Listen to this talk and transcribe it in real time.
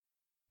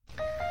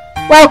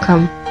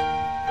Welcome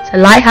to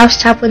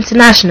Lighthouse Chapel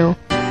International,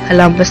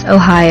 Columbus,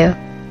 Ohio.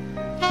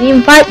 We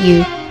invite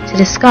you to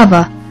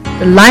discover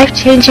the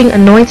life-changing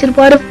anointed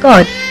Word of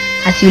God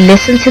as you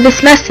listen to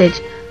this message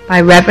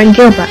by Reverend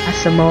Gilbert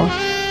Asamoah.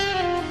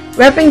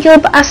 Reverend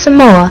Gilbert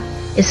Asamoah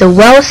is a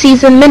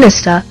well-seasoned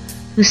minister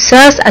who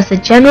serves as the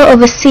General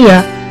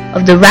Overseer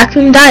of the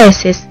Raccoon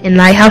Diocese in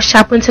Lighthouse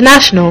Chapel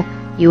International,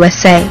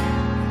 USA.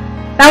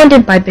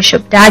 Founded by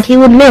Bishop Dag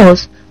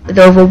Heward-Mills with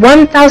over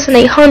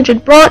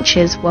 1,800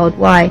 branches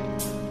worldwide.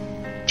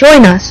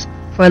 Join us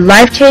for a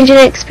life-changing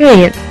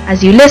experience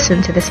as you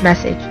listen to this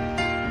message.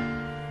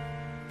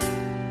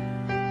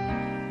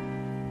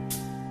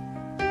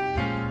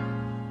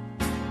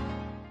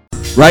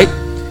 Right?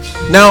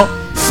 Now,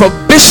 for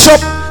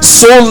Bishop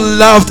so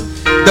loved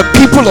the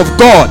people of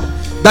God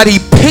that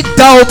he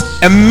picked out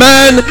a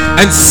man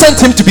and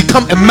sent him to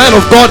become a man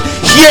of God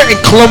here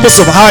in Columbus,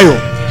 Ohio.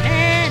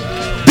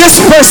 This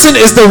person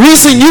is the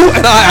reason you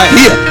and I are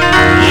here.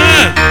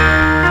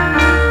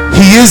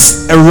 He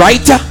is a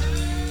writer.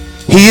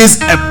 He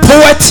is a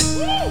poet.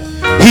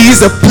 He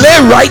is a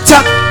playwright.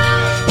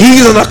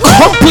 He is an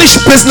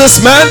accomplished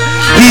businessman.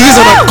 He is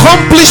an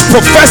accomplished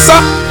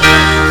professor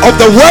of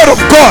the Word of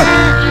God.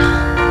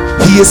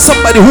 He is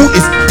somebody who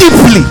is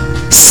deeply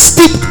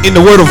steeped in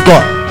the Word of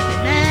God.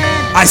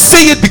 I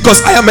say it because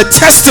I am a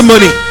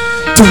testimony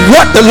to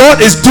what the Lord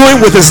is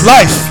doing with his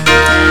life.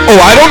 Oh,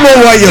 I don't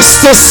know why you're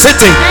still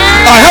sitting.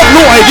 I have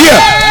no idea.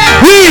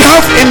 We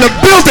have in the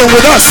building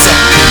with us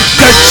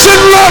the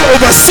General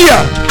Overseer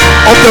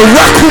of the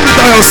Raccoon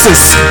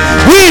Diocese.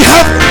 We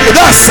have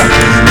with us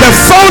the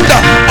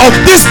founder of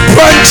this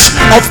branch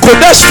of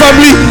Kodesh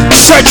Family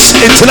Church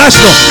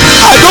International.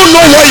 I don't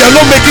know why you're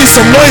not making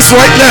some noise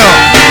right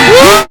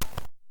now.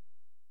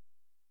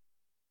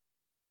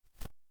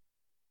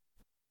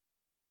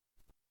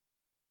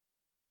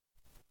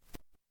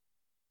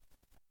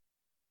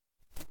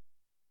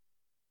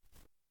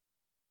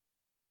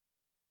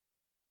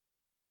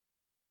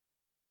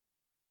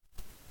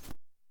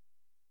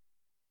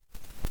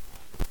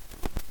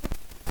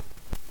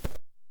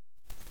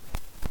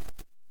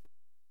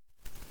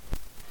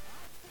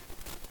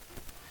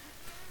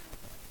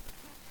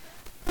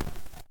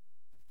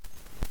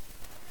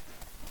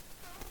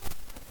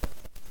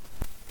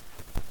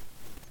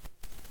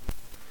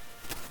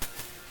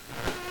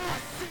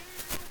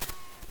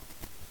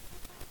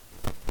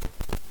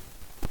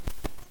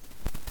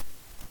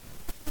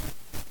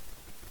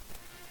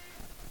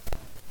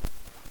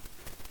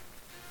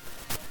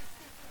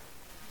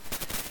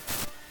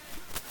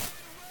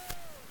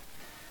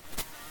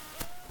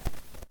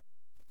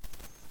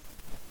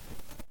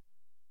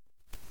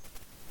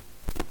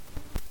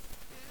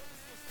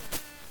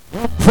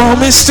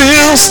 Promise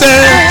still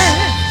stands.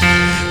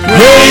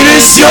 Great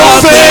is your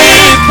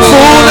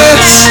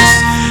faithfulness,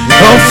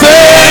 your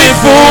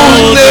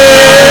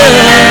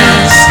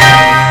faithfulness.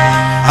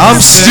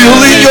 I'm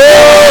still in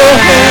your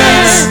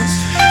hands.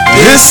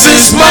 This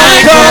is my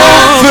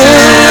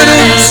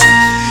confidence.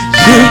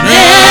 You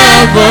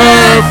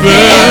never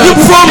fail. Your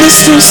promise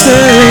still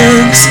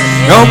stands.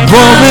 Your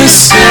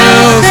promise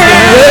still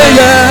stands.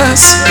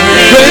 Yes.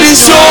 Great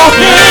is your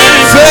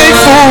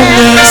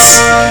faithfulness,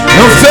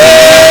 your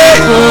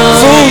faithfulness.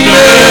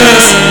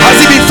 Has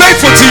he been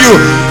faithful to you?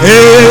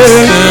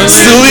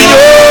 Still in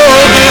your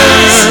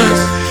hands.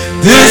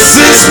 This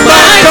is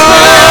my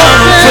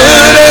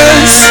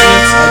confidence.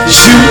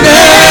 You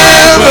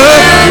never.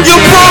 Your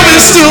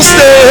promise still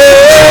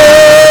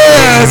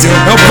stands.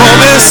 Your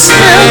promise,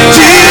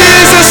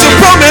 Jesus, your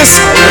promise.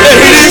 It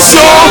is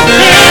your.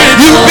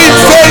 You've been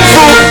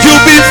faithful.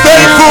 You've been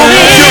faithful.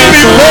 You've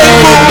been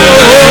faithful.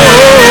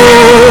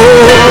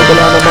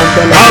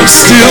 I'm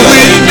still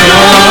in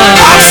your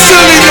hands.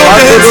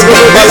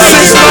 This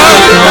is my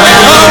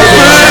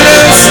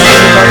confidence.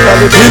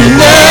 You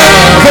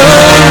never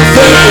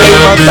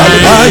fail.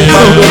 Like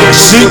the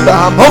rushing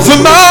of a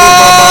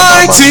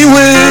mighty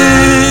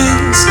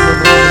winds.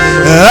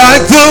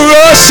 Like the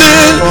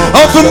rushing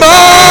of a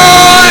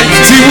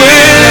mighty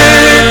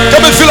wind.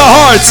 Come and fill our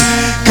hearts.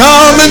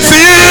 Come and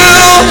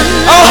fill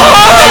our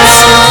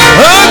hearts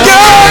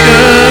again.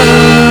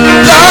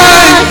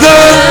 Like the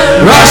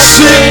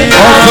rushing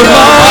of a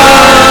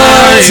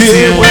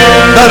mighty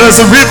wind. That is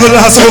a river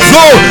that has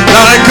overflowed.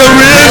 Like a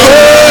river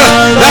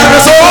that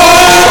has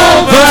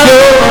overflowed.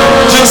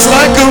 Just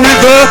like a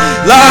river,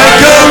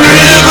 like a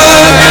river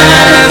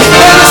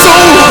that has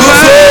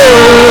overflowed.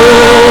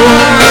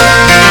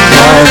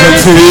 Come and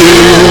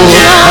fill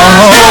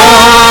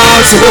our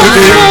hearts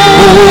again.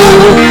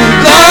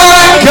 Oh,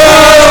 like a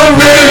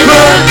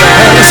river that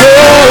has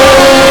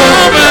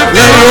overflowed.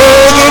 Let it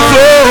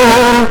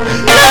overflow.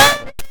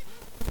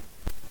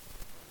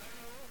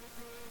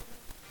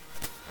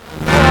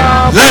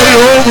 Let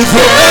it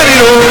overflow, let it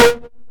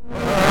overflow,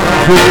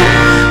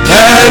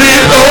 let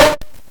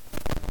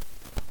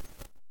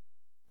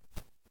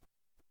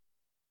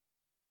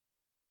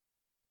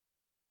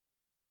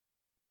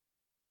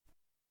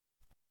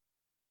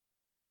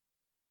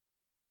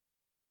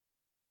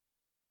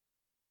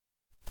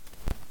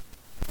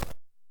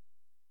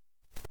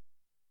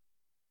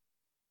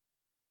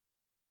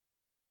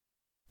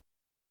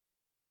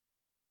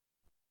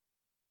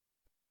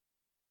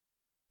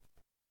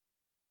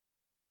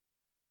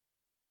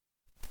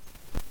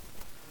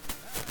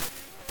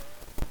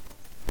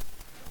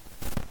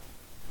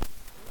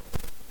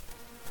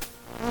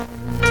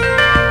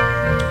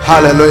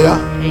Hallelujah.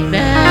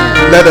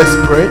 Amen. Let us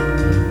pray.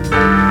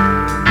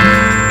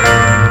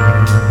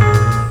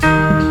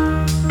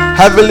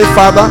 Heavenly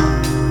Father,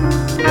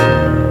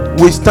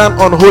 we stand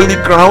on holy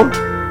ground.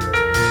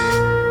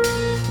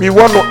 We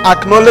want to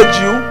acknowledge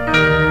you.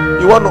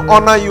 We want to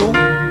honor you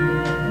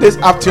this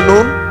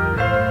afternoon.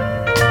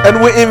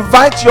 And we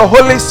invite your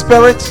Holy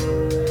Spirit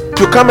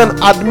to come and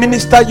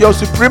administer your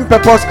supreme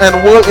purpose and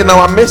will in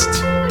our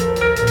midst.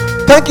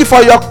 Thank you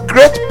for your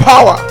great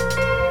power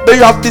that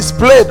you have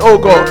displayed,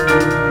 oh God.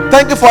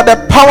 Thank you for the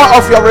power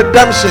of your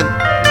redemption.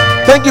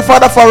 Thank you,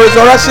 Father, for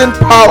resurrection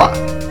power.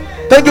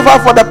 Thank you, Father,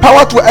 for the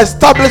power to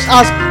establish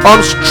us on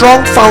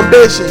strong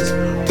foundations.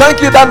 Thank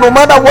you that no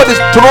matter what is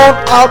thrown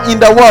out in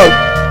the world,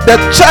 the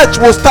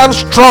church will stand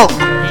strong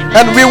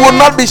and we will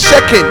not be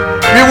shaken.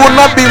 We will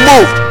not be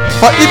moved.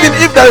 For even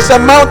if there is a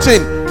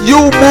mountain,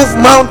 you move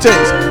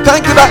mountains.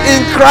 Thank you that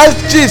in Christ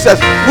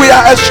Jesus we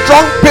are a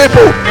strong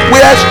people.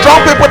 We are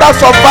strong people that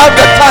survive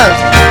the times.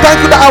 Thank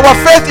you that our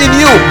faith in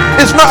you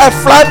is not a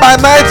fly by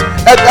night,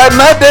 a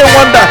night-day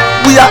wonder.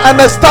 We are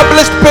an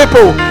established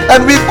people,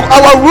 and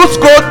our roots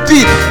go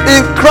deep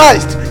in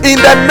Christ. In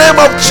the name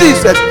of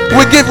Jesus,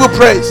 we give you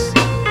praise.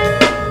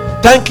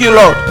 Thank you,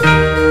 Lord,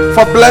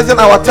 for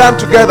blessing our time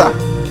together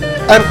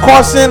and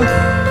causing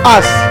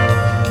us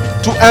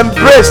to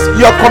embrace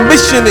your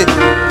commissioning,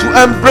 to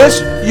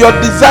embrace your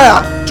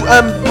desire, to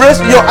embrace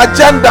your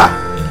agenda,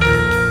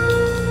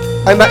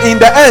 and that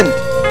in the end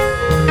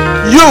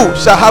you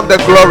shall have the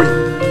glory.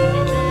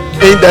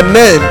 In the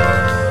name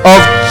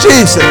of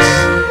Jesus.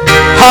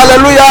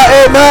 Hallelujah.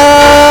 Amen.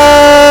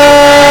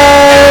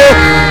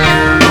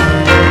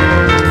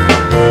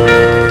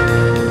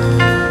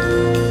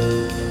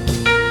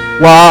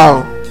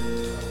 Wow.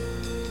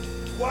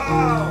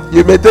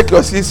 You may take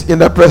your seats in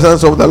the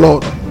presence of the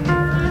Lord.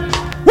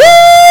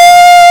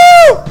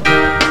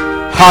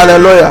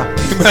 Hallelujah.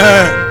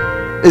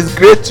 Amen. It's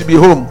great to be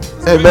home.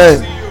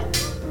 Amen.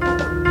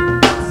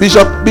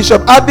 Bishop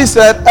Abby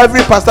said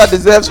every pastor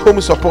deserves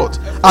home support.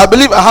 I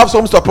believe I have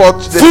some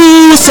support today.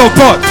 Full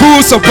support.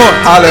 Full support.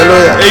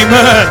 Hallelujah.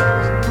 Amen.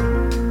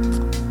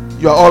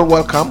 You are all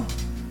welcome.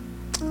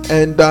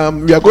 And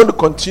we are going to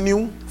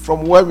continue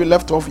from where we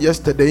left off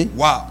yesterday.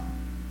 Wow.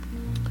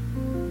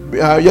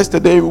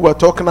 Yesterday we were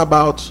talking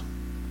about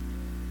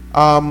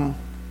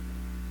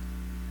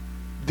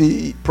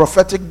the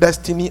prophetic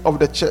destiny of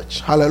the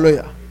church.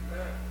 Hallelujah.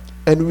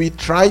 And we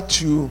try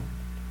to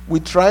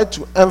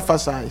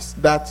emphasize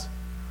that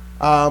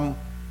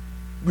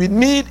we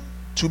need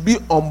to be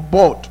on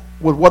board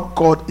with what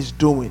God is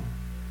doing.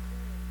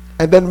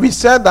 And then we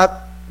said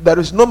that there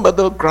is no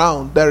middle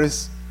ground. There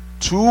is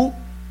two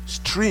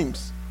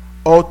streams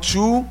or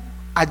two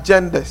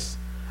agendas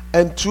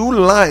and two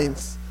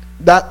lines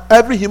that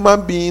every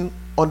human being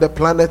on the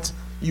planet,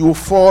 you will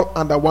fall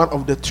under one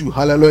of the two.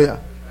 Hallelujah.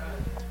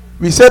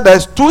 We said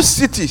there's two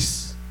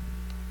cities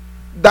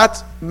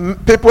that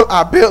people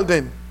are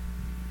building.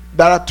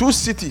 There are two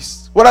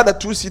cities. What are the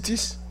two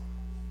cities?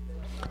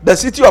 The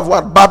city of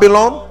what?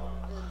 Babylon,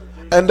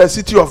 and the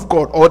city of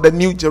God, or the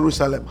New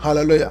Jerusalem.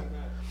 Hallelujah.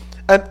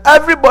 And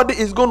everybody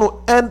is going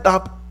to end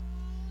up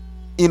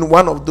in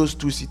one of those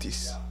two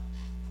cities.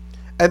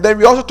 And then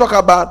we also talk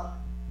about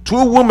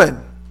two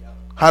women.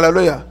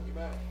 Hallelujah.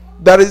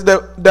 There is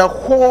the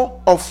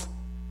whole of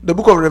the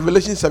book of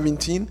Revelation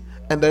 17,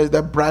 and there is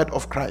the bride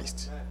of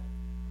Christ.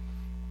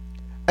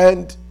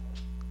 And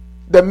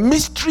the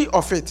mystery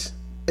of it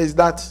is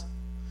that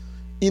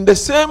in the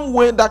same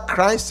way that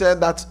Christ said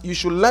that you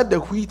should let the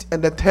wheat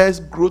and the tares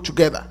grow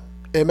together.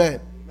 Amen.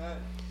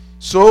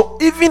 So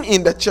even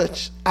in the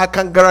church, I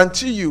can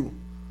guarantee you,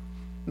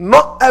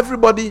 not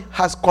everybody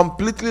has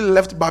completely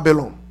left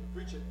Babylon.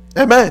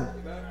 Amen.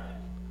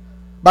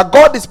 But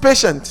God is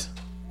patient.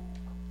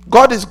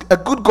 God is a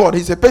good God.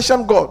 He's a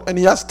patient God, and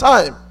he has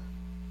time.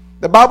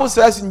 The Bible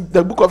says in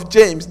the book of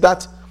James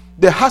that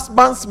the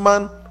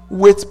husbandman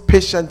waits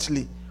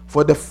patiently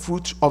for the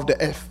fruit of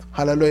the earth.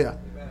 Hallelujah.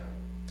 Amen.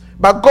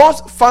 But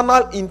God's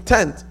final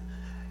intent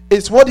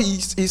is what he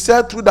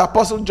said through the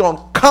Apostle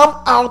John: come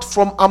out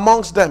from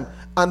amongst them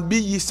and be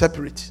ye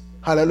separate.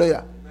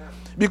 Hallelujah. Amen.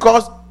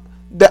 Because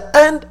the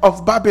end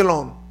of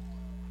Babylon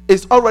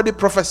is already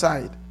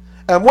prophesied.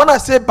 And when I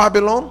say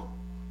Babylon,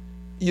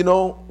 you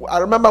know, I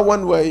remember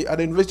when we were at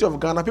the University of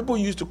Ghana, people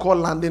used to call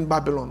London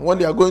Babylon. When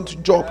they are going to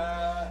job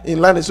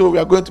in London, so we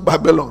are going to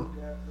Babylon.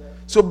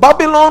 So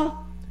Babylon,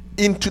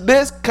 in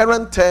today's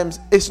current terms,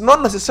 is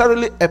not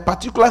necessarily a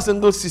particular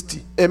single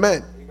city.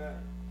 Amen.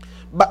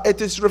 But it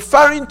is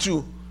referring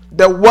to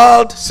the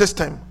world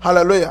system.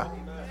 Hallelujah.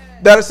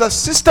 There is a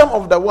system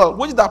of the world,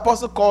 which the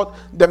apostle called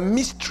the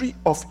mystery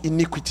of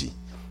iniquity.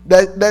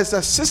 There's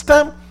a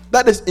system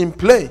that is in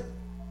play,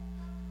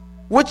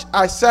 which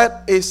I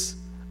said is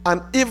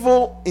an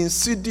evil,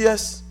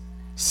 insidious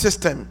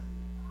system,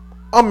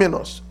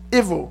 ominous,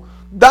 evil,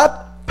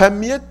 that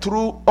permeates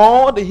through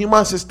all the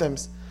human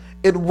systems.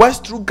 It works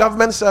through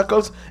government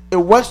circles, it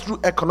works through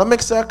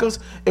economic circles,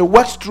 it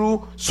works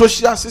through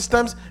social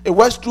systems, it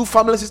works through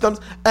family systems.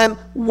 And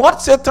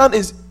what Satan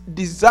is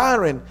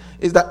desiring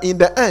is that in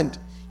the end,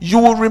 You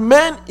will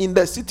remain in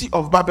the city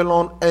of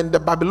Babylon and the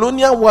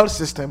Babylonian world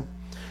system.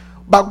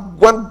 But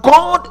when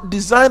God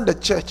designed the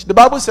church, the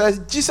Bible says,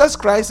 Jesus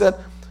Christ said,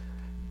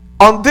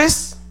 on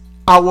this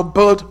I will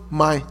build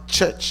my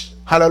church.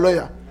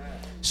 Hallelujah.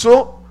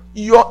 So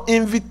your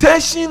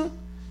invitation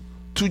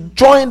to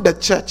join the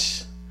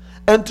church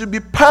and to be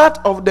part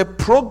of the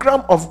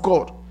program of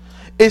God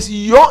is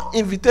your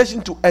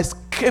invitation to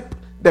escape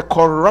the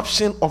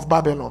corruption of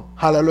Babylon.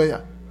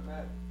 Hallelujah.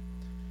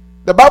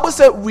 The Bible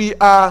said we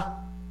are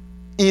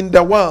in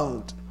the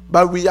world,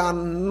 but we are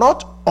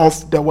not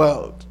of the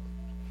world.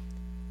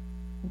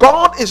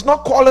 God is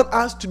not calling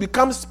us to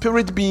become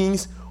spirit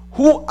beings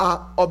who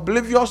are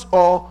oblivious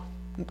or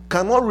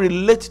cannot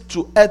relate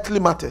to earthly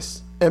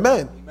matters.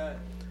 Amen.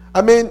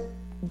 I mean,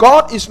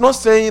 God is not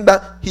saying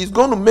that he's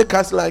going to make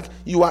us like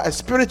you are a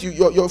spirit,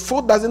 your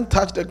foot doesn't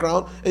touch the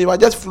ground and you are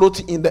just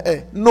floating in the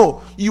air.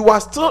 No, you are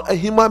still a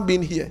human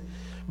being here.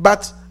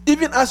 But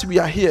even as we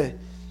are here,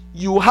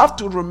 you have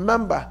to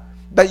remember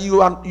that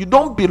you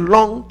don't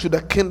belong to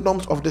the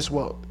kingdoms of this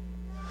world.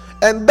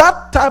 And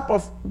that type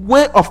of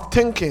way of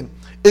thinking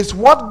is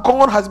what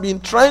God has been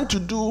trying to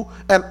do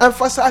and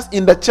emphasize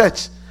in the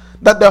church.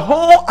 That the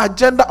whole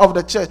agenda of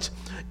the church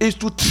is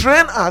to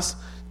train us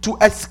to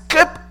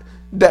escape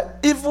the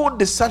evil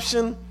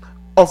deception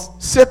of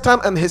Satan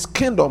and his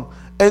kingdom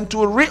and to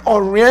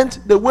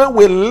reorient the way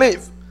we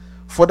live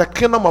for the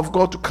kingdom of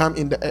God to come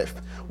in the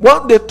earth.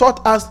 When they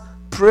taught us,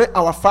 pray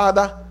our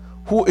Father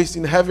who is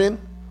in heaven,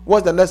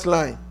 what's the next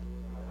line?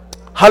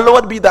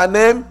 Hallowed be thy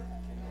name,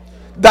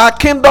 thy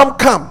kingdom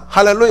come.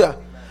 Hallelujah.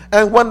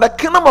 And when the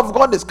kingdom of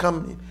God is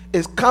coming,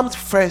 it comes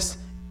first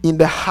in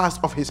the hearts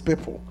of his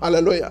people.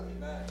 Hallelujah.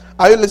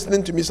 Are you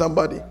listening to me,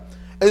 somebody?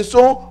 And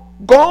so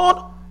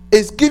God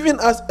is giving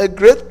us a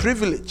great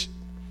privilege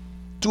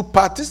to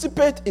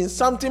participate in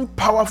something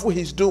powerful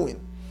he's doing.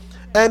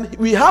 And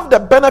we have the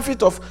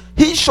benefit of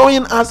he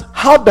showing us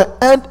how the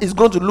end is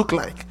going to look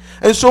like.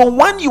 And so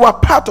when you are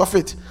part of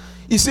it,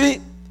 you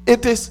see,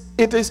 it is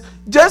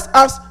just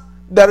as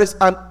there is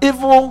an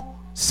evil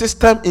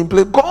system in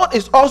place, God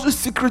is also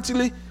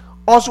secretly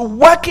also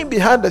working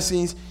behind the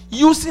scenes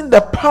using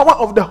the power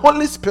of the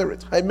Holy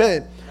Spirit.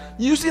 Amen.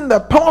 Using the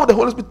power of the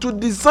Holy Spirit to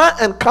design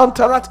and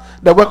counteract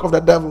the work of the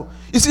devil.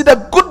 You see, the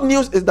good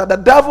news is that the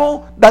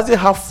devil doesn't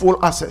have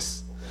full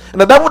access.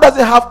 And the devil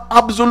doesn't have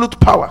absolute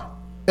power.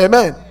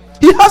 Amen.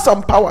 He has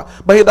some power,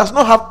 but he does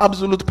not have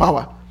absolute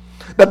power.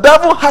 The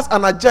devil has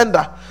an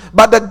agenda.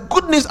 But the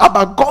good news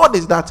about God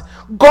is that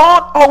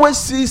God always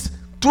sees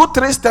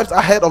 2-3 steps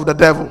ahead of the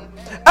devil.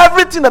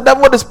 Everything the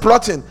devil is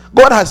plotting,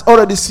 God has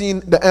already seen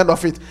the end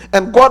of it.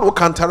 And God will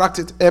counteract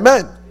it.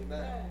 Amen.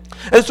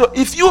 And so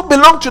if you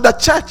belong to the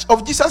church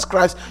of Jesus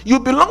Christ, you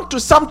belong to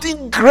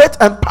something great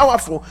and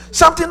powerful,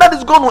 something that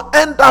is going to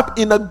end up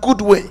in a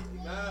good way.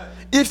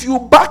 If you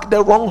back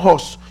the wrong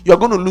horse, you're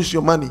going to lose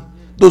your money.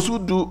 Those who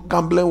do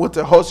gambling with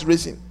a horse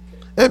racing.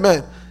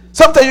 Amen.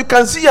 Sometimes you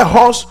can see a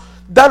horse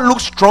that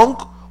looks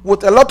strong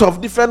with a lot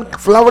of different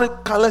flowery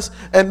colors,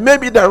 and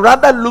maybe the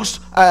rider looks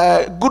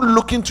good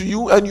looking to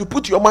you, and you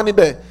put your money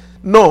there.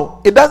 No,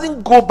 it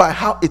doesn't go by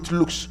how it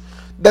looks.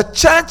 The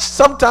church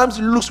sometimes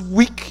looks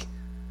weak.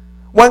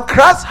 When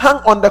Christ hung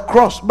on the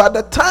cross, by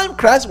the time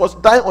Christ was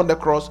dying on the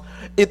cross,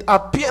 it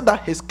appeared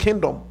that his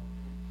kingdom,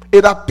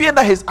 it appeared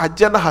that his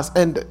agenda has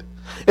ended.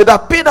 It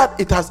appeared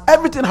that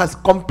everything has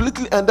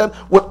completely ended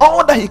with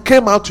all that he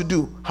came out to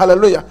do.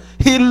 Hallelujah.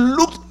 He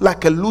looked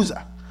like a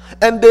loser.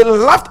 And they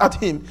laughed at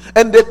him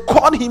and they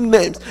called him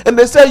names. And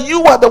they said,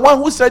 you are the one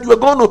who said you were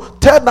going to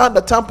tear down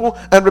the temple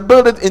and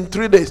rebuild it in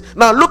 3 days.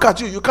 Now look at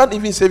you. You can't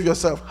even save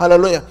yourself.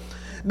 Hallelujah.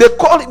 They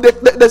call him,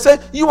 they say,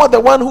 you are the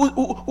one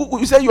who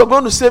you say you are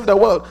going to save the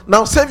world.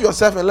 Now save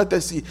yourself and let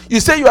us see. You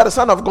say you are the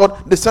Son of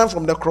God, descend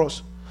from the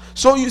cross.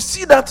 So you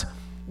see that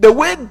the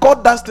way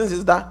God does things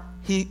is that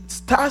he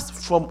starts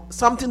from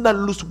something that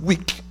looks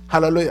weak.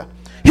 Hallelujah.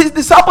 His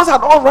disciples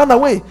had all run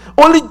away.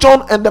 Only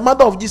John and the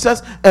mother of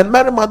Jesus and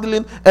Mary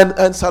Magdalene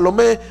and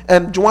Salome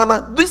and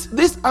Joanna.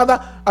 This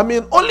other,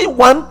 only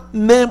one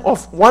name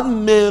of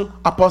one male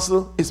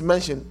apostle is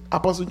mentioned,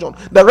 Apostle John.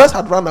 The rest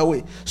had run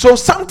away. So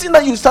something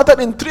that you started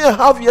in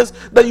 3.5 years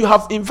that you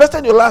have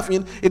invested your life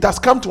in, it has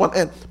come to an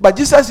end. But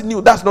Jesus knew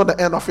that's not the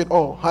end of it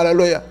all.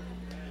 Hallelujah.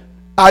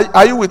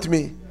 Are you with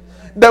me?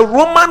 The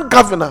Roman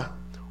governor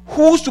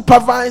who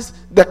supervised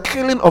the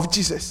killing of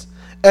Jesus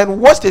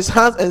and washed his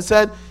hands and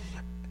said,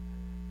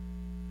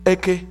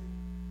 Eke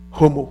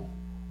homo,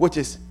 which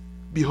is,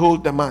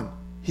 behold the man,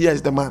 here is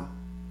the man,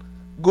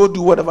 go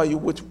do whatever you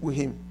wish with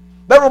him.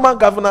 The Roman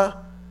governor,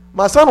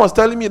 my son was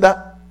telling me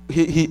that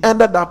he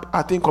ended up,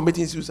 I think,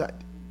 committing suicide.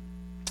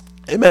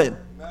 Amen.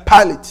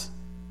 Pilate.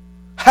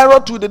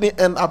 Herod too didn't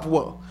end up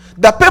well.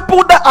 The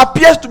people that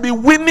appears to be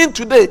winning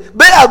today,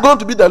 they are going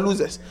to be the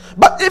losers.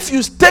 But if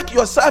you stake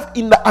yourself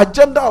in the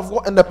agenda of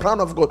God and the plan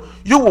of God,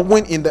 you will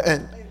win in the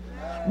end.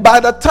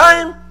 By the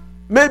time,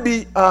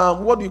 maybe,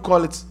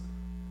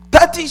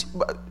 30,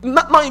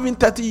 not even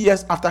 30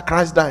 years after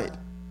Christ died,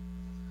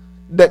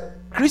 the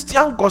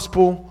Christian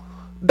gospel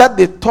that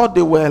they thought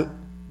they were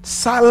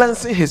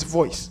silencing his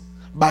voice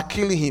by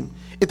killing him.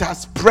 It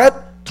has spread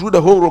through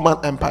the whole Roman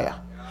Empire.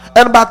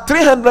 And by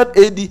 300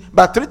 AD,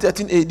 by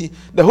 313 AD,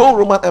 the whole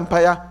Roman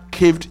Empire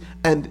caved,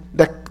 and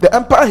the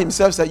emperor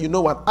himself said, you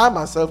know what, I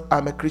myself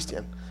am a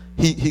Christian.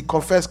 He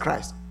confessed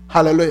Christ.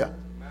 Hallelujah.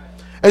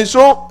 And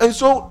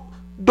so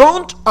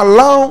don't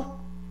allow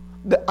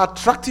the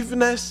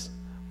attractiveness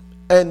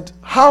and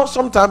how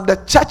sometimes the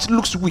church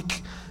looks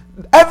weak.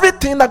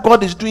 Everything that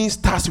God is doing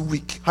starts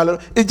weak.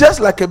 Hallelujah. It's just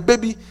like a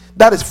baby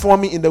that is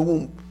forming in the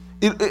womb.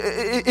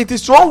 It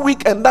is so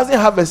weak and doesn't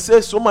have a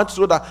say, so much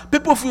so that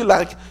people feel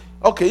like,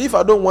 okay, if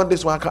I don't want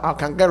this one, I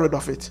can get rid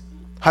of it.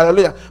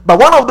 Hallelujah. But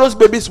one of those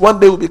babies one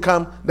day will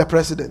become the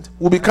president,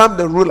 will become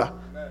the ruler.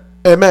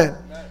 Amen.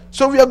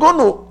 So we are going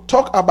to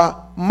talk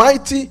about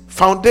mighty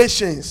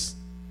foundations.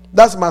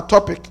 That's my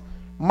topic.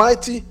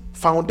 Mighty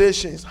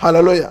foundations.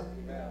 Hallelujah.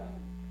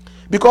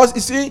 Because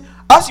you see,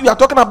 as we are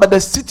talking about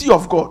the city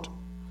of God,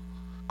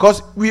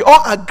 because we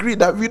all agree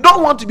that we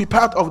don't want to be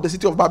part of the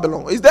city of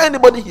Babylon. Is there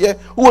anybody here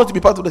who wants to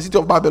be part of the city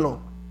of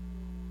Babylon?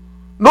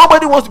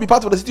 Nobody wants to be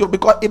part of the city of,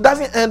 because it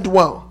doesn't end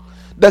well.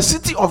 The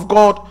city of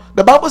God,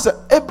 the Bible said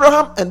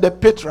Abraham and the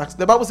patriarchs,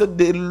 the Bible said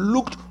they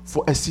looked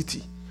for a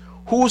city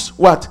whose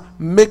what?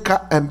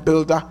 Maker and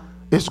builder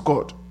is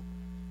God.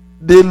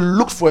 They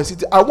looked for a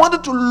city. I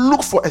wanted to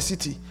look for a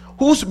city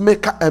whose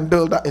maker and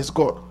builder is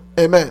God.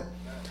 Amen.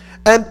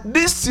 And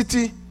this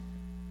city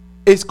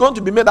is going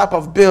to be made up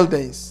of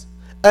buildings.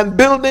 And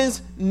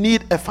buildings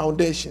need a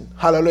foundation.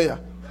 Hallelujah.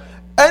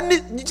 And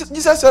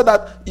Jesus said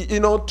that,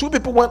 two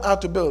people went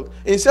out to build.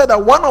 He said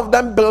that one of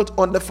them built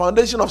on the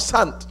foundation of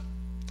sand.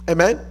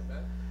 Amen.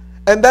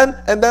 And then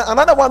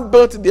another one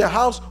built their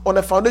house on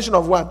the foundation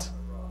of what?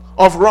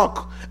 Of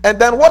rock. And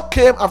then what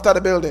came after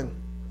the building?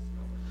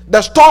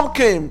 The storm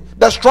came,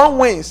 the strong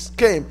winds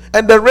came,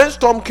 and the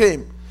rainstorm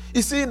came.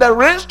 You see, the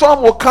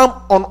rainstorm will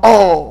come on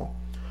all.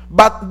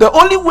 But the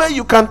only way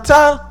you can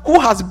tell who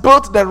has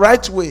built the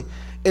right way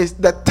is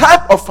the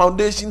type of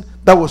foundation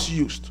that was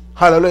used.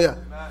 Hallelujah.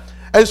 Amen.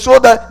 And so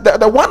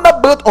the one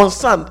that built on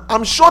sand,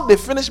 I'm sure they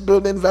finished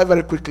building very,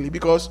 very quickly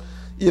because,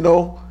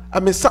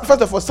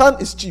 first of all,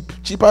 sand is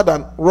cheaper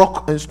than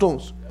rock and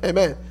stones.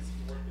 Amen.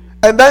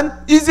 And then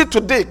easy to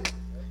dig.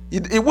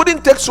 It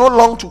wouldn't take so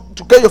long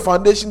to get your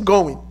foundation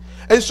going.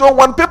 And so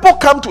when people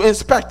come to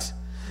inspect,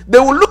 they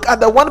will look at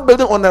the one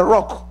building on a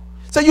rock.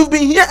 Say, you've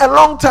been here a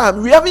long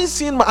time. We haven't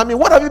seen,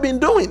 what have you been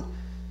doing?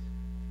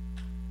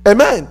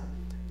 Amen.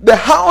 The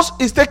house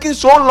is taking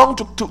so long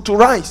to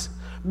rise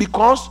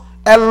because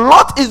a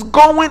lot is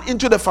going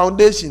into the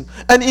foundation.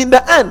 And in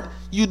the end,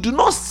 you do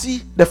not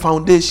see the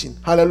foundation.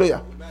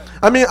 Hallelujah.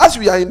 Amen. As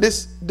we are in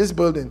this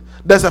building,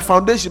 there's a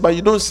foundation, but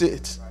you don't see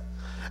it.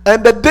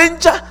 And the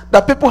danger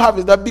that people have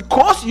is that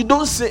because you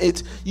don't see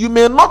it, you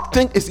may not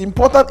think it's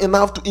important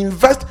enough to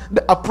invest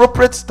the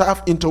appropriate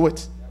stuff into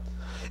it.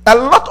 A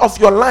lot of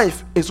your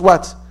life is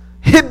what?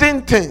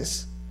 Hidden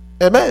things.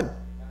 Amen.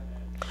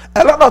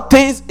 A lot of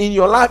things in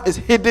your life is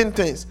hidden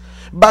things.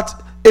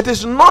 But it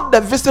is not the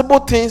visible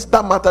things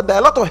that matter. There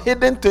are a lot of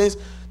hidden things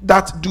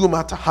that do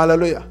matter.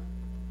 Hallelujah.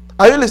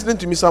 Are you listening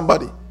to me,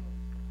 somebody?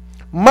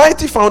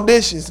 Mighty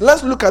foundations.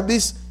 Let's look at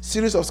this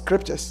series of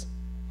scriptures.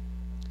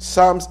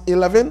 Psalms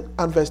 11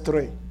 and verse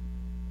 3.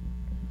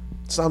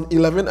 Psalm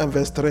 11 and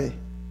verse 3.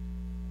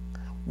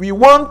 We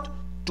want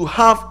to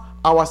have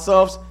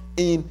ourselves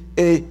in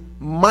a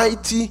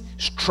mighty,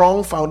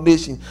 strong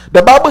foundation.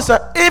 The Bible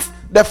says, if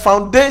the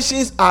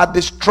foundations are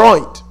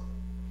destroyed,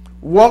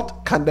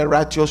 what can the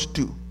righteous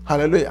do?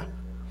 Hallelujah.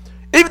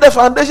 If the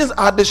foundations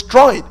are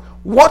destroyed,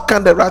 what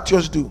can the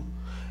righteous do?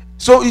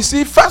 So you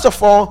see, first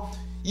of all,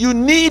 you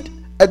need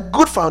a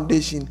good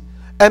foundation,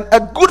 and a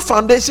good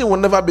foundation will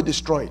never be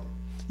destroyed.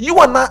 You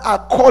and I are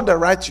called the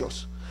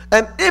righteous.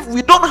 And if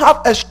we don't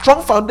have a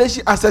strong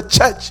foundation as a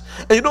church,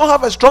 and you don't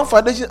have a strong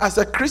foundation as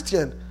a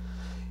Christian,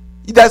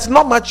 there's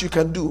not much you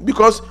can do,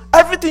 because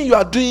everything you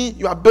are doing,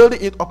 you are building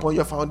it upon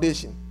your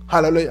foundation.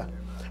 Hallelujah.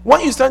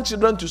 When you send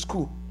children to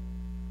school,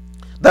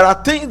 there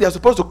are things they are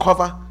supposed to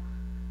cover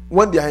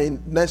when they are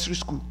in nursery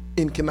school,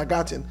 in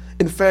kindergarten,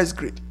 in first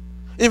grade.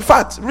 In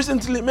fact,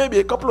 recently, maybe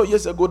a couple of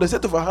years ago, the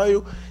state of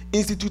Ohio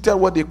instituted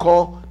what they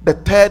call the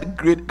third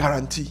grade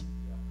guarantee.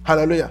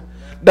 Hallelujah.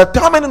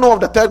 How many know of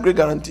the third grade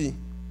guarantee?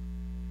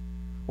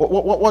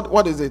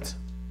 What is it?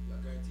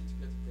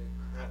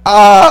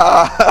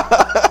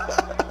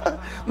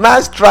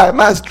 Nice try.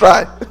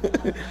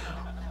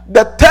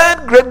 The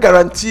third grade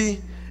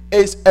guarantee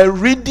is a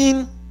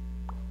reading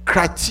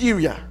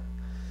criteria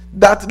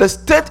that the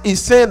state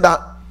is saying that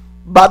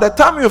by the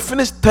time you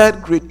finish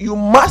third grade, you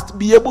must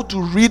be able to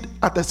read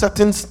at a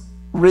certain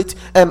rate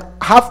and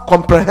have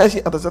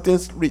comprehension at a certain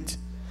rate.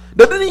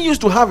 They didn't used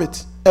to have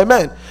it.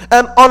 Amen.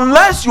 And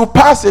unless you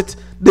pass it,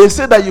 they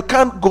say that you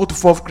can't go to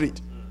fourth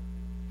grade.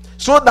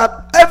 So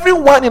that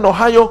everyone in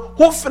Ohio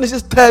who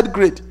finishes third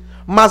grade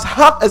must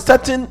have a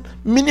certain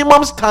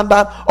minimum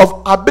standard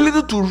of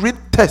ability to read,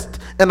 test,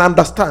 and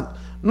understand.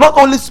 Not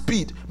only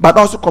speed, but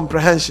also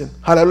comprehension.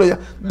 Hallelujah.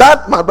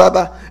 That, my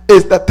brother,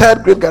 is the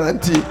third grade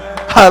guarantee.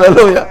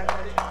 Hallelujah.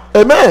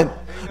 Amen.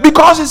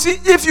 Because you see,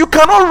 if you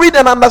cannot read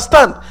and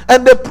understand,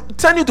 and they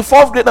send you to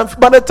 4th grade, and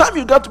by the time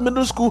you get to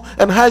middle school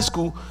and high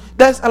school,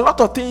 there's a lot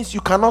of things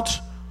you cannot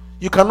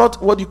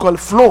what you call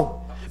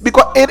flow,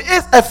 because it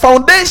is a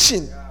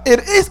foundation.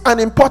 It is an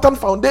important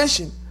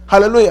foundation.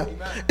 Hallelujah.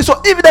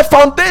 So if the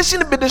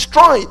foundation be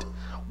destroyed,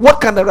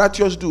 what can the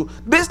righteous do?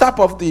 This type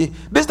of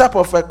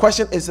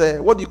question is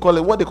what they call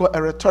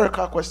a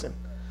rhetorical question.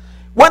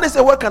 When they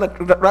say what can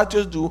the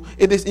righteous do,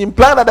 it is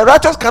implied that the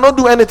righteous cannot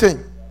do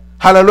anything.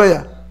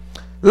 Hallelujah.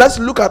 Let's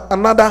look at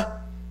another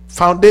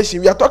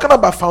foundation. We are talking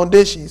about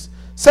foundations.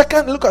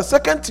 Look at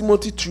 2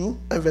 Timothy 2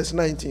 and verse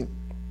 19.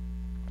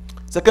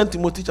 2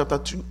 Timothy chapter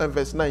 2 and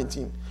verse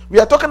 19. We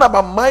are talking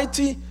about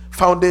mighty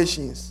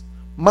foundations.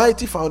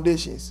 Mighty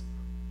foundations.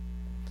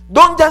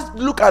 Don't just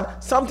look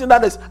at something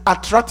that is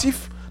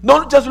attractive.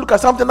 Don't just look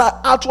at something that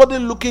outwardly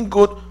looking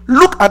good.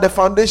 Look at the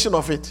foundation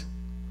of it.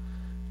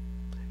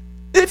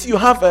 If you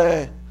have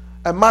a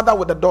mother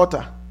with a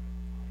daughter,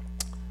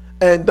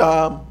 and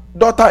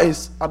daughter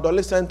is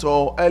adolescent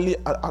or early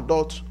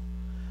adult,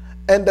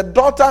 and the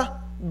daughter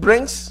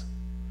brings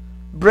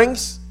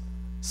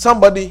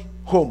somebody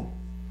home,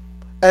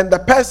 and the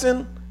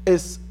person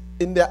is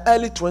in their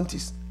early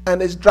 20s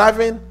and is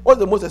driving, what's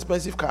the most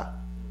expensive car?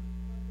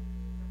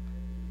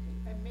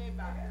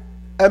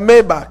 A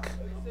Maybach.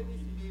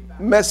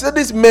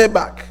 Mercedes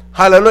Maybach.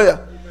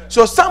 Hallelujah.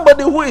 So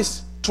somebody who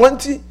is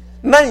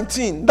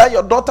 19 that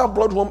your daughter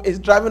brought home is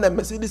driving a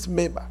Mercedes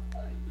Maybach.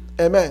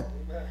 Amen.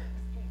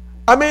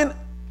 I mean,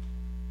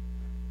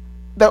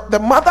 the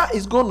mother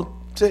is going to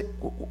say,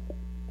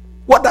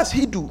 what does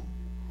he do?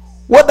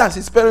 What does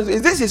his parents do?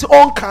 Is this his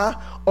own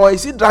car, or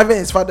is he driving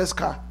his father's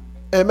car?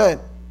 Amen.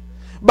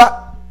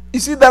 But you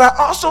see, there are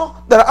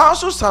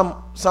also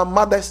some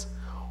mothers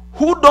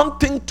who don't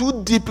think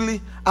too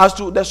deeply as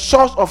to the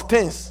source of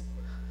things.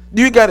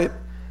 Do you get it?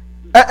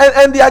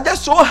 And they are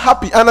just so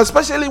happy, and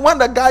especially when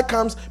the guy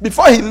comes,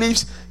 before he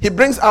leaves, he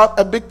brings out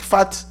a big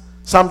fat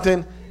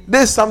something.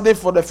 This is something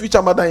for the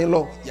future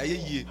mother-in-law.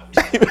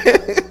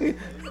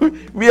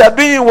 We are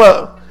doing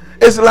well.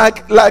 It's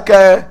like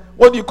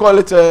what do you call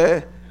it?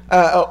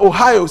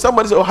 Ohio.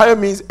 Somebody said Ohio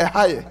means a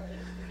higher.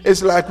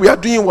 It's like we are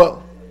doing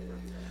well.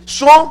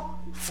 So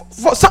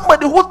for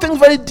somebody who thinks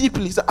very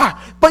deeply, say,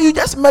 but you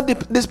just met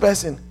this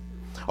person.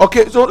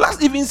 Okay, so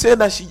let's even say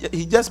that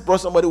he just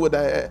brought somebody with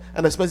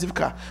an expensive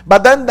car.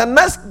 But then the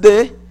next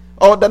day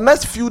or the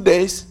next few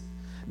days,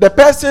 the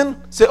person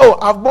say, "Oh,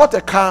 I've bought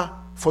a car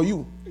for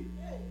you.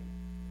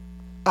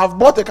 I've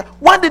bought a car."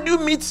 When did you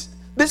meet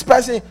this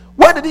person?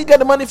 Where did he get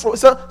the money from?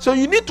 So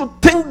you need to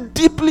think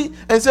deeply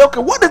and say,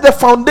 okay, what is the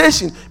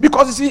foundation?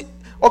 Because you see,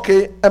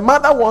 okay, a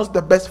mother wants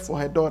the best for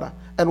her daughter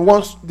and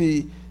wants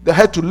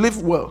her to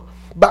live well.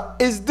 But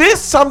is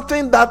this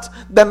something that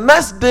the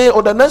next day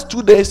or the next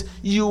 2 days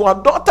your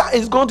daughter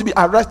is going to be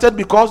arrested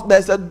because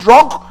there's a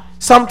drug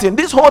something?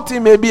 This whole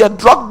thing may be a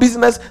drug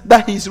business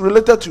that he's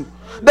related to.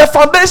 The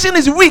foundation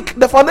is weak.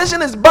 The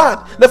foundation is bad.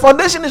 The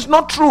foundation is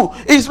not true.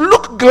 It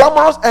looks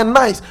glamorous and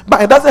nice,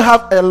 but it doesn't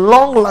have a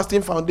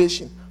long-lasting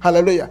foundation.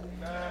 Hallelujah.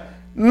 Amen.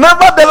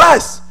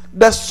 Nevertheless,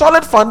 the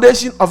solid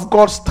foundation of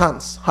God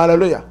stands.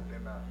 Hallelujah.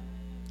 Amen.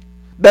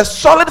 The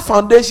solid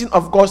foundation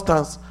of God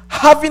stands.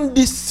 Having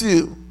this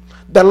seal,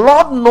 the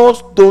Lord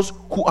knows those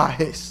who are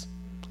his.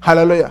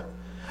 Hallelujah.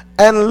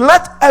 And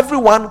let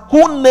everyone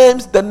who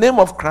names the name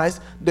of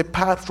Christ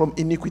depart from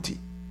iniquity.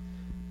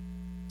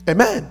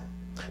 Amen.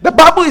 The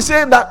Bible is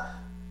saying that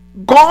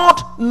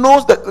God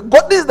knows that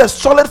God is the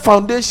solid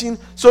foundation.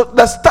 So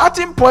the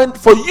starting point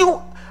for you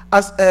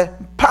as a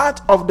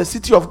part of the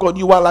city of God,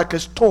 you are like a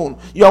stone.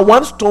 You are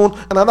one stone,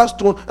 another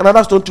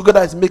stone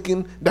together is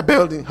making the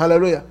building.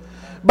 Hallelujah.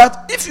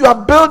 But if you are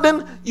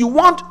building, you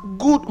want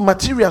good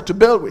material to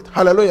build with.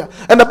 Hallelujah.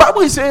 And the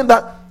Bible is saying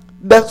that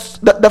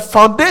the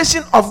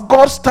foundation of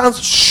God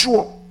stands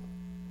sure.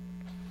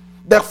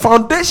 The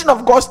foundation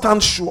of God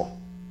stands sure.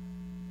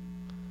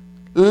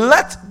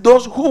 Let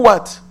those who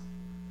what?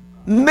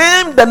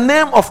 Name the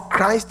name of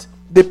Christ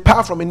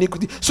depart from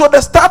iniquity. So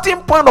the starting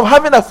point of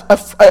having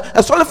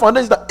a solid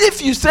foundation is that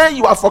if you say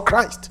you are for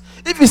Christ,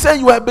 if you say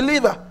you are a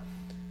believer,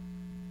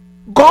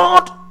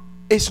 God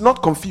is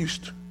not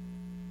confused.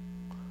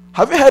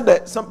 Have you heard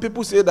that some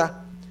people say that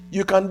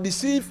you can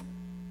deceive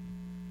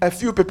a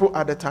few people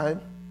at a time?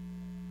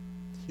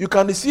 You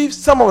can deceive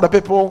some of the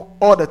people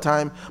all the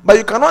time, but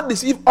you cannot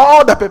deceive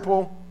all the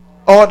people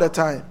all the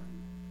time.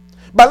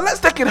 But let's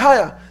take it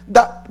higher.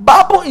 The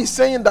Bible is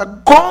saying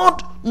that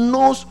God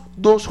knows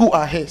those who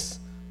are his.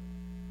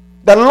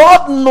 The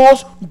Lord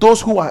knows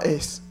those who are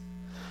his.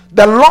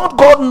 The Lord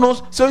God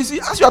knows. So you see,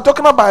 as you are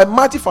talking about a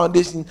mighty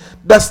foundation,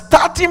 the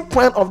starting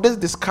point of this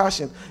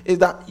discussion is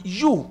that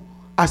you,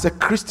 as a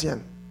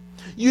Christian,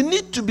 you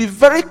need to be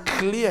very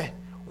clear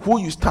who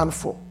you stand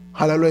for.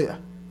 Hallelujah.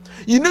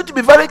 You need to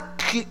be very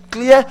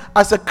clear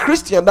as a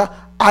Christian that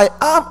I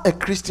am a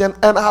Christian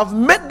and I have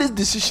made this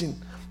decision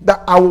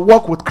that I will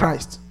walk with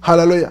Christ.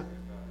 Hallelujah.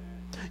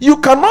 You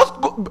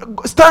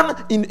cannot stand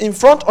in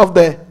front of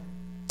the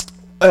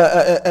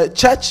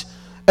church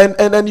and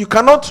then you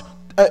cannot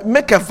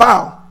make a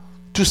vow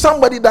to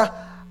somebody that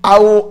I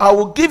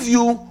will give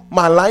you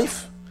my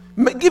life.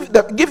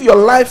 Give your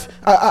life.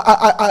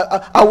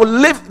 I will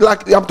live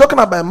like I'm talking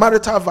about a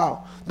marital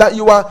vow. That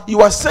you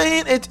are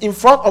saying it in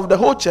front of the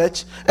whole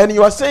church, and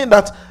you are saying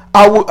that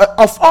I will,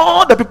 of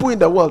all the people in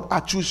the world, I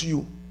choose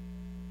you.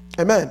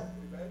 Amen.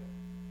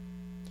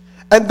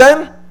 And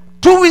then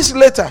 2 weeks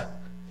later,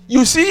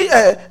 you see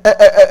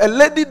a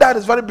lady that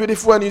is very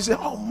beautiful, and you say,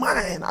 "Oh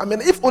man! I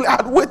mean, if only I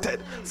had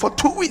waited for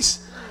 2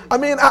 weeks. I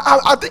mean,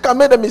 I think I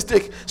made a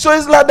mistake." So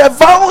it's like the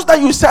vows that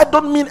you said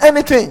don't mean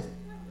anything.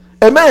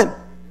 Amen.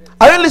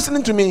 Are you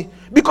listening to me?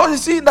 Because you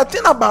see, the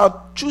thing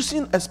about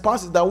choosing a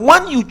spouse is that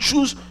when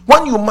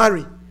you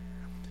marry,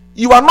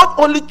 you are not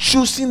only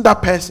choosing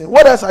that person.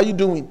 What else are you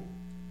doing?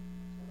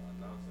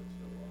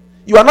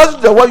 You are not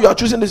to the world, you are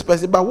choosing this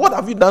person, but what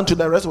have you done to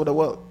the rest of the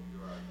world?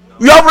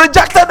 You have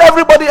rejected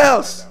everybody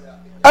else.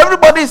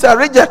 Everybody is a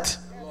reject.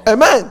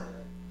 Amen.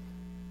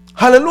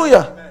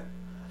 Hallelujah.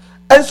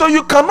 And so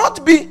you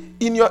cannot be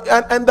in your,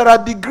 and there are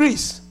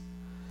degrees.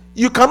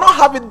 You cannot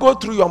have it go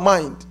through your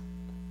mind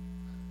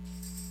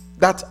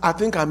that I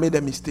think I made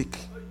a mistake.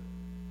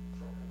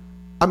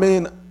 I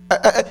mean,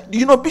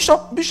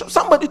 Bishop,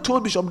 somebody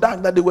told Bishop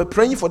Dag that they were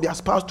praying for their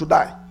spouse to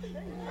die.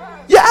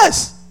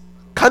 Yes.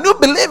 Can you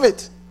believe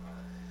it?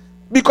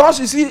 Because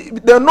you see,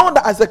 they know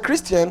that as a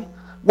Christian,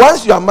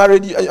 once you are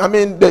married,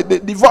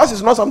 the divorce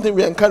is not something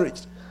we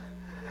encourage.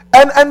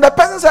 And the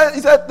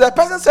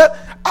person said,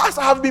 as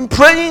I have been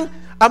praying,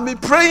 I've been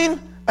praying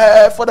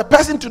for the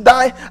person to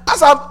die.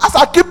 As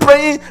I keep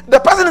praying, the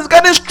person is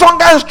getting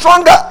stronger and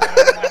stronger.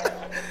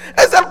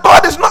 I said,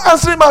 God is not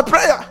answering my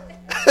prayer.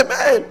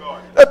 Amen.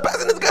 The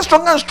person is getting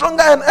stronger and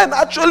stronger, and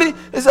actually,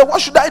 he said,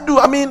 what should I do?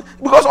 I mean,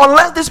 because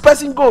unless this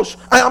person goes,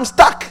 I am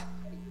stuck.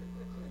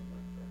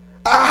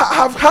 I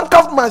have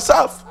handcuffed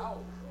myself.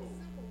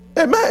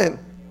 Amen.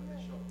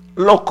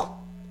 Look,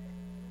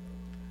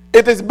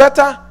 it is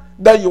better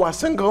that you are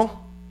single,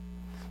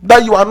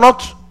 that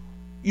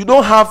you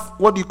don't have,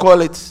 what do you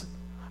call it,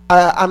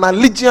 an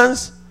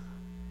allegiance.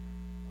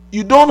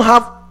 You don't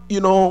have,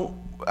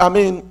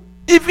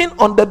 even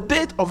on the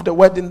date of the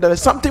wedding, there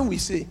is something we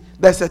say.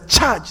 There's a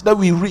charge that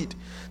we read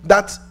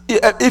that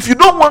if you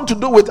don't want to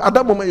do it at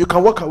that moment, you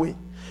can walk away.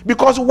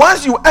 Because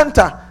once you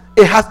enter,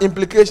 it has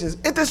implications.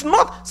 It is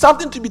not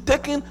something to be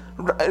taken,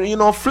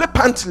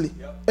 flippantly.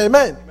 Yep.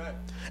 Amen.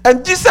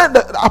 And Jesus said,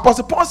 the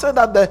Apostle Paul said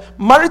that the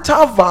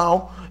marital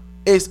vow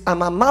is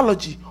an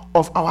analogy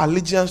of our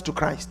allegiance to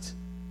Christ.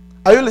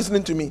 Are you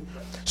listening to me?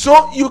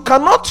 So you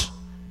cannot,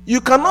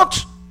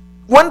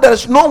 when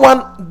there's no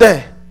one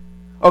there,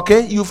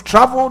 okay, you've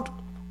traveled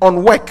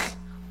on work,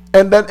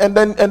 and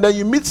then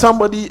you meet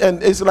somebody,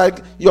 and it's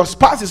like your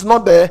spouse is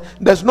not there,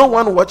 there's no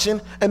one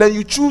watching, and then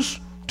you choose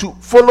to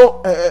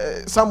follow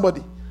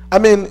somebody. I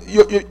mean,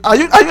 are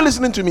you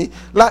listening to me?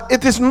 Like,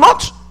 it is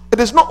not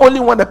only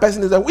when the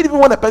person is there, even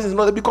when the person is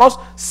not there, because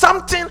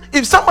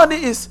if somebody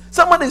is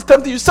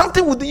tempting you,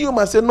 something within you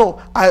must say, no,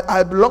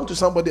 I belong to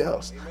somebody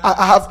else.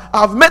 I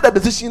have made a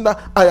decision that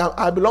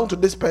I belong to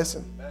this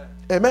person.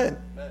 Amen.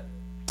 Amen.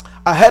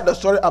 I heard the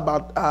story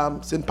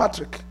about St.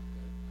 Patrick,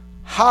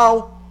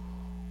 how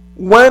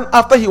when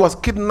after he was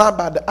kidnapped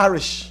by the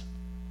Irish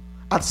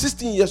at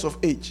 16 years of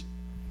age,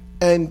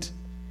 and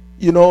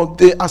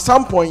at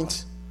some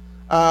point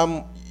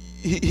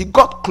he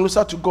got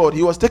closer to God.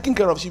 He was taking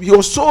care of sheep. He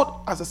was sold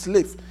as a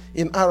slave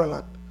in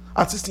Ireland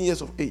at 16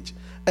 years of age,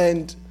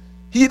 and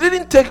he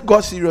didn't take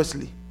God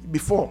seriously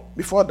before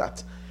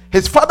that.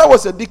 His father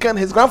was a deacon,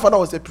 his grandfather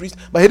was a priest,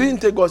 but he didn't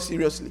take God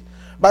seriously.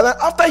 But then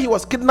after he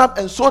was kidnapped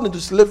and sold into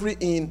slavery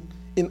in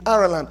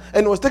Ireland,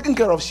 and he was taking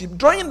care of sheep,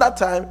 during that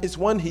time is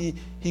when he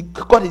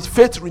got his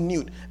faith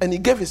renewed and he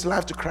gave his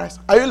life to Christ.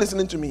 Are you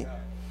listening to me?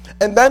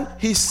 And then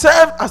he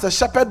served as a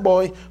shepherd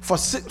boy for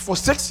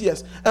 6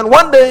 years. And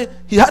one day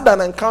he had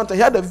an encounter,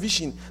 he had a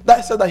vision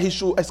that said that he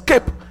should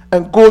escape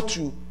and go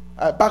to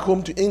back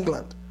home to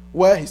England,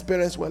 where his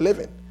parents were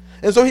living.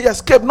 And so he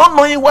escaped, not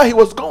knowing where he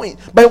was going,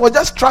 but he was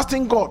just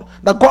trusting God,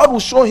 that God will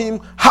show him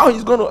how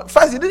he's going to.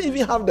 First, he didn't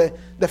even have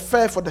the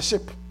fare for the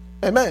ship.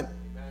 Amen.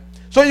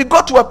 So he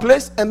got to a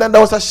place, and then there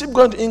was a ship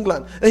going to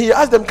England, and he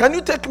asked them, "Can you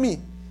take me?"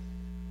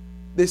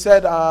 They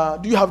said,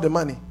 "Do you have the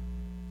money?"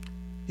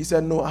 He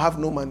said, "No, I have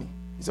no money."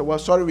 He said, "Well,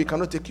 sorry, we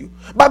cannot take you.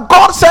 But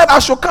God said I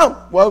should come."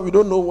 "Well, we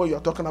don't know what you're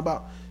talking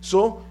about."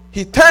 So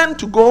he turned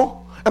to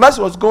go, and as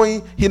he was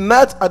going, he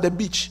knelt at the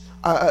beach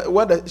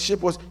where the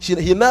ship was.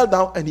 He knelt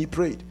down and he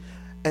prayed.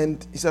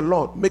 And he said,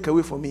 "Lord, make a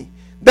way for me."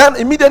 Then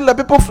immediately the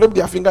people flipped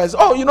their fingers.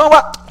 "Oh, you know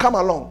what? Come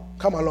along.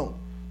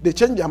 They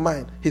changed their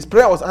mind. His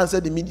prayer was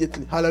answered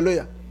immediately.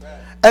 Hallelujah.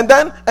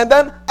 Amen. And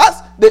then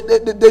as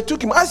they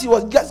took him, as he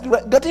was just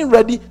getting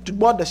ready to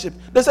board the ship,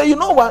 they said, "You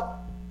know what?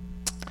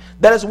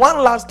 There is one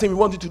last thing we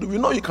want you to do. We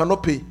know you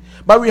cannot pay,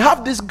 but we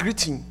have this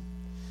greeting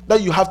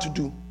that you have to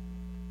do."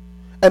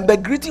 And the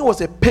greeting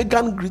was a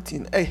pagan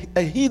greeting,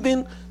 a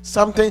heathen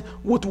something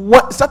with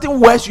certain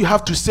words you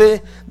have to say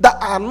that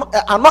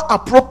are not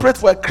appropriate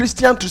for a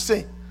Christian to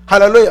say.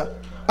 Hallelujah.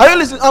 Are you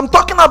listening? I'm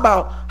talking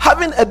about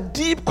having a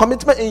deep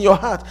commitment in your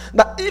heart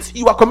that if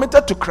you are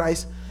committed to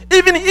Christ,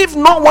 Even if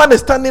no one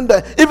is standing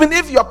there, even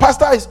if your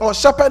pastor is or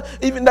shepherd,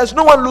 even there's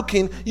no one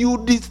looking, you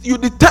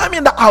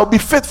determine that I'll be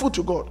faithful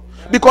to God.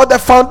 Because the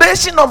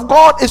foundation of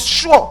God is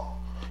sure.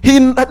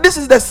 This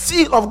is the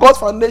seal of God's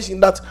foundation,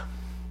 that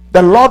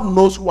the Lord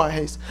knows who are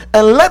his.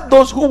 And let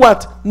those who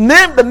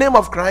name the name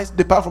of Christ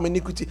depart from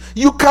iniquity.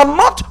 You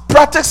cannot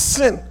practice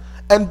sin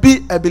and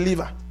be a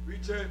believer.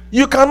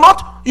 You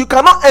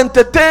cannot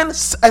entertain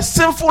a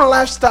sinful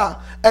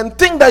lifestyle and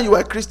think that you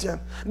are a Christian.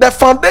 The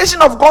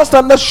foundation of God's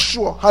standard is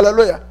sure.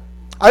 Hallelujah.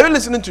 Are you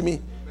listening to me?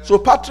 Amen. So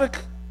Patrick,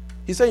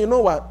 he said, you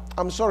know what?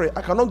 I'm sorry,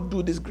 I cannot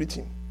do this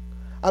greeting.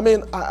 I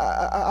mean,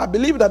 I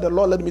believe that the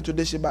Lord led me to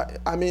this, but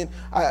I mean,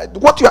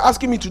 what you're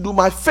asking me to do,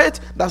 my faith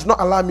does not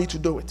allow me to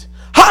do it.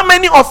 How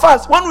many of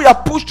us, when we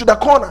are pushed to the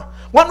corner,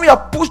 when we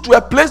are pushed to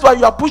a place where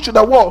you are pushed to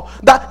the wall,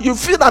 that you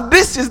feel that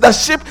this is the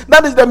ship,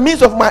 that is the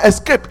means of my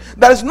escape,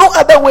 there is no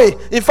other way.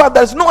 In fact,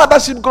 there is no other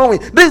ship going.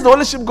 This is the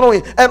only ship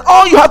going, and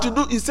all you have to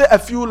do is say a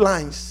few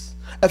lines,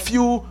 a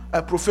few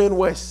profane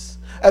words,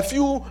 a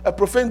few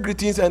profane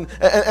greetings, and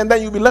then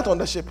you'll be let on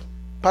the ship.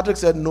 Patrick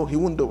said no, he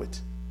won't do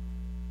it.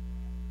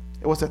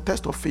 It was a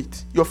test of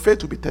faith. Your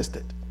faith will be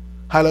tested.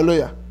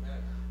 Hallelujah. Amen.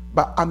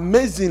 But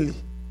amazingly,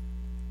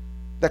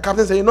 the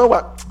captain said, you know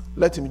what?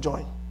 Let him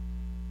join.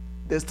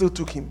 They still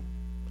took him.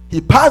 He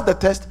passed the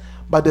test,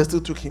 but they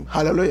still took him.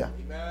 Hallelujah.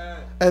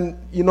 Amen. And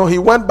he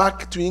went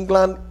back to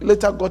England,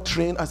 later got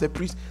trained as a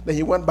priest, then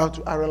he went back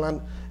to Ireland,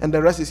 and the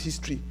rest is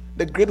history.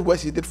 The great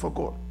works he did for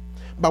God.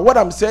 But what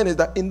I'm saying is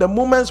that in the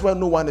moments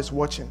when no one is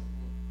watching,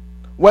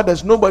 where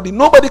there's nobody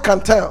can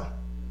tell.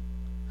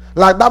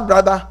 Like that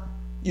brother,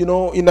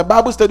 in the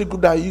Bible study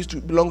group that I used to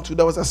belong to,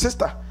 there was a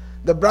sister.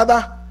 The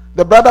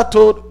brother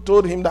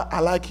told him that I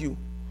like you.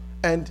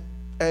 And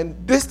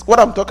this, what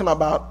I'm talking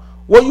about,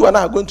 what you and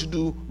I are going to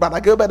do,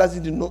 Brother Gilbert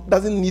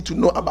doesn't need to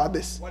know about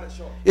this.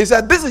 He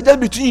said, this is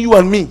just between you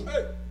and me.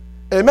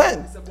 Hey.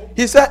 Amen.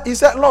 He said,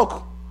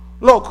 look,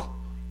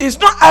 it's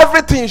not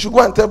everything you should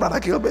go and tell Brother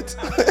Gilbert.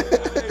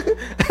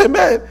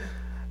 Amen.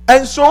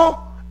 And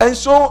so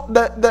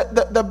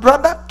the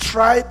brother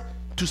tried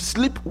to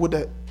sleep with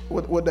the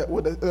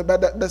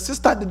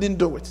sister didn't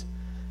do it.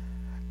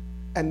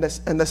 And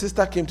the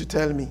sister came to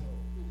tell me.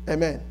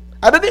 Amen.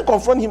 I didn't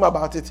confront him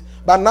about it.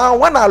 But now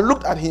when I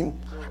looked at him,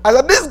 I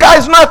said, this guy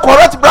is not a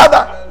correct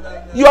brother.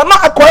 You are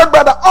not a correct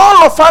brother.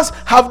 All of us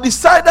have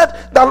decided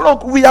that,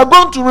 look, we are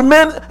going to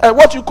remain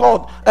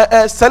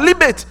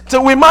celibate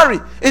till we marry.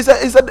 It's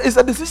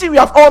a decision we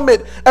have all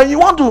made. And you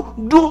want to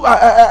do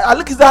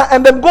Alikiza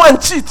and then go and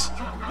cheat.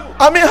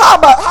 I mean, how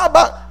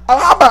about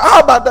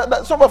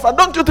that? Some of us,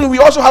 don't you think we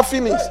also have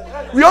feelings?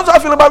 We also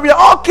have feelings, but we are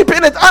all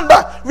keeping it under.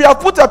 We have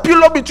put a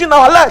pillow between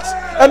our legs,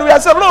 and we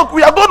have said, look,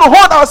 we are going to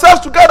hold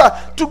ourselves together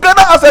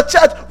as a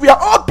church. We are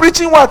all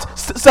preaching what?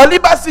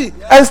 Celibacy,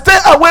 and stay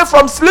away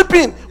from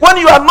sleeping. When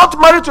you are not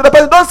married to the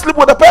person, don't sleep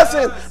with the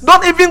person.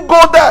 Don't even go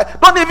there.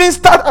 Don't even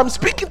start. I'm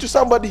speaking to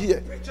somebody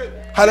here.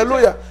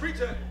 Hallelujah.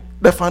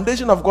 The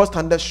foundation of God's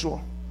standard is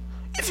sure.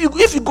 If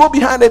you go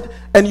behind it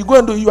and you go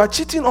and do, you are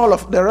cheating all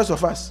of the rest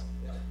of us.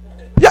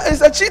 Yeah,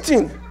 it's a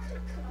cheating.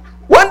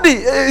 Wendy,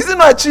 is it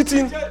not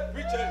cheating?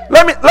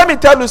 Let me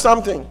tell you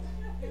something.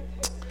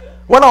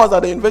 When I was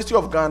at the University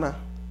of Ghana,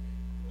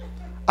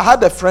 I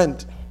had a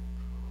friend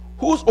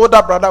whose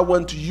older brother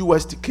went to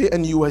UST,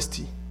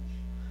 KNUST.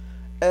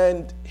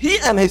 And he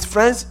and his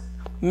friends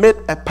made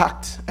a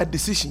pact, a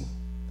decision.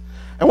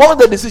 And what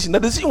was the decision? The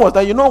decision was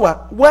that, you know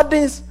what?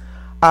 Weddings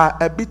are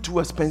a bit too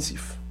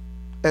expensive.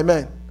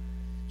 Amen.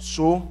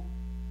 So,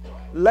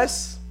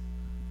 let's,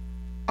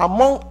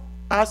 among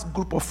us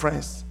group of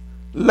friends,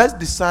 let's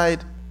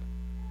decide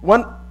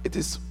when it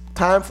is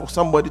time for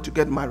somebody to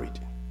get married.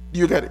 Do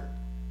you get it?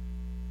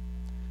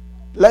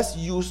 Let's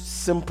use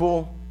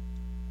simple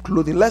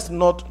clothing. Let's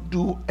not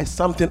do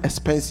something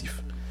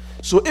expensive.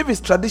 So if it's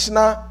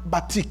traditional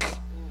batik,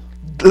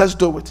 let's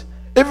do it.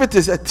 If it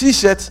is a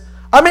t-shirt,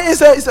 I mean,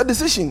 it's a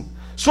decision.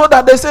 So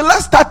that they say,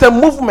 let's start a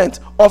movement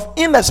of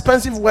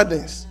inexpensive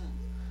weddings.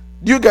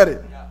 Do you get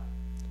it? Yeah.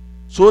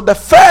 So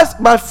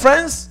my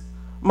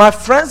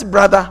friend's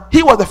brother,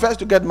 he was the first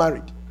to get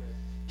married.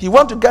 He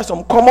wanted to get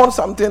some common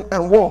something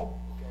and wore.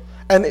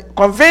 And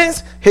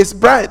convinced his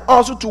bride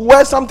also to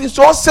wear something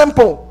so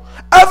simple.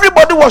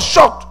 Everybody was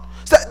shocked.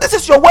 Said, this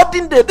is your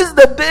wedding day. This is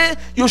the day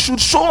you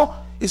should show.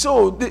 He said,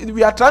 oh,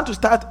 we are trying to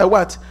start a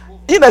what?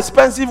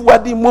 Inexpensive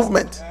wedding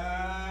movement.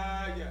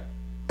 Yeah.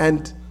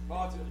 And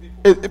part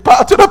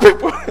to the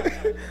people.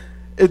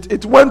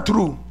 it went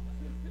through.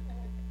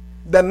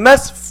 The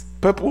next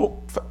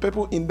people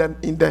in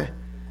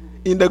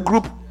the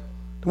group,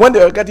 when they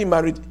were getting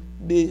married,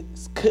 they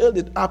scaled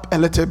it up a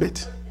little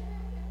bit.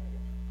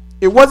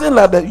 It wasn't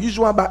like the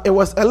usual, but it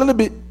was a little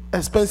bit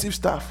expensive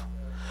stuff.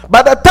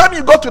 By the time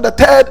you got to the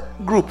third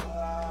group,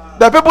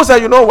 the people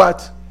said, you know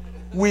what?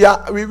 We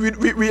are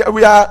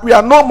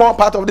no more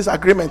part of this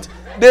agreement.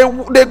 They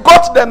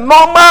got the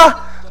normal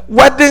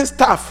wedding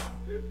stuff.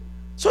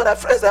 So the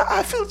friend said,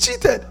 I feel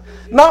cheated.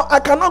 Now I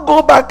cannot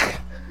go back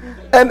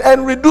and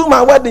redo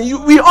my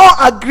wedding. We all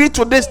agreed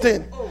to this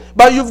thing.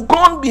 But you've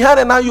gone behind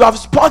and now you have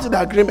spoiled the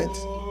agreement.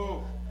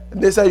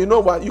 They say, you know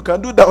what? You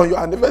can do that on your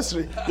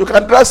anniversary. You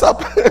can dress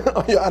up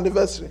on your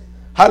anniversary.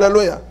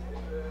 Hallelujah.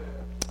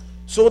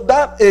 So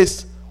that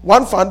is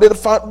one foundation.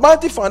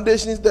 Mighty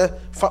foundation is the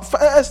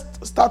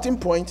first starting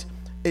point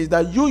is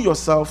that you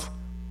yourself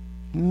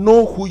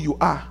know who you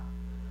are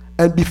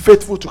and be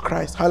faithful to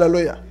Christ.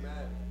 Hallelujah.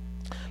 Amen.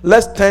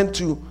 Let's turn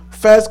to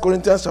 1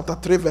 Corinthians chapter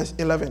 3 verse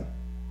 11.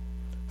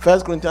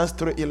 1 Corinthians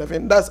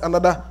 3:11. That's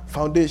another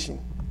foundation.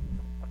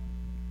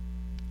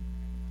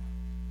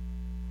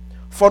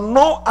 For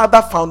no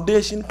other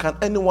foundation can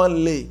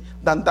anyone lay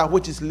than that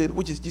which is laid,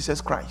 which is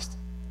Jesus Christ.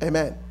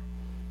 Amen.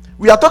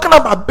 We are talking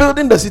about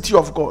building the city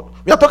of God.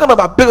 We are talking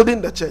about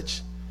building the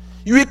church.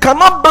 We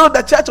cannot build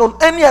the church on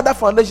any other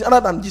foundation other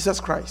than Jesus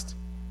Christ.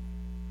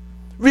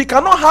 We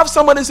cannot have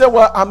somebody say,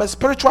 well, I'm a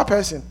spiritual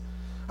person.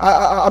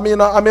 I may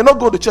not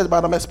go to church,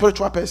 but I'm a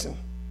spiritual person.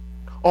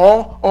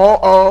 Or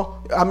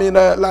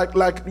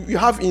like you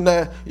have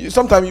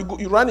sometimes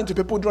you run into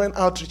people during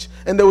outreach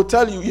and they will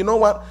tell you, you know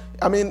what,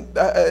 I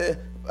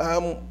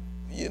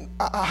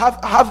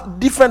have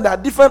different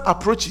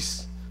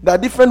approaches. There are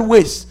different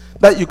ways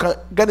that you can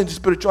get into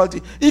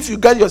spirituality. If you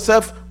get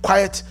yourself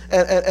quiet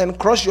and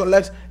cross your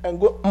legs and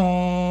go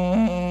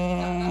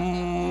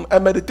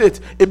and meditate,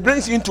 it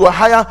brings you into a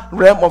higher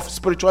realm of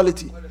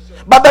spirituality.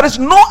 But there is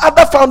no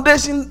other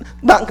foundation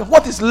than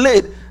what is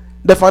laid,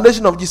 the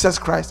foundation of Jesus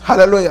Christ.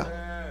 Hallelujah.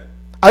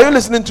 Are you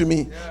listening to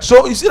me?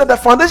 So you see that the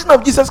foundation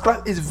of Jesus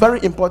Christ is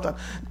very important.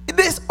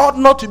 This ought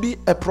not to be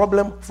a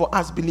problem for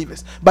us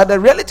believers. But the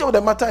reality of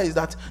the matter is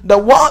that the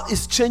world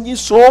is changing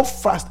so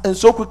fast and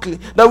so quickly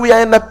that we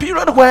are in a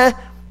period where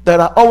there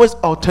are always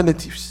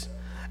alternatives.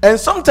 And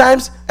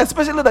sometimes,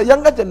 especially the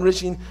younger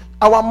generation,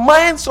 our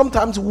minds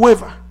sometimes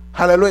waver.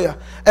 Hallelujah.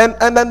 And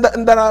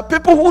there are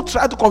people who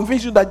try to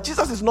convince you that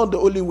Jesus is not the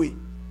only way.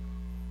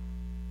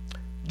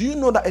 Do you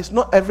know that it's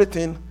not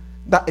everything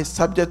that is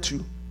subject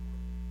to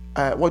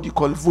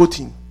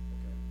voting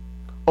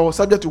or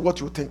subject to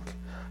what you think?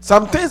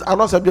 Some things are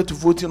not subject to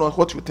voting or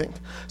what you think.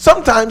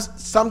 Sometimes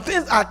some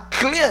things are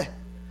clear,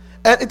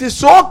 and it is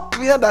so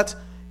clear that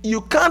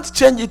you can't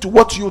change it to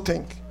what you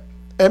think.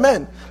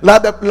 Amen.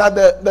 Like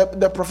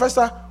the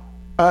professor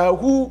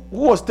who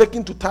was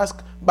taken to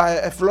task by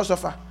a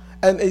philosopher,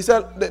 and he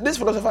said this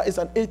philosopher is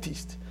an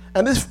atheist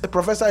and this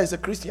professor is a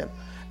Christian.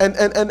 And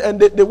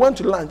they went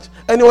to lunch,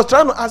 and he was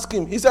trying to ask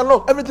him. He said,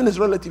 look, everything is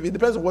relative. It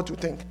depends on what you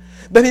think.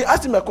 Then he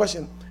asked him a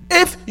question.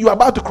 If you are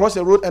about to cross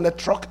a road and a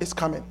truck is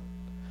coming,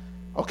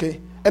 okay,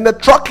 and the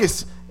truck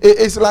is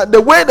like the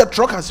way the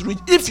truck has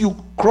reached, if you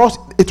cross,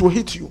 it will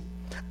hit you.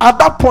 At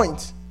that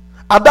point,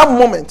 at that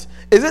moment,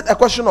 is it a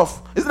question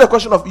of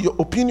your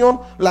opinion,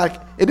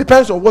 like it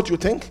depends on what you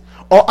think?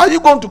 Or are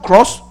you going to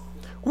cross?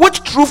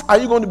 Which truth are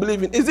you going to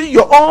believe in? Is it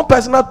your own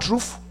personal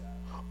truth?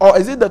 Or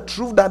is it the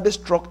truth that this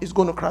truck is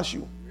going to crash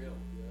you?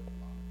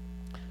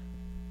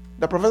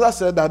 The professor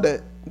said that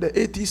the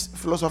atheist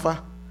philosopher,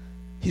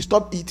 he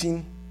stopped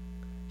eating.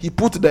 He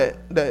put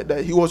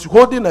he was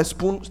holding a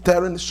spoon,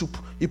 stirring the soup.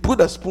 He put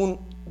the spoon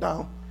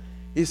down.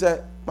 He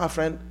said, my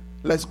friend,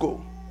 let's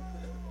go.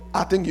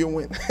 I think you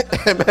win.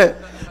 Amen.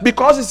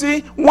 Because you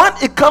see, when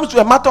it comes to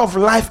a matter of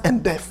life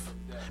and death,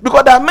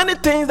 because there are many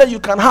things that you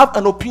can have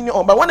an opinion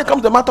on, but when it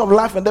comes to a matter of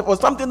life and death or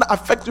something that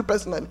affects you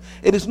personally,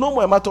 it is no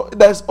more a matter.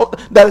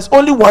 There is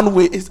only one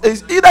way. It's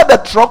either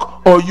the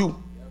truck or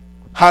you.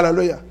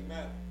 Hallelujah.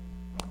 Amen.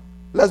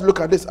 Let's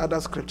look at this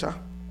other scripture.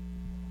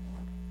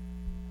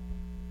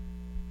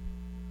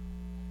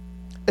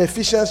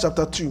 Ephesians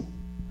chapter 2,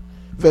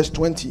 verse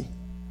 20.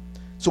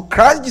 So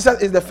Christ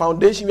Jesus is the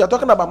foundation. We are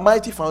talking about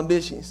mighty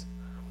foundations.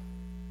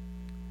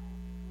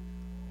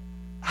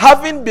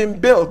 Having been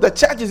built, the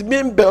church is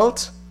being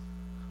built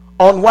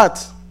on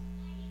what?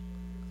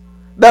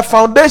 The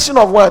foundation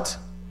of what?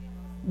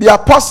 The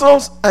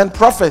apostles and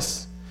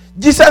prophets.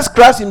 Jesus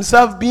Christ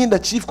himself being the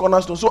chief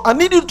cornerstone. So I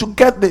need you to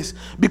get this,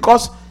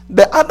 because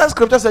the other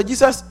scripture says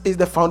Jesus is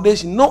the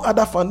foundation. No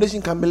other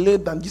foundation can be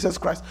laid than Jesus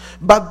Christ.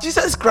 But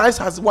Jesus Christ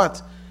has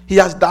what? He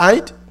has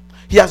died.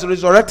 He has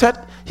resurrected.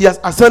 He has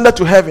ascended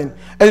to heaven.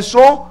 And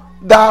so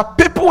there are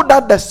people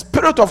that the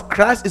Spirit of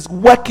Christ is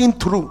working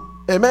through.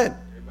 Amen.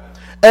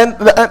 And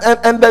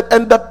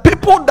the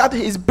people that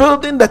he's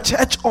building the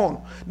church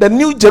on, the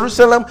New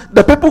Jerusalem,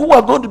 the people who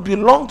are going to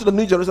belong to the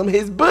New Jerusalem,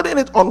 he's building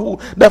it on who?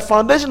 The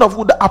foundation of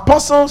who? The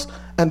apostles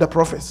and the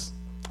prophets.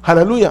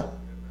 Hallelujah.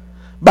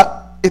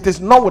 But it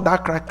is not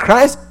without Christ.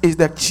 Christ is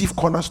the chief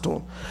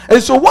cornerstone.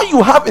 And so what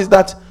you have is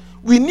that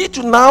we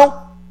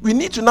cannot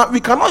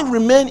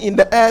remain in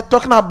the air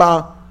talking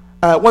about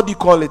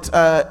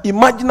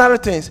imaginary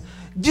things.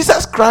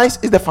 Jesus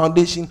Christ is the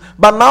foundation,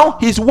 but now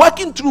he's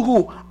working through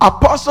who?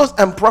 Apostles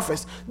and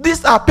prophets.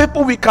 These are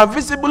people we can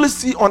visibly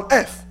see on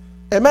earth.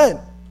 Amen.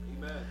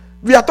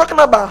 We are talking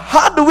about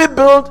how do we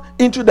build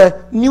into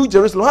the New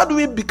Jerusalem? How do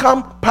we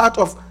become part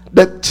of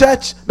the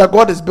church that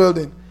God is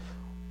building?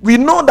 We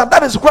know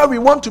that is where we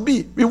want to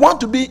be. We want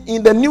to be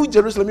in the New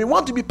Jerusalem. We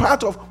want to be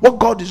part of what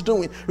God is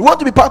doing. We want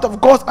to be part of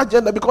God's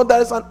agenda, because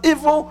there is an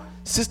evil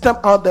system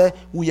out there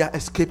we are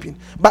escaping.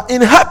 But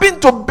in helping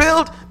to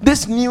build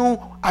this new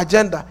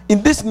agenda,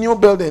 in this new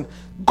building,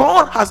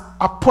 God has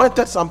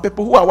appointed some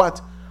people who are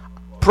what?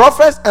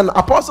 Prophets and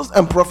apostles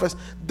and prophets.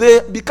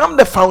 They become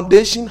the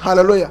foundation.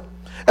 Hallelujah.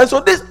 And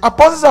so these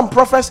apostles and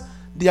prophets,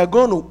 they are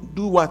going to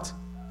do what?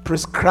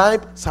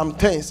 Prescribe some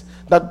things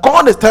that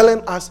God is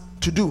telling us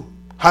to do.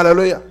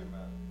 Hallelujah.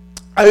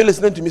 Are you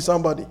listening to me,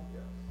 somebody?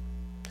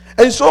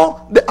 And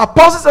so the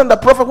apostles and the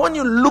prophet, when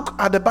you look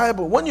at the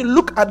Bible, when you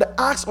look at the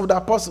acts of the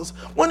apostles,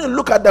 when you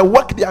look at the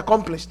work they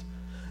accomplished,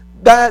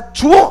 there are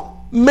two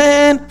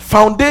main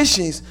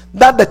foundations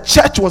that the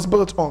church was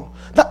built on.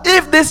 That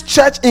if this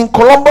church in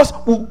Columbus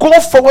will go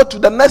forward to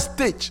the next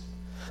stage,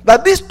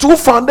 that these two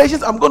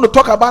foundations I'm going to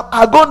talk about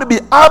are going to be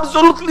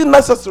absolutely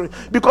necessary,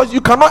 because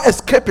you cannot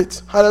escape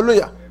it.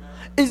 Hallelujah.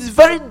 Amen. It's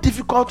very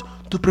difficult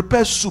to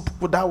prepare soup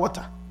without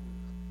water.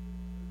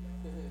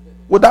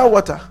 Without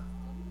water,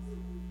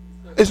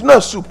 it's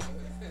not soup.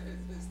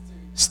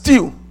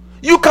 Stew.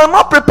 You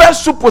cannot prepare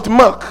soup with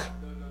milk.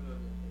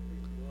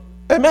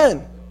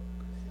 Amen.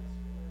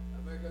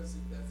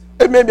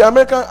 It may be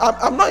American.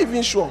 I'm not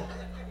even sure.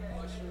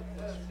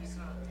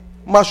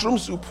 Mushroom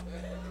soup.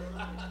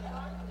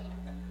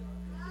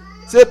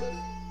 Say,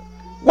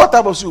 what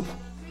type of soup?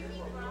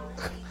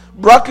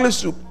 Broccoli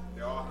soup.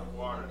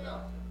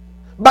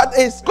 But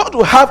it's got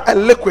to have a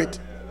liquid.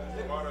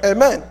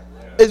 Amen.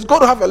 It's got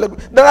to have a liquid.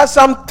 There are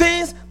some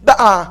things that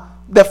are,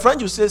 the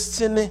French will say,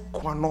 sine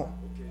qua non,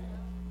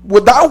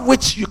 without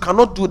which you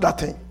cannot do that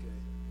thing.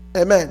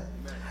 Amen.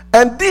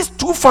 And these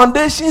two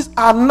foundations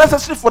are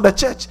necessary for the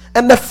church.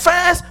 And the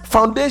first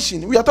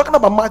foundation, we are talking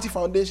about mighty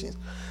foundations.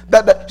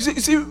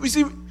 You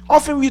see,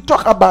 often we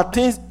talk about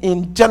things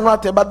in general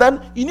terms, but then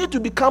you need to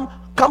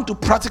come to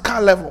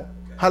practical level.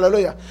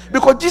 Hallelujah.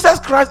 Because Jesus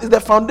Christ is the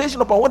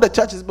foundation upon what the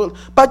church is built.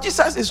 But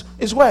Jesus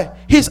is where?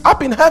 He's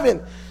up in heaven.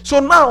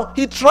 So now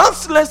he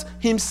translates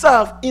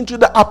himself into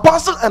the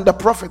apostle and the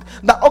prophet.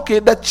 That okay,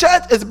 the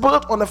church is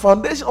built on the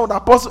foundation of the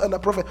apostle and the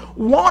prophet.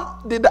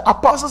 What did the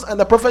apostles and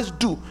the prophets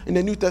do in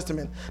the New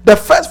Testament? The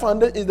first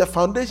foundation is the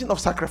foundation of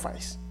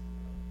sacrifice.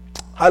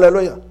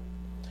 Hallelujah.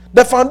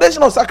 The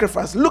foundation of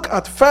sacrifice. Look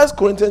at 1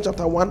 Corinthians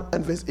chapter 1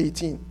 and verse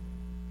 18.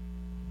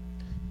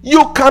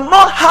 You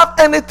cannot have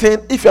anything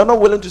if you are not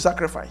willing to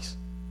sacrifice.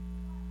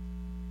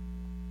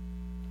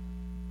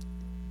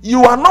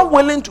 You are not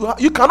willing to.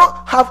 You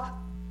cannot have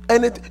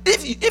anything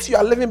if you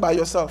are living by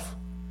yourself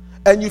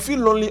and you feel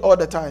lonely all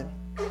the time.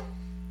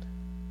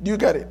 Do you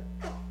get it?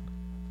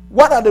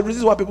 What are the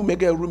reasons why people may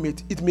get a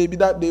roommate? It may be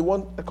that they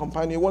want a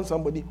companion, want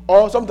somebody,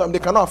 or sometimes they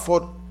cannot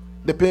afford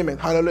the payment.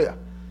 Hallelujah.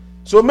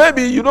 So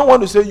maybe you don't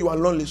want to say you are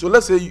lonely. So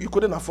let's say you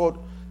couldn't afford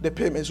the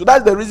payment. So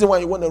that's the reason why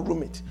you want a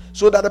roommate.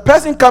 So that the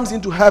person comes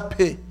in to help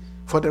pay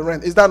for the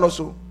rent. Is that not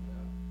so?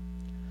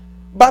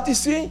 But you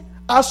see,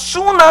 as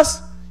soon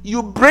as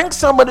you bring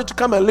somebody to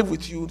come and live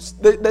with you,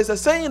 there's a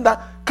saying that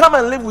come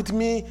and live with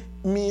me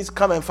means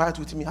come and fight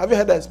with me. Have you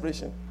heard that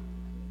expression?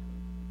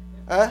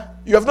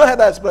 You have not heard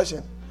that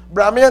expression.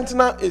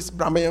 Brahmiantina is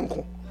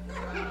Brahmianko.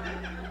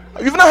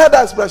 You've not heard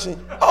that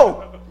expression?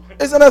 Oh,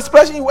 it's an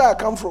expression where I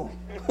come from.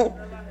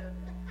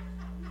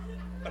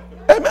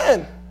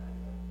 Amen.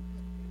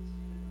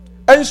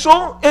 And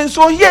so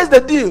here's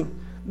the deal.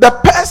 The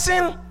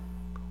person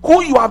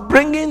who you are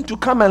bringing to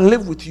come and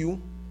live with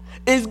you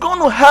is going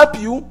to help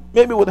you,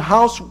 maybe with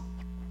house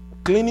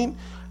cleaning,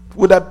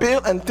 with a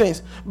bill and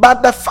things.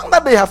 But the fact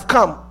that they have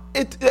come,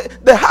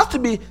 there has to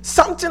be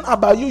something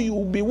about you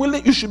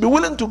you should be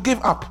willing to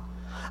give up.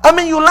 I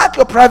mean, you like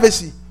your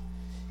privacy.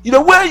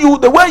 The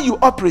way you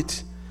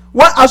operate.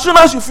 As soon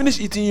as you finish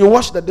eating, you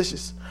wash the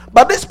dishes.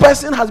 But this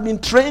person has been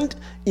trained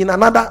in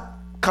another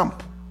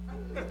camp.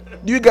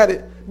 Do you get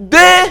it?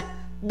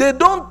 They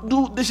don't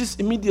do dishes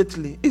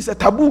immediately. It's a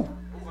taboo.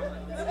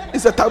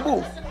 It's a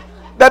taboo.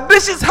 The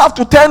dishes have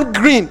to turn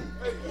green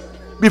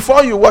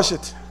before you wash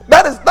it.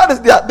 That is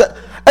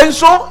and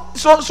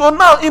so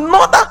now, in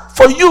order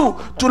for you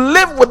to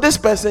live with this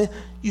person,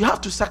 you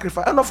have to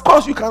sacrifice. And of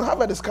course, you can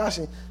have a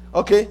discussion.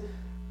 Okay,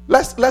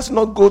 let's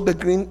not go the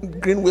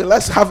green way.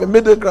 Let's have a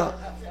middle ground.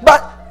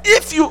 But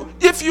if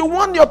you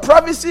want your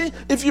privacy,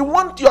 if you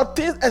want your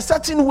things a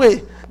certain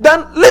way,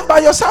 then live by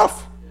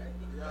yourself.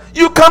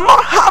 You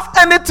cannot have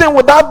anything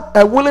without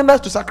a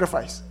willingness to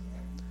sacrifice.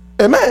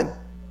 Amen.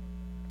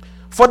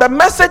 For the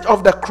message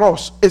of the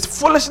cross is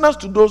foolishness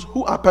to those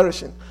who are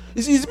perishing.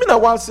 You see, it's been a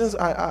while since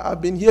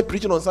I've been here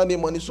preaching on Sunday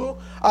morning, so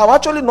I'm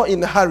actually not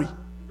in a hurry.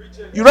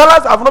 You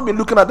realize I've not been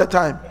looking at the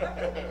time.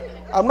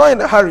 I'm not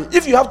in a hurry.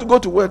 If you have to go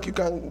to work, you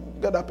can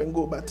get up and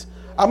go. But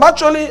I'm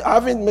actually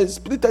having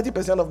split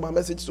 30% of my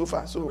message so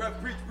far. So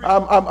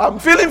I'm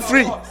feeling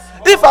free.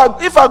 If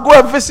I go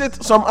and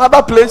visit some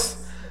other place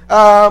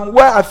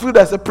where I feel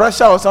there's a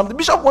pressure or something,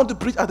 Bishop want to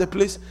preach at a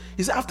place.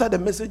 He said after the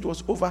message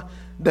was over,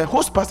 the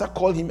host pastor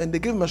called him and they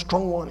gave him a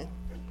strong warning.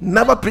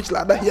 Never preach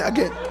like that here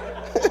again.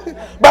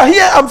 But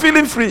here I'm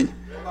feeling free.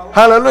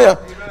 Hallelujah.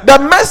 The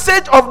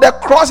message of the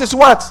cross is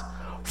what?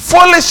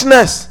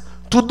 Foolishness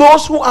to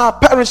those who are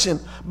perishing,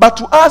 but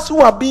to us who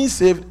are being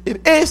saved,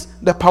 it is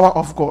the power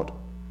of God.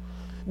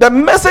 The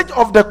message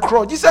of the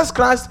cross, Jesus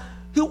Christ,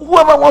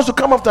 whoever wants to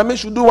come after me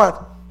should do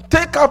what?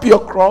 Take up your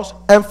cross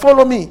and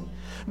follow me.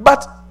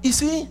 But you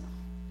see,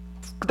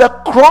 the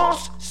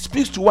cross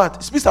speaks to what?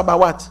 It speaks about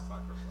what?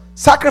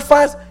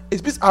 Sacrifice. It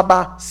speaks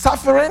about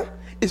suffering.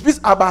 It speaks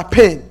about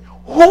pain.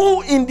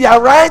 Who in their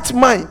right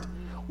mind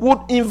would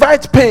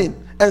invite pain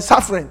and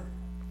suffering?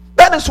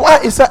 That is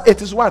why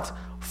it is what?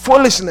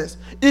 Foolishness.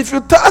 If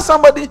you tell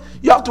somebody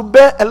you have to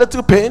bear a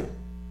little pain,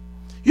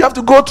 you have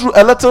to go through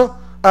a little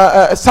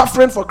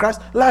suffering for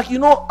Christ, like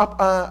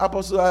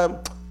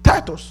Apostle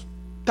Titus,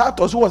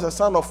 who was a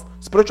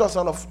spiritual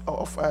son of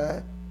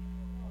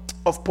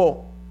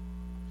Paul.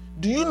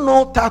 Do you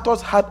know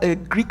Titus had a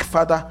Greek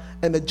father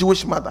and a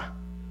Jewish mother?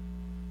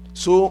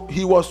 So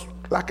he was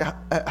like a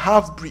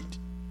half-breed.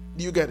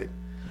 Do you get it?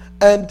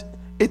 And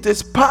it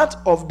is part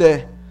of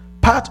the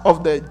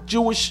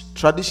Jewish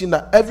tradition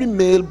that every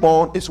male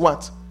born is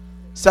what?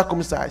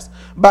 Circumcised.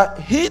 But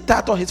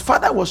Titus, his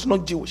father was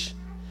not Jewish.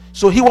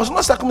 So he was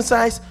not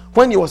circumcised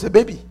when he was a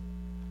baby.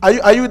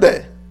 Are you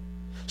there?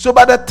 So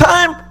by the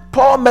time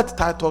Paul met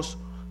Titus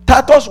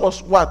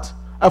was what?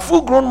 A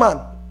full-grown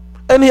man.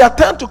 And he had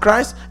turned to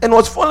Christ and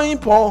was following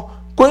Paul,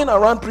 going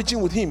around preaching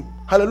with him.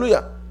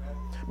 Hallelujah.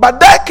 But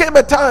there came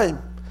a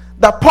time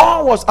that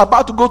Paul was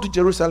about to go to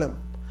Jerusalem,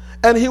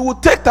 and he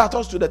would take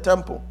Titus to the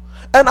temple.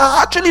 And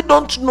I actually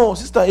don't know,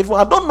 Sister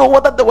Yvonne, I don't know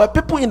whether there were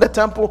people in the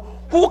temple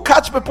who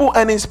catch people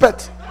and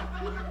inspect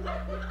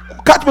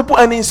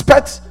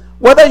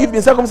whether you've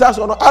been circumcised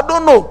or not. I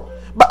don't know.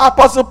 But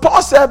Apostle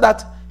Paul said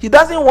that he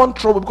doesn't want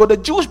trouble, because the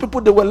Jewish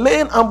people, they were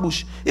laying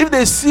ambush. If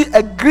they see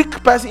a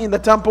Greek person in the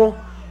temple,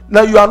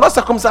 now you are not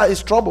circumcised,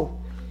 it's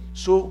trouble.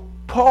 So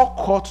Paul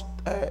caught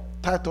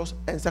Titus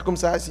and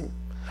circumcised him.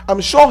 I'm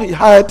sure he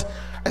had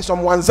some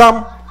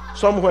wanzam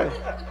somewhere.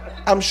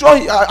 I'm sure.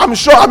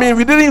 I mean,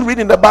 we didn't read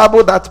in the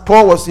Bible that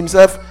Paul was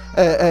himself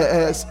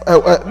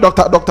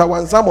Dr.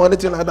 Wanzam or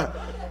anything like that.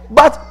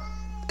 But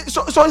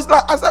so it's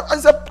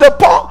like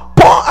Paul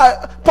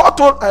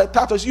told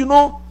Titus, you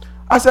know,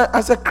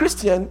 as a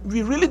Christian,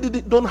 we really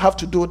don't have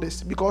to do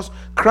this, because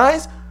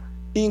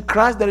in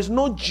Christ there is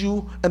no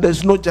Jew and there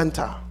is no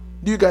Gentile.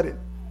 Do you get it?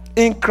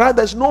 In Christ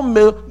there is no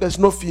male, there is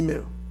no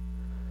female.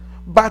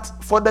 But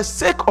for the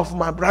sake of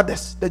my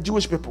brothers, the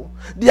Jewish people,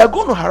 they are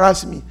going to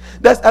harass me.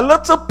 There's a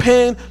little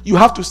pain you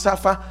have to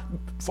suffer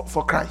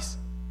for Christ.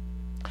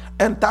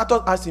 And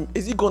Titus asked him,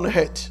 is it going to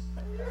hurt?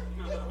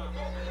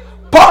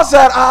 Paul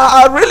said,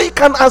 I really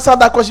can't answer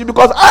that question,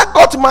 because I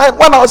got mine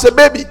when I was a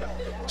baby.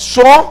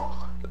 So,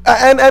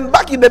 and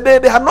back in the day,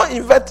 they had not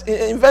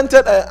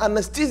invented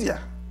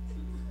anesthesia.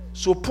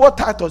 So poor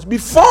Titus,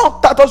 before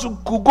Titus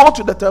could go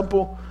to the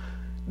temple,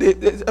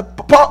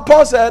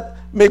 Paul said,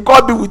 may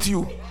God be with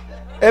you.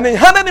 And he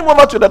handed him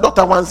over to the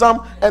Dr.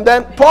 Wanzam, and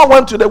then Paul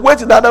went to the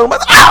wait in the other room.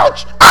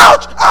 Ouch!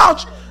 Ouch!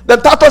 Ouch! Then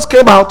Titus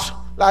came out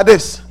like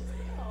this.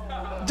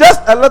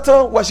 Just a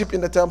little worship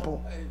in the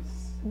temple.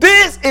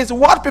 This is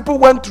what people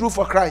went through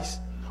for Christ.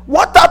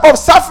 What type of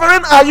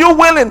suffering are you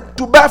willing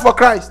to bear for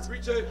Christ?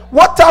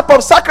 What type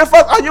of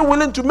sacrifice are you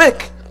willing to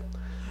make?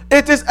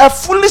 It is a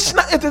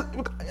foolishness.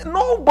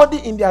 Nobody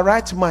in their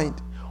right mind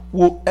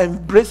will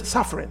embrace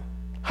suffering.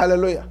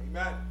 Hallelujah.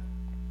 Amen.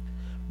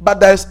 But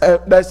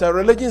there's a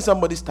religion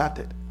somebody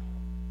started.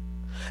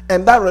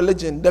 And that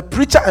religion, the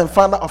preacher and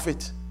founder of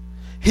it,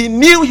 he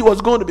knew he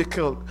was going to be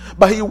killed,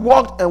 but he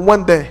walked and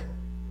went there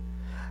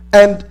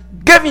and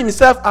gave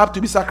himself up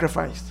to be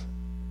sacrificed.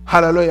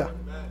 Hallelujah.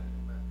 Amen.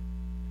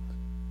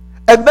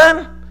 And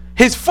then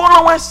his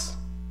followers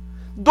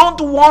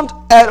don't want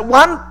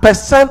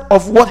 1%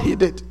 of what he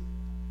did.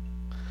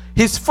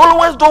 His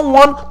followers don't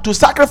want to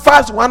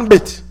sacrifice one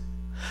bit.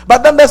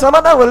 But then there's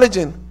another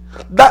religion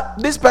that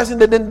this person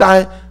didn't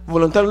die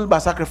voluntarily by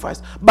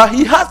sacrifice, but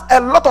he has a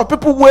lot of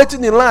people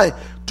waiting in line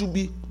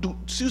to do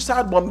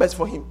suicide bombers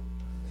for him.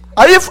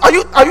 Are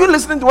you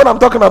listening to what I'm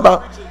talking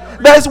about?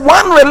 There is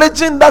one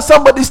religion that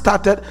somebody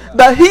started,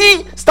 that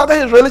he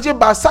started his religion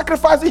by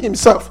sacrificing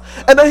himself,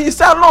 and then he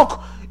said,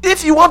 look,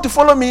 if you want to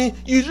follow me,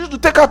 you need to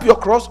take up your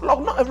cross.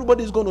 Look, not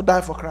everybody is going to die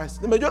for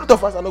Christ. The majority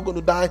of us are not going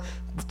to die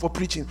for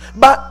preaching.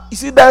 But you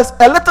see, there's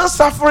a little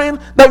suffering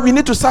that we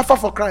need to suffer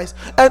for Christ.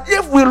 And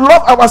if we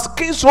love our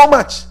skin so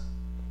much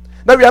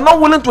that we are not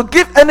willing to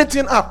give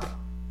anything up,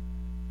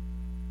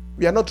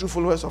 we are not true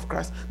followers of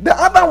Christ. The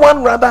other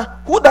one, rather,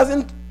 who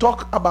doesn't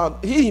talk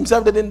about, he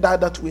himself didn't die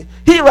that way.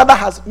 He rather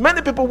has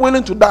many people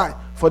willing to die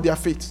for their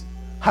faith.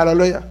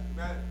 Hallelujah.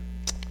 Amen.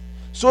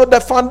 So the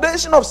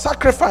foundation of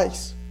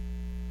sacrifice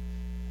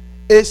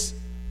is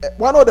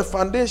one of the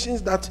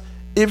foundations that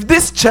if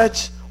this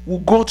church will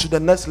go to the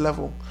next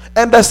level,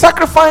 and the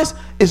sacrifice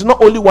is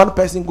not only one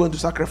person going to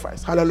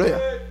sacrifice.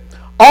 Hallelujah.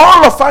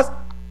 All of us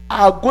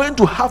are going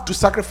to have to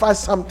sacrifice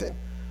something.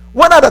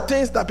 What are the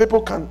things that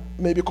people can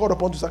maybe called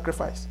upon to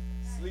sacrifice?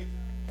 Sleep.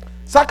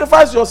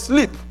 Sacrifice your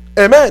sleep.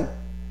 Amen.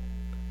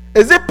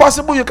 Is it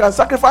possible you can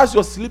sacrifice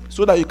your sleep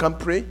so that you can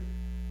pray?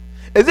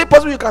 Is it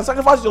possible you can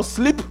sacrifice your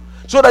sleep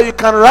so that you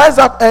can rise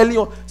up early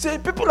on? See,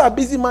 people are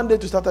busy Monday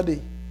to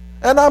Saturday.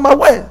 And I'm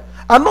aware.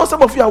 I know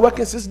some of you are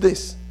working 6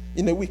 days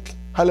in a week.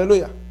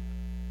 Hallelujah.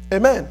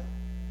 Amen.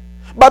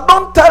 But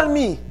don't tell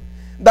me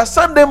that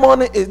Sunday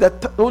morning is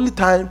the only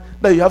time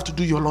that you have to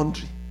do your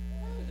laundry.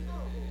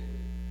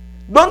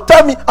 Don't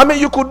tell me. I mean,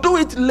 you could do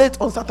it late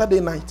on Saturday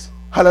night.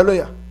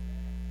 Hallelujah.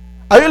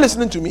 Are you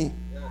listening to me?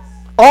 Yes.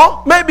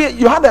 Or maybe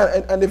you had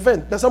an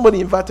event that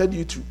somebody invited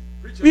you to.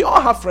 We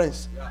all have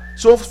friends. Yeah.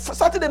 So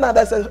Saturday night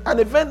there's an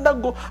event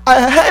that go.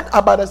 I heard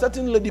about a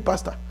certain lady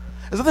pastor.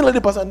 A certain lady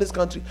pastor in this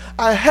country.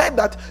 I heard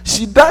that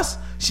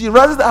she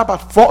rises up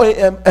at 4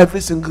 a.m.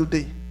 every single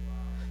day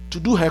to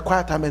do her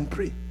quiet time and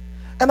pray.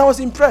 And I was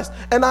impressed.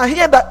 And I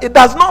hear that it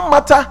does not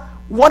matter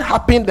what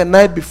happened the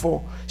night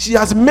before. She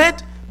has made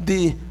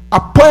the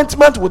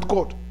appointment with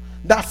God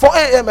that 4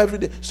 a.m. every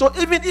day. So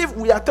even if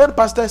we attend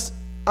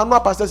annual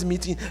pastors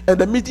meeting and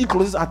the meeting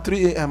closes at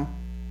 3 a.m.,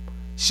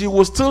 she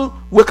will still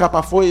wake up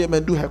at 4 a.m.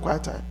 and do her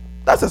quiet time.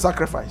 That's a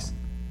sacrifice.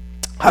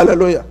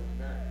 Hallelujah.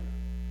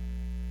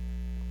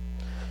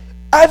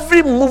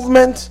 Every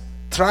movement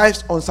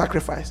thrives on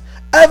sacrifice.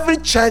 Every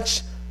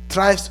church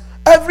thrives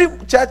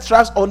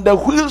on the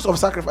wheels of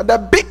sacrifice. The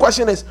big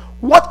question is,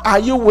 what are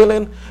you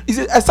willing? Is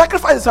it a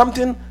sacrifice? Is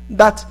something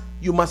that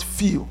you must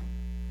feel.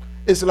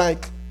 It's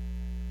like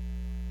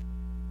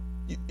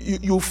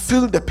you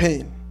feel the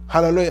pain.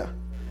 Hallelujah.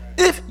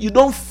 If you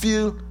don't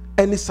feel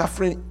any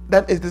suffering,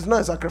 then it is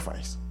not a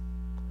sacrifice.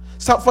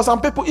 So for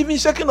some people, even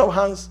shaking of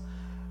hands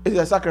is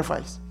a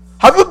sacrifice.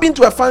 Have you been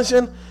to a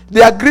function?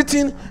 They are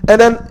greeting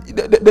and then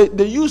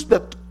they use the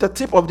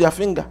tip of their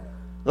finger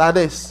like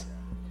this.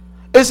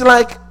 It's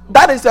like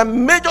that is a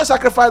major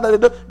sacrifice that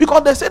they do,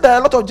 because they say there are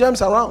a lot of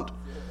germs around.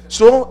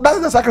 So that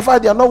is the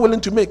sacrifice they are not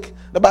willing to make.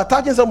 By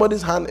touching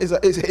somebody's hand,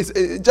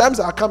 germs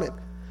are coming.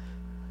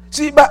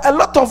 See, but a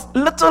lot of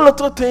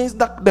little things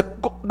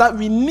that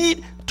we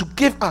need to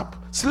give up.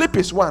 Sleep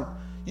is one.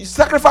 You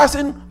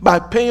sacrificing by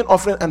paying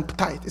offering and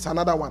tithe is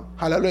another one.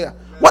 Hallelujah.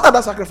 Amen. What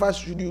other sacrifice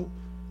should you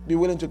be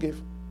willing to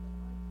give?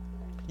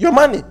 Your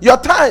money, your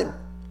time.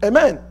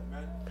 Amen.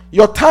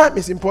 Your time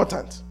is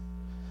important.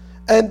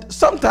 And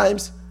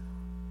sometimes,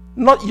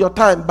 not your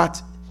time,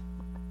 but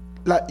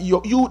like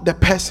you the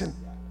person.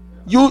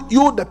 You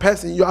the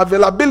person, your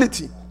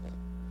availability.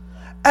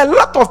 A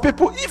lot of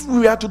people, if we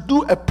were to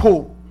do a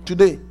poll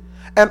today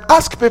and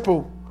ask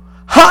people,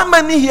 how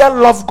many here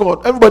love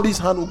God? Everybody's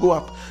hand will go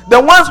up. The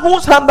ones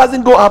whose hand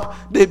doesn't go up,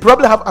 they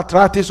probably have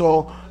arthritis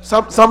or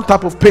some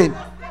type of pain.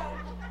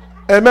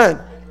 Amen.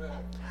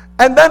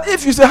 And then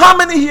if you say, how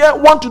many here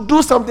want to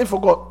do something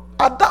for God?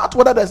 I doubt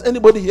whether there's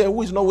anybody here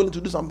who is not willing to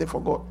do something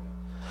for God.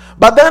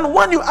 But then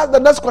when you ask the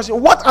next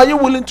question, what are you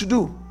willing to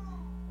do?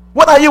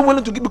 What are you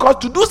willing to give? Because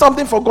to do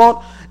something for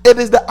God, it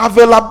is the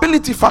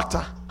availability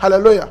factor.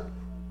 Hallelujah.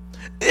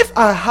 If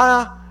I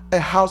hire a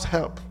house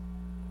help,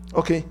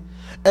 okay,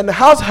 and the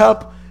house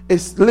help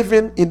is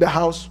living in the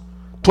house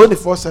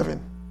 24/7,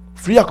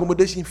 free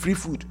accommodation, free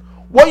food,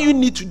 what you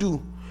need to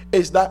do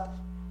is that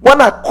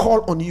when I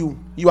call on you,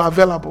 you are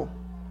available.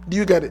 Do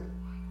you get it?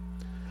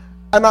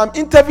 And I'm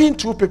interviewing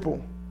 2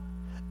 people,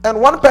 and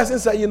one person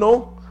said,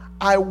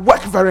 I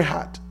work very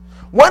hard.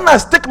 When I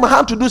stick my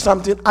hand to do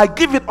something, I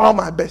give it all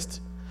my best.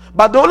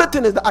 But the only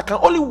thing is that I can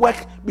only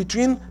work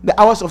between the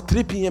hours of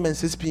 3 p.m. and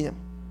 6 p.m.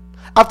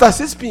 After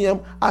 6 p.m.,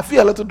 I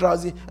feel a little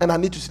drowsy and I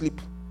need to sleep.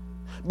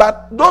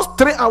 But those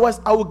 3 hours,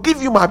 I will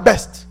give you my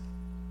best.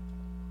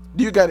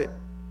 Do you get it?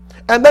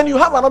 And then you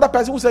have another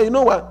person who says, you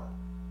know what?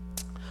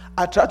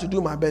 I try to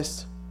do my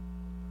best.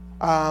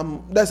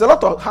 There's a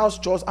lot of house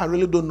chores I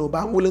really don't know,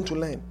 but I'm willing to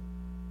learn.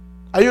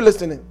 Are you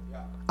listening? Yeah.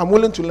 I'm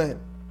willing to learn.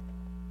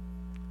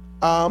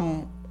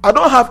 I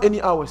don't have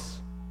any hours.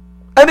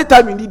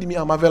 Anytime you need me,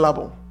 I'm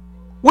available.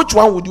 Which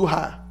one would you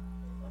hire?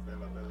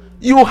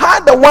 You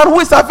hire the one who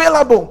is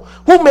available,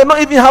 who may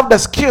not even have the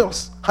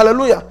skills.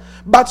 Hallelujah.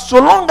 But so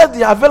long as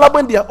they are available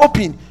and they are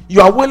open,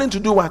 you are willing to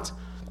do what?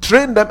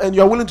 Train them, and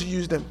you are willing to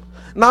use them.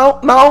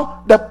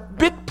 Now the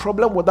big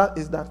problem with that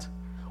is that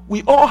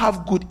we all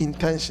have good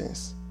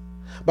intentions.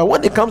 But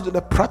when it comes to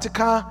the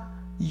practical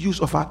use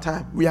of our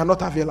time, we are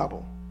not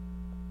available.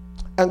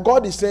 And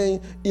God is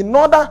saying, in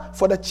order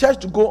for the church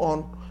to go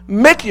on,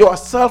 make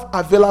yourself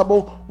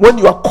available when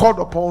you are called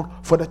upon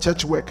for the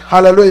church work.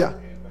 Hallelujah.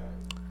 Amen.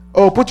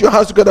 Oh, put your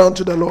hands together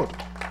unto the Lord.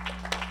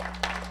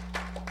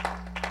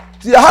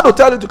 See, I had to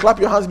tell you to clap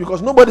your hands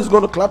because nobody's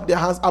going to clap their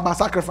hands about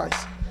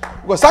sacrifice.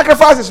 Because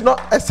sacrifice is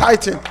not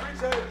exciting.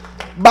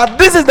 But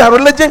this is the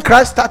religion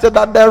Christ started,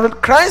 that the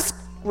Christ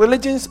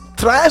religion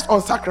thrives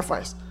on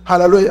sacrifice.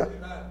 Hallelujah.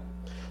 Amen.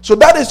 So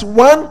that is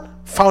one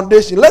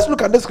foundation. Let's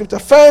look at this scripture.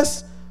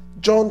 First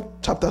John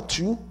chapter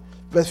 2,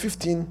 verse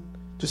 15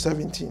 to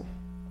 17.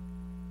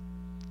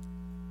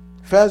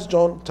 First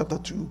John chapter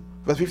 2,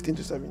 verse 15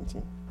 to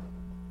 17.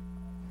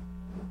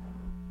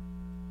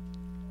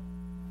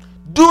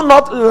 Do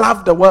not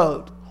love the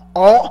world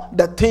or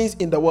the things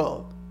in the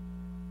world.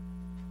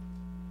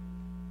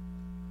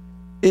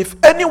 If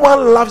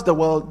anyone loves the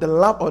world, the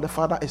love of the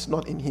Father is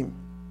not in him.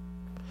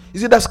 You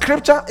see, the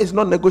scripture is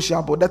not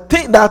negotiable. There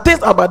are things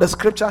about the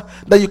scripture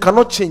that you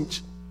cannot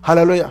change.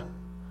 Hallelujah.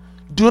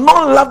 Do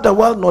not love the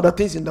world nor the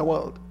things in the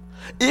world.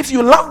 If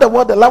you love the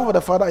world, the love of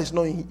the Father is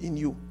not in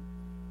you.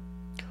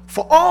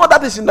 For all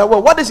that is in the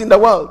world, what is in the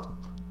world?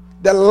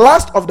 The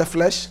lust of the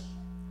flesh,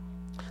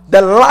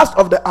 the lust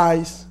of the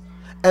eyes,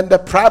 and the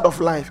pride of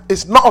life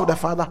is not of the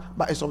Father,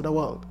 but is of the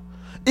world.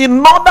 In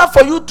order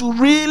for you to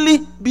really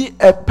be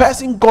a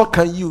person God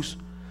can use,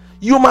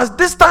 you must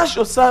distance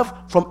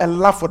yourself from a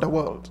love for the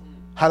world.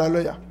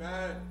 Hallelujah.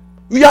 Amen.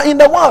 You are in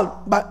the world,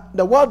 but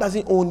the world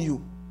doesn't own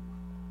you.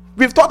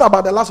 We've talked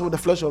about the lust of the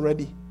flesh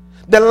already.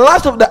 The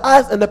lust of the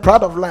eyes and the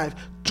pride of life.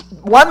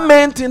 One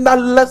main thing that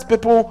lets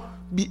people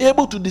be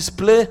able to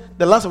display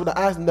the lust of the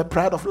eyes and the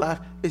pride of life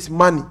is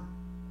money.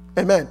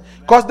 Amen.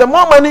 Because the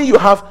more money you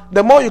have,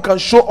 the more you can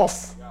show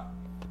off.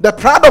 The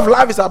pride of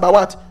life is about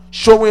what?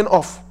 Showing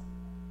off.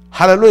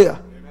 Hallelujah.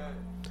 Amen.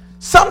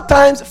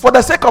 Sometimes, for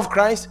the sake of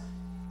Christ,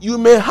 you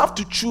may have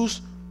to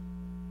choose.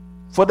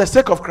 For the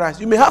sake of Christ,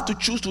 you may have to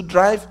choose to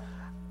drive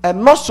a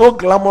not so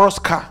glamorous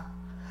car,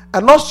 a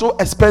not so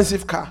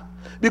expensive car.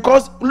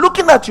 Because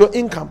looking at your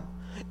income,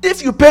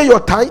 if you pay your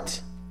tithe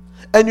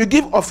and you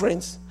give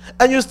offerings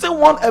and you still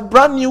want a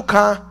brand new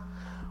car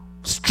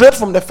straight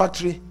from the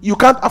factory, you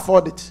can't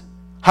afford it.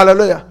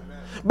 Hallelujah. Amen.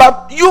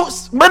 But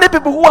many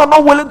people who are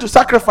not willing to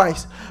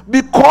sacrifice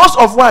because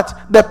of what?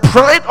 The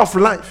pride of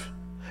life.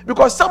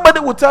 Because somebody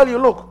will tell you,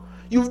 look,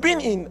 you've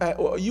been in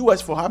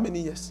US for how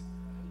many years?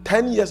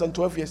 10 years and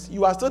 12 years.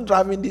 You are still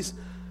driving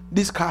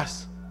these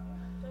cars.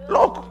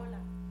 Look,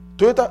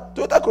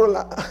 Toyota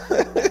Corolla.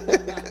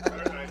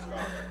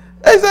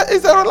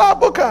 It's a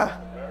reliable car.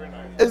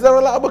 It's a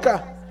reliable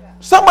car.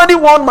 Somebody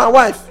warned my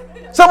wife.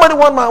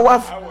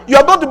 You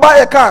are going to buy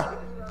a car.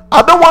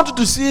 I don't want you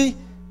to see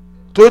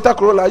Toyota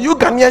Corolla. You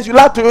Ghanaians, you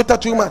like Toyota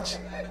too much.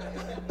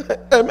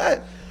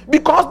 Amen.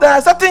 Because there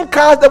are certain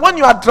cars that when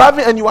you are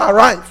driving and you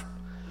arrive,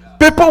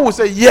 people will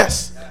say,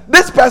 yes,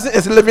 this person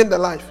is living the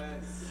life.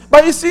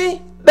 But you see,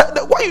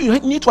 what you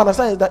need to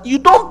understand is that you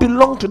don't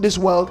belong to this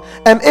world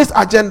and its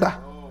agenda.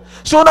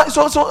 So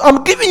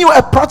I'm giving you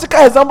a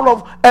practical example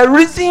of a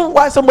reason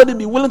why somebody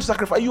be willing to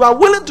sacrifice. You are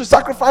willing to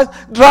sacrifice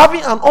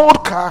driving an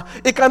old car.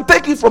 It can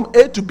take you from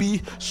A to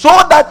B so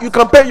that you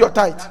can pay your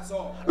tithe.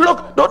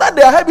 Look, know that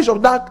the head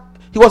bishop that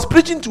he was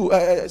preaching to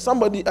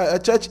a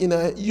church in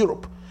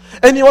Europe,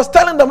 and he was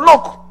telling them,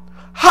 look,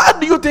 how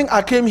do you think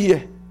I came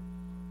here?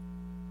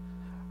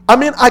 I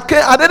mean,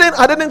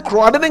 I didn't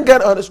crawl. I didn't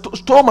get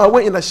store my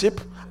way in a ship.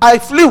 I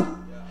flew.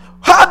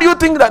 How do you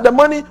think that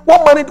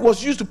what money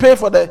was used to pay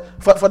for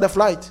the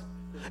flight?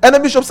 And the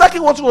Bishop Saki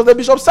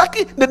Bishop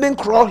Saki didn't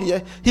crawl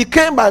here. He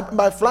came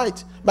by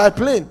flight, by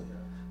plane.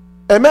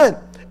 Amen.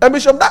 And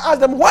Bishop that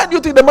asked them, where do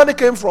you think the money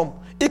came from?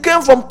 It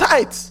came from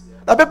tithes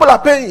that people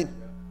are paying.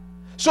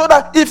 So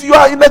that if you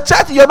are in the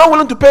church, you're not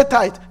willing to pay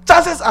tithe,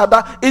 chances are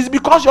that it's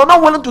because you're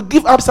not willing to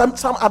give up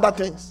some other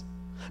things.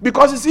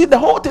 Because you see, the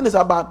whole thing is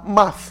about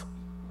math.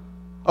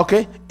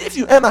 Okay? If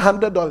you earn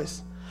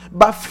 $100,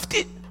 but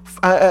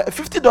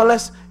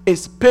 $50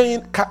 is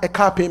paying a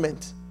car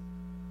payment.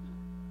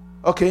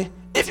 Okay?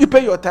 If you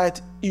pay your tithe,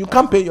 you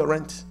can't pay your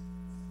rent.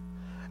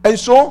 And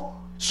so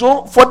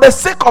for the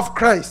sake of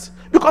Christ,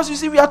 because you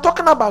see, we are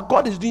talking about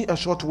God is doing a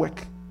short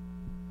work.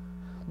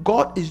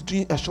 God is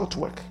doing a short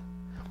work.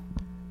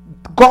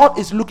 God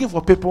is looking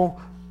for people.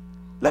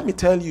 Let me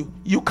tell you,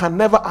 you can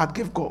never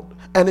outgive God.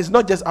 And it's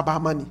not just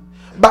about money,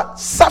 but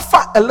suffer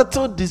a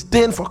little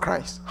disdain for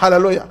Christ.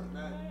 Hallelujah.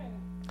 Amen.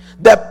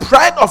 The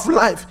pride of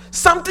life,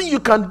 something you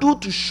can do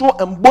to show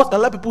and boast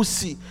and let people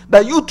see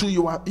that you too,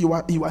 you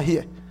are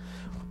here.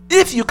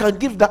 If you can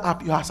give that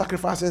up, you are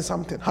sacrificing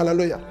something.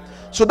 Hallelujah.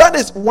 So that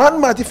is one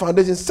mighty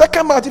foundation.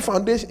 Second mighty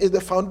foundation is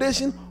the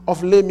foundation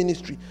of lay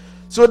ministry.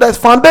 So the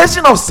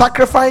foundation of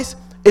sacrifice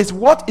is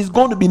what is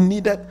going to be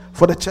needed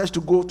for the church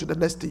to go to the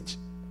next stage.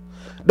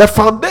 The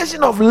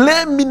foundation of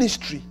lay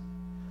ministry.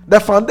 The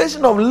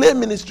foundation of lay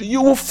ministry.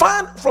 You will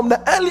find from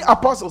the early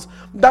apostles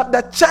that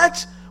the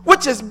church,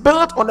 which is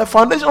built on the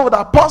foundation of the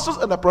apostles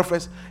and the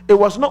prophets, it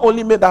was not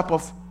only made up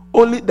of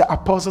only the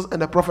apostles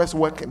and the prophets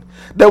working.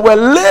 There were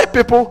lay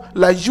people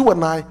like you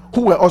and I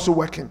who were also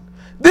working.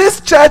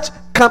 This church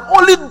can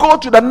only go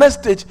to the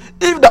next stage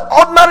if the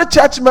ordinary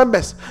church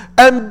members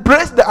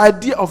embrace the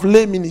idea of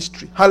lay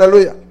ministry.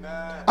 Hallelujah.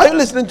 Amen. Are you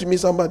listening to me,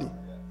 somebody?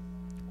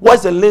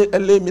 What's a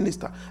lay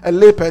minister? A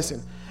lay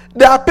person.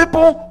 There are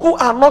people who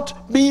are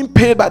not being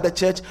paid by the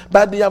church,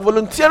 but they are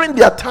volunteering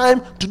their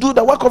time to do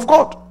the work of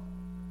God.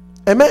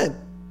 Amen.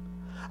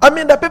 I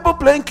mean, the people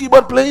playing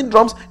keyboard, playing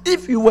drums,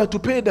 if you were to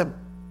pay them.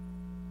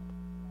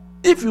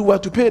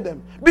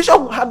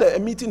 Bishop had a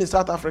meeting in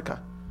South Africa,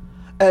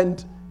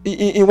 and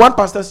in one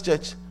pastor's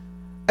church,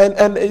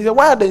 and he said,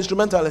 why are the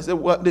instrumentalists?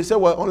 They said,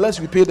 well, unless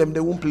we pay them,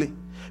 they won't play.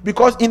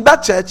 Because in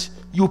that church,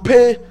 you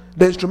pay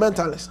the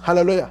instrumentalists.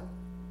 Hallelujah.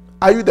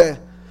 Are you there?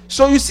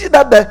 So you see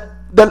that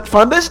the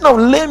foundation of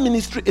lay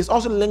ministry is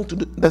also linked to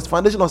the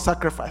foundation of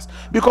sacrifice.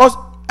 Because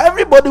every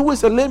everybody who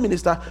is a lay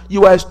minister,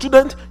 you are a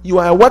student, you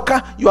are a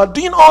worker, you are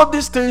doing all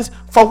these things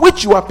for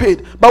which you are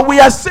paid. But we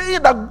are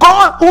saying that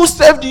God who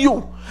saved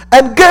you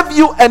and gave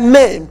you a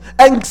name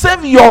and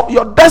saved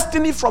your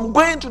destiny from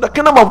going to the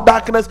kingdom of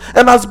darkness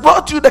and has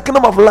brought you the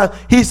kingdom of light,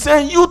 he's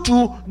saying you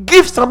to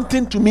give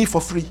something to me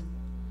for free.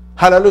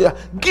 Hallelujah.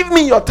 Give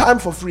me your time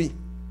for free.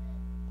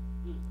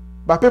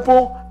 But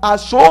people are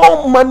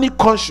so money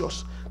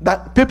conscious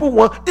that people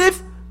want,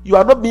 if you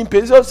are not being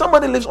paid, so if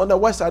somebody lives on the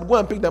west side, go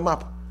and pick them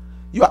up.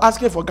 You are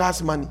asking for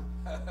gas money.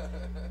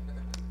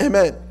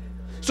 Amen.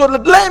 So the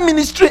lay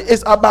ministry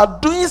is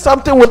about doing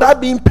something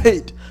without being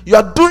paid. You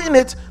are doing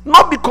it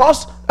not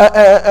because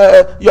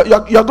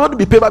you're going to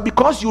be paid, but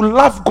because you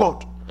love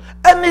God.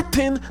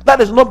 Anything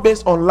that is not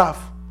based on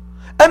love,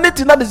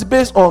 anything that is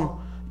based on,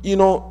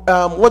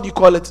 what do you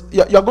call it?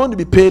 You're going to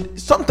be paid.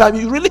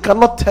 Sometimes you really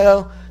cannot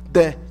tell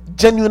the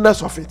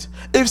genuineness of it.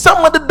 If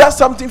somebody does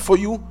something for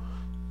you,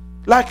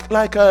 like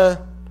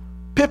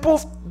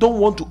people don't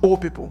want to owe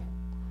people.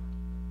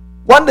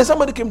 One day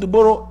somebody came to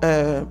borrow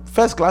a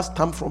first class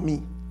stamp from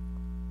me,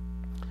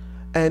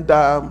 and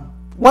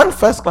one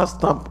first class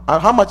stamp,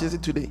 how much is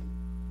it today?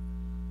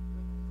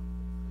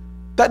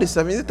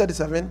 37. Is it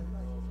 37?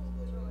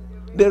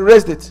 They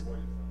raised it.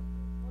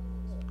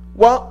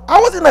 Well,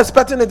 I wasn't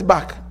expecting it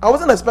back.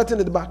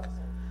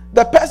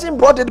 The person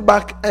brought it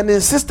back and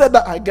insisted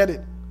that I get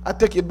it. I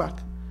take it back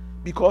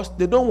because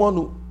they don't want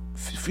to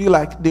feel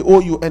like they owe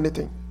you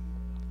anything.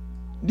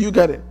 Do you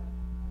get it?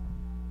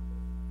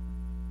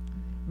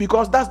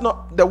 Because that's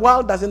not, the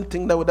world doesn't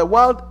think that way. The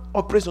world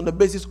operates on the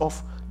basis of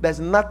there's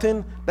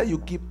nothing that you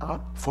give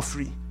out for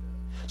free.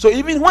 So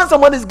even when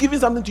somebody is giving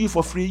something to you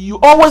for free, you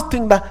always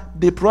think that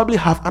they probably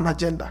have an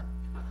agenda.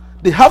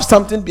 They have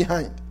something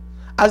behind.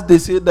 As they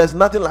say, there's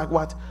nothing like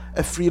what?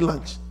 A free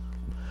lunch.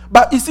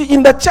 But you see,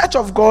 in the church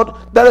of God,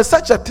 there is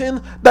such a thing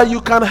that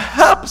you can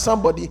help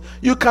somebody.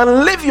 You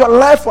can live your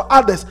life for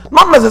others.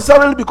 Not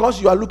necessarily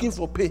because you are looking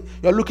for pay.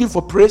 You are looking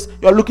for praise.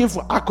 You are looking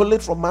for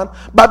accolade from man.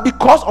 But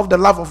because of the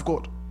love of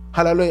God.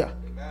 Hallelujah.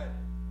 Amen.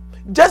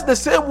 Just the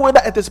same way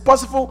that it is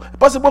possible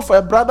for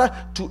a brother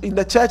in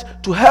the church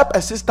to help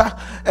a sister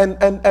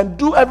and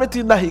do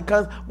everything that he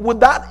can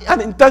without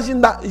an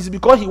intention that is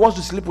because he wants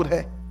to sleep with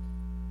her.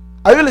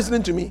 Are you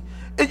listening to me?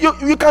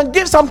 You can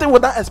give something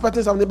without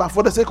expecting something, but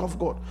for the sake of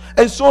God.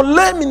 And so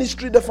lay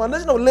ministry, the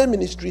foundation of lay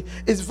ministry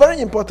is very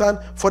important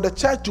for the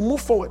church to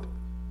move forward.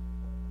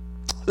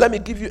 Let me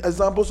give you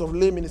examples of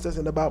lay ministers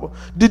in the Bible.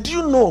 Did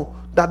you know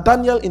that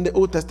Daniel in the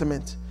Old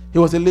Testament, he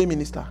was a lay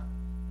minister?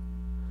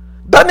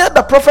 Daniel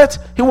the prophet,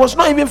 he was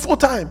not even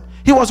full-time.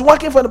 He was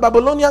working for the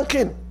Babylonian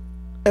king.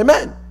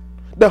 Amen.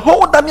 The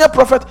whole Daniel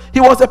prophet, he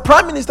was a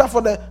prime minister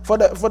for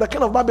the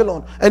king of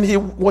Babylon, and he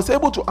was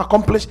able to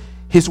accomplish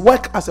his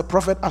work as a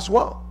prophet as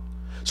well.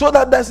 So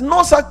that there's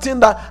no such thing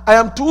that I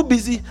am too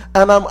busy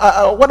and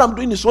what I'm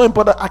doing is so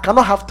important, I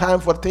cannot have time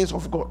for the things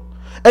of God.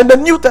 And the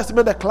New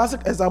Testament, the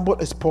classic example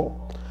is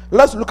Paul.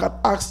 Let's look at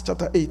Acts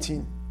chapter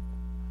 18.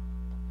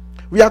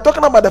 We are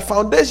talking about the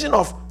foundation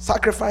of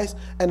sacrifice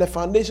and the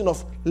foundation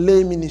of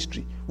lay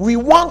ministry. We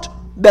want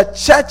the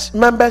church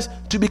members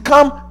to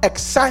become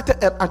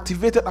excited and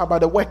activated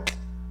about the work.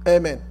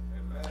 Amen.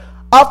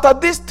 After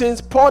these things,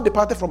 Paul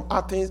departed from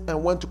Athens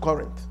and went to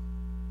Corinth.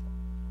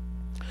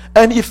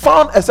 And he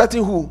found a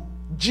certain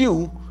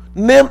Jew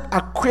named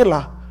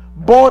Aquila,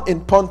 born in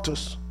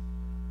Pontus,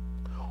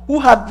 who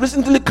had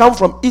recently come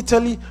from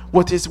Italy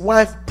with his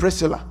wife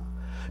Priscilla,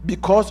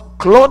 because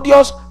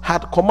Claudius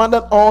had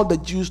commanded all the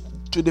Jews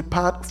to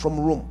depart from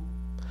Rome.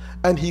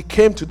 And he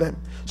came to them.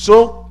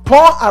 So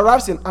Paul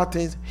arrives in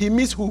Athens. He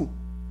meets who?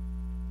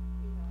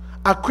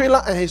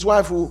 Aquila and his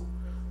wife who?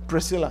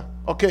 Priscilla.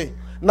 Okay.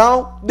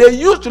 Now, they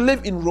used to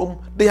live in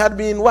Rome. They had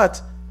been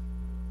what?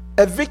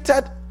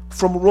 Evicted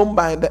from Rome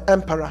by the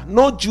emperor.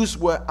 No Jews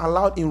were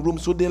allowed in Rome,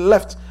 so they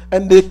left.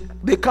 And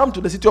they come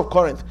to the city of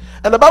Corinth.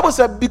 And the Bible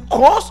said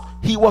because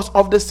he was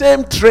of the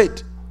same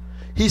trade,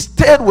 he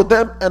stayed with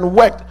them and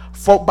worked.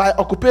 For by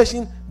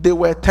occupation, they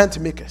were tent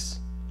makers.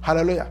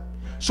 Hallelujah.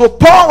 So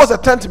Paul was a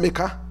tent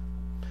maker.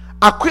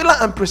 Aquila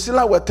and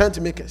Priscilla were tent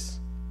makers.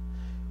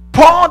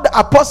 Paul, the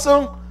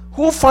apostle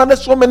who founded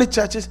so many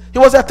churches, he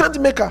was a tent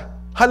maker.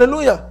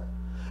 Hallelujah.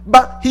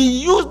 But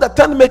he used the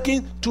tent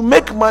making to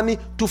make money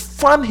to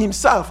fund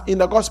himself in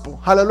the gospel.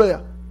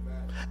 Hallelujah.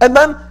 And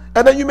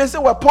then you may say,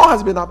 well, Paul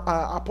has been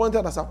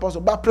appointed as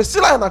apostle. But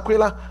Priscilla and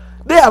Aquila,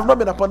 they have not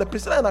been appointed.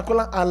 Priscilla and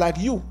Aquila are like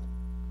you.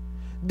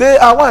 They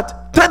are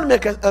what? Tent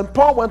makers, and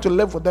Paul went to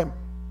live with them.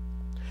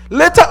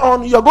 Later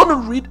on, you're going to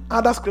read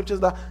other scriptures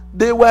that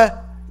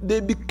they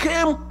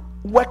became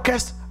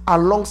workers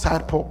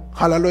alongside Paul.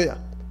 Hallelujah.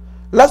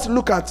 Let's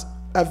look at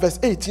verse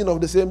 18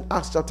 of the same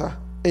Acts chapter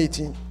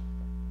 18.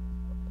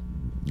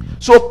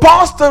 So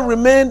Paul still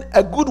remained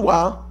a good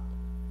while.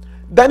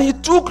 Then he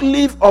took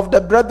leave of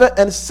the brethren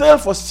and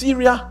sailed for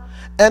Syria,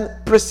 and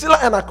Priscilla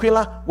and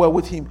Aquila were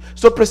with him.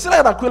 So Priscilla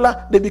and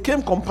Aquila, they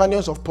became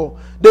companions of Paul.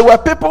 They were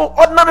people,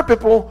 ordinary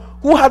people,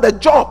 who had a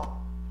job.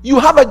 You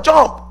have a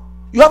job.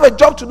 You have a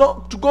job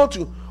to go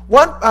to.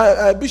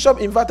 One bishop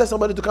invited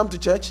somebody to come to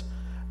church,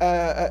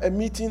 a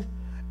meeting,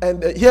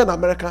 and here in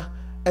America,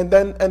 and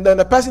then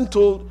the person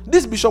told,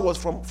 this bishop was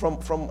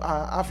from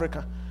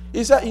Africa.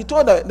 He said, he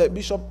told the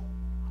bishop,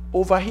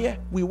 over here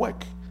we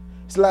work.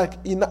 It's like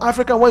in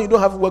Africa, when you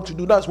don't have work to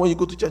do, that's when you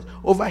go to church.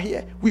 Over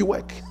here we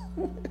work.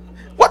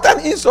 What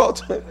an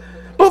insult.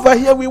 Over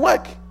here we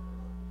work.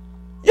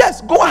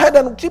 Yes, go ahead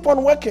and keep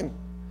on working.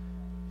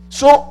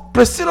 So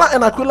Priscilla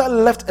and Aquila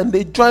left and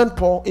they joined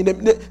Paul.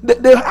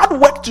 They had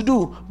work to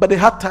do, but they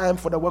had time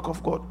for the work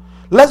of God.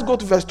 Let's go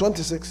to verse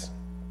 26.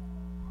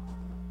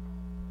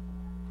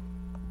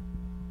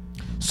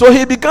 So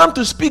he began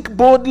to speak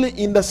boldly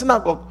in the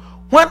synagogue.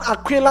 When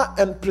Aquila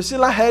and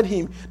Priscilla heard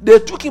him, they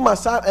took him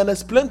aside and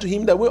explained to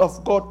him the way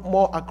of God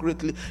more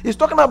accurately. He's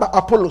talking about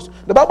Apollos.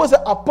 The Bible says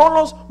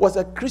Apollos was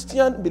a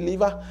Christian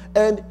believer,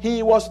 and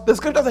the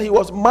scripture says he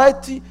was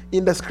mighty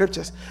in the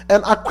scriptures.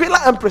 And Aquila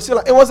and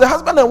Priscilla, it was a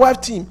husband and wife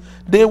team.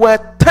 They were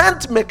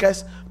tent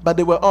makers, but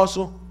they were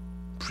also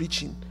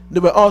preaching.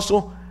 They were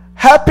also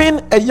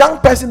helping a young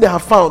person they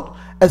have found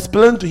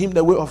explain to him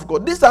the way of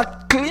God. These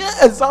are clear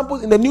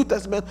examples in the New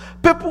Testament.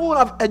 People who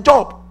have a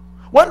job.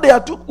 One day I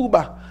took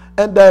Uber,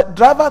 and the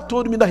driver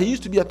told me that he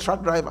used to be a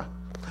truck driver,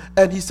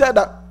 and he said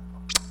that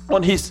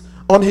on his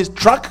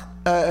truck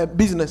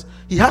business,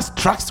 he has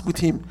trucks with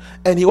him,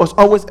 and he was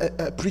always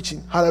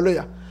preaching.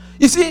 Hallelujah.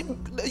 You see,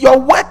 your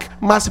work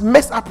must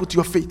mess up with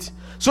your faith,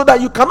 so that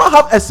you cannot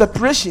have a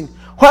separation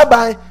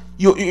whereby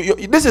you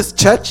this is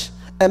church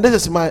and this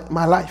is my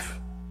life.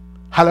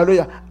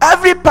 Hallelujah.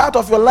 Every part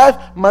of your life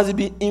must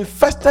be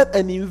infested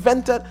and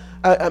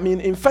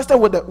infested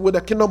with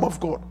the kingdom of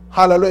God.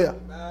 Hallelujah.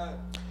 Amen.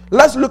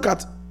 Let's look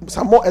at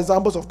some more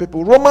examples of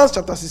people. Romans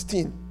chapter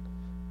 16.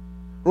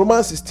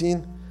 Romans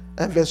 16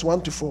 and verse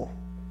 1 to 4.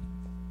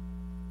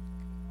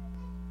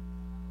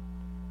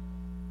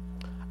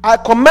 I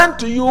commend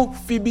to you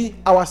Phoebe,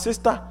 our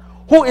sister,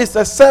 who is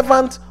a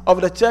servant of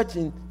the church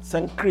in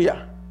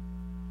Cenchrea,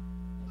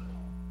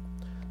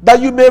 that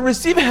you may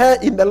receive her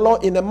in the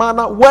Lord in a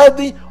manner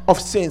worthy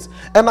of saints,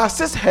 and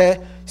assist her.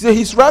 So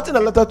he's writing a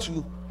letter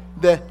to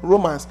the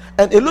Romans,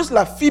 and it looks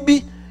like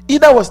Phoebe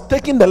either was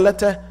taking the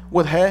letter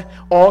with her,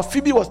 or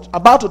Phoebe was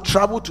about to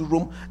travel to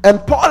Rome,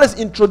 and Paul is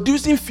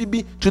introducing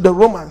Phoebe to the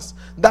Romans,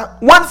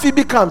 that when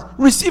Phoebe comes,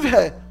 receive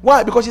her.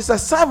 Why? Because she's a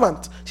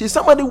servant. She's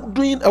somebody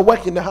doing a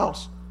work in the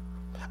house.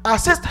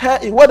 Assist her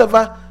in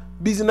whatever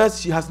business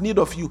she has need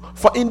of you,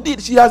 for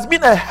indeed she has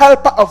been a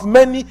helper of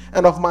many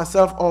and of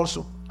myself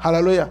also.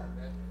 Hallelujah.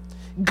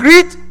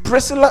 Greet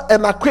Priscilla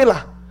and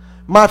Aquila,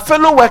 my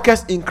fellow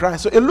workers in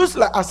Christ. So it looks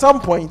like at some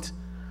point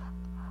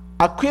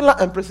Aquila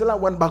and Priscilla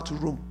went back to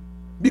Rome,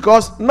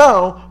 because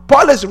now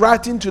Paul is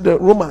writing to the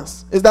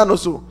Romans. Is that not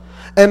so?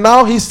 And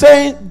now he's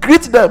saying,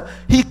 greet them.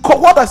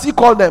 What does he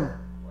call them?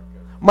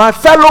 My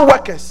fellow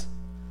workers.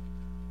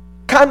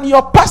 Can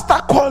your pastor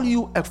call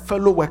you a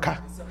fellow worker?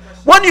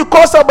 When you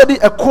call somebody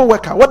a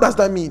co-worker, what does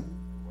that mean?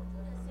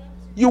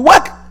 You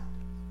work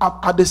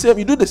at the same,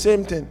 you do the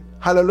same thing.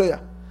 Hallelujah.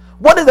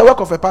 What is the work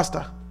of a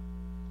pastor?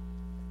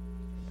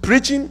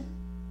 Preaching,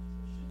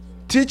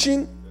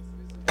 teaching,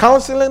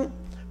 counseling,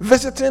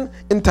 visiting,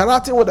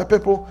 interacting with the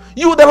people.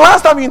 The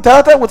last time you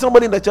interacted with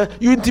somebody in the church,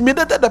 you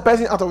intimidated the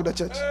person out of the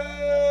church.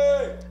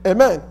 Hey!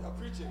 Amen.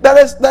 That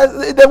is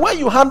the way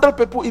you handle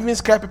people, even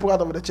scare people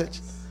out of the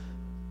church.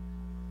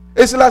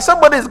 It's like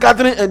somebody is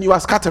gathering and you are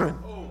scattering.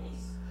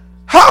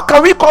 How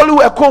can we call you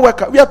a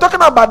co-worker? We are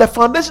talking about the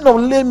foundation of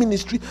lay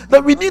ministry,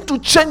 that we need to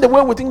change the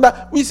way we think.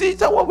 That we see,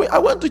 I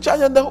went to church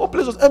and the whole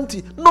place was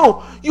empty.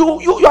 No, you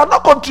are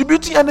not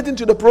contributing anything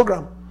to the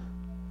program.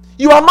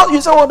 You are not.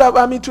 You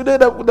say, today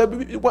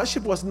the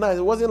worship was nice.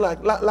 It wasn't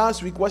like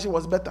last week. Worship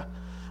was better.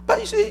 But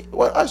you see,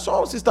 I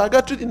saw Sister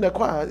Gertrude in the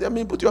choir.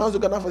 Put your hands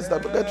together for Sister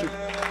Gertrude.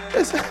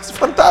 It's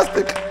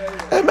fantastic.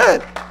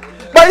 Amen.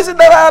 But you see,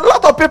 there are a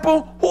lot of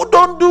people who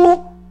don't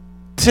do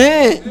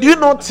thing. Do you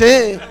know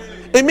thing?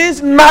 It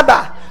means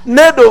nada,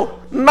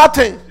 nedo,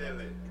 nothing.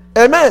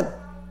 Amen.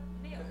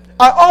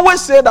 I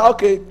always say that,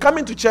 okay,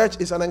 coming to church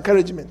is an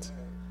encouragement.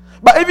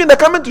 But even the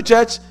coming to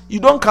church,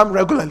 you don't come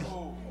regularly.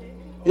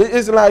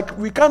 It's like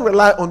we can't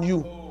rely on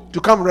you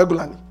to come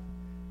regularly.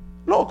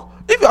 Look,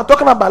 if you are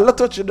talking about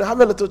little children,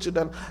 having little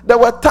children, there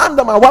were times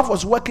that my wife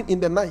was working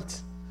in the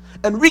night.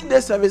 And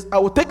weekday service, I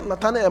would take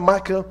Nathaniel and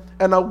Michael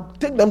and I would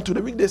take them to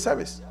the weekday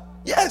service.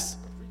 Yes.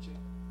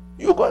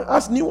 You go and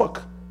ask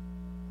Newark.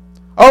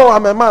 Oh,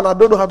 I'm a man, I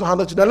don't know how to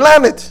handle children.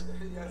 Learn it.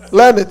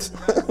 Learn it.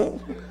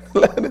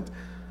 Learn it.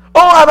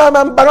 Oh, I'm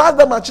embarrassed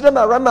that my children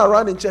are running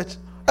around in church.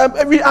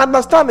 We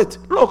understand it.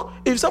 Look,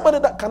 if somebody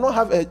that cannot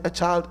have a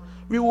child,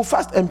 we will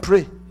fast and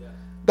pray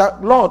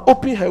that, Lord,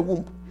 open her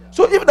womb.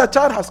 So if the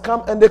child has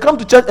come and they come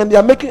to church and they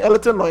are making a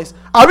little noise,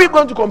 are we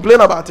going to complain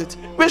about it?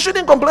 We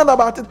shouldn't complain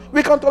about it.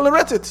 We can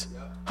tolerate it.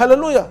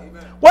 Hallelujah.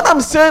 Amen. What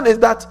I'm saying is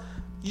that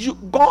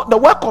the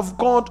work of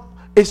God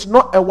is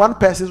not a one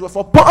person's work.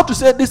 For Paul to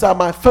say, these are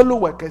my fellow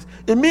workers,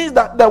 it means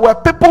that there were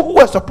people who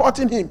were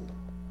supporting him.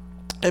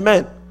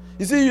 Amen.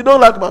 You see, you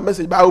don't like my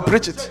message, but I will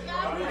preach it.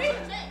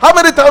 How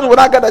many times would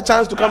I get a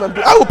chance to come and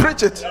preach? I will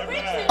preach it.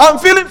 I'm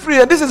feeling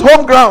free, and this is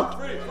home ground.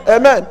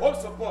 Amen. Home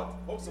support.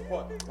 Home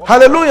support.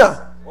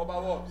 Hallelujah. What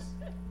about works?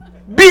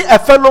 Be a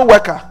fellow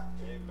worker.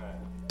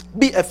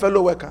 Be a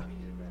fellow worker.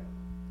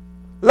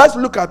 Let's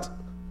look at,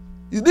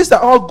 these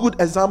are all good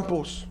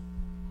examples,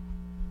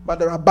 but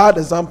there are bad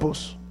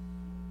examples.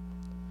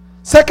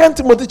 2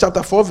 Timothy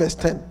chapter 4 verse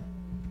 10.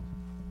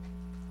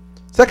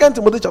 2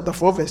 Timothy chapter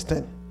 4 verse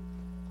 10.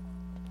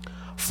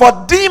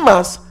 For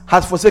Demas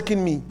has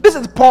forsaken me. This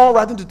is Paul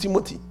writing to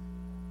Timothy.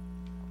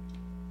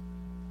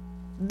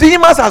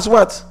 Demas has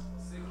what?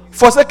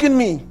 Forsaken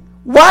me.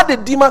 Why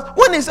did Demas,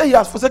 when he said he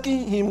has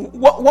forsaken him,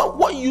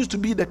 what used to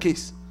be the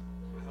case?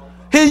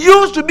 He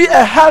used to be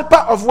a helper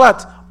of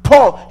what?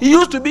 Paul. He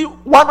used to be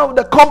one of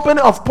the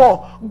company of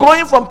Paul,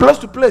 going from place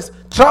to place,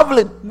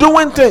 traveling,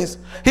 doing things.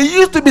 He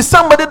used to be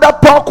somebody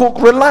that Paul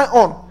could rely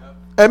on.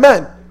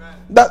 Amen.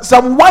 That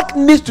some work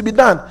needs to be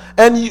done.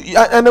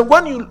 And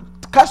when you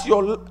cast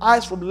your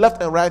eyes from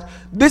left and right,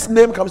 this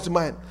name comes to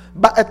mind.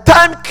 But a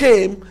time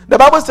came, the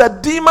Bible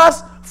said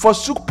Demas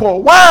forsook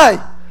Paul.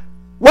 Why?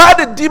 Why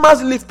did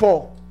Demas leave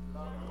Paul?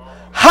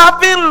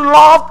 Having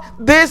loved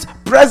this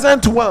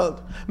present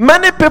world.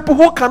 Many people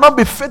who cannot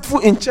be faithful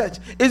in church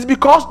is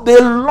because they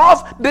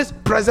love this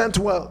present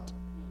world.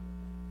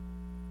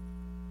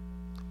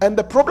 And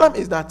the problem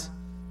is that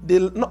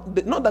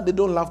not that they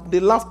don't love,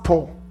 they love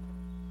Paul.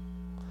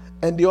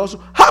 And they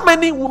also, how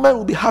many women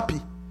will be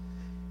happy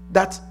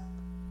that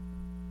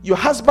your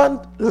husband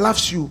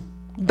loves you,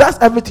 does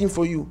everything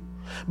for you,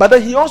 but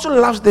then he also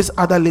loves this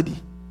other lady?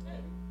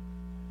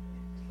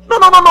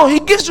 No. He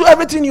gives you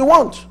everything you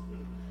want.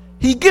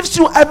 He gives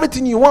you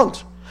everything you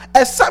want.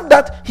 Except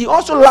that he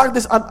also likes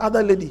this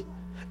other lady.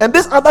 And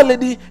this other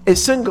lady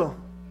is single.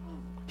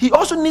 He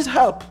also needs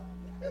help.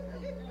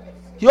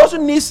 He also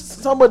needs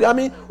somebody. I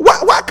mean,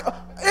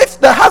 if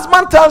the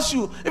husband tells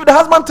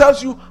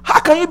you, how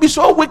can you be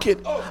so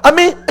wicked? I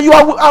mean,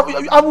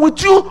 I'm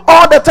with you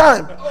all the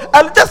time.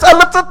 And just a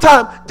little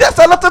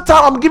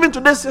time I'm giving to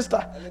this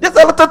sister. Just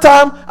a little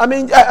time, a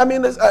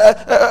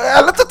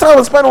little time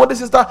I'm spending with this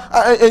sister,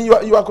 and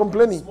you are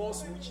complaining.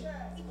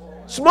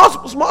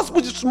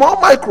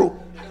 Small micro.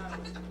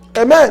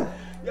 Amen.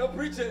 You're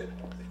preaching.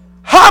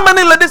 How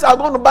many ladies are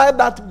going to buy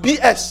that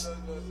BS?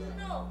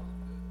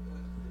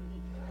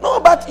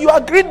 No, but you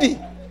are greedy.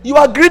 You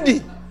are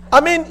greedy.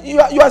 I mean, you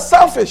are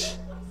selfish.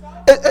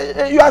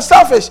 You are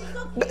selfish.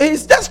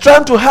 He's just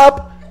trying to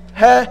help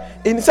her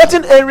in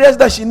certain areas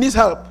that she needs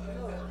help.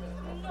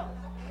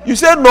 You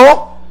say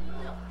no,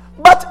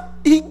 but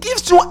he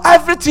gives you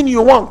everything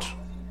you want.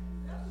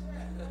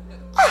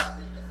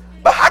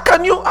 But how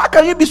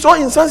can you be so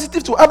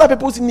insensitive to other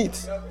people's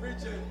needs?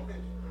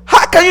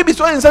 How can you be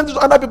so insensitive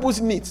to other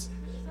people's needs?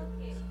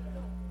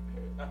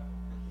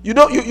 You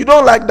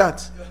don't like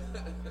that.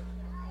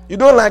 You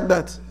don't like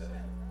that.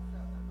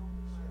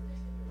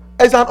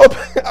 It's an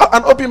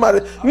open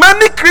marriage.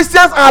 Many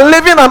Christians are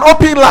living an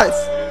open life.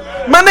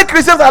 Many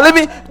Christians are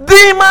living.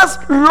 Demas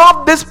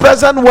love this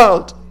present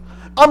world.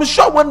 I'm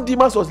sure when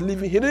Demas was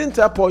leaving, he didn't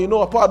tell Paul,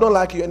 Paul, I don't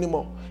like you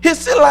anymore. He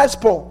still likes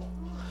Paul.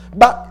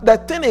 But the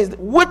thing is,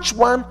 which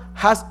one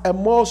has a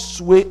more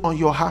sway on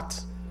your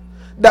heart?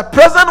 The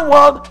present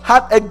world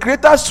had a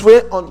greater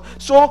sway on.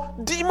 So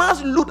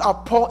Demas looked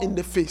at Paul in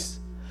the face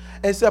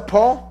and said,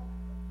 Paul,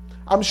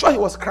 I'm sure he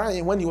was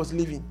crying when he was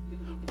leaving.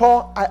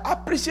 Paul, I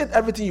appreciate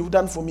everything you've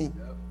done for me.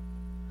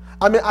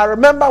 I mean, I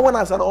remember when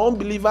I was an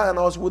unbeliever and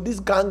I was with this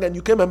gang and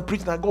you came and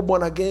preached and I got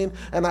born again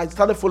and I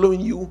started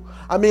following you.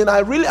 I mean, I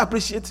really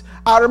appreciate.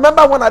 I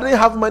remember when I didn't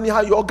have money,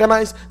 how you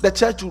organized the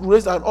church to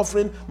raise an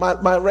offering,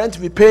 my rent to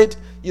be paid.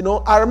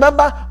 I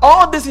remember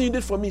all this thing you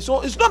did for me.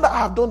 So it's not that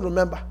I don't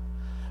remember.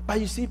 But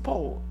you see,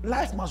 Paul,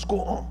 life must go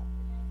on.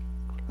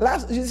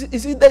 You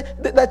see,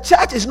 the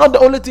church is not the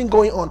only thing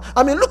going on.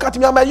 I mean, look at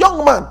me. I'm a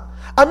young man.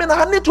 I mean,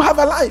 I need to have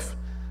a life.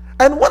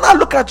 And when I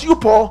look at you,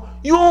 Paul,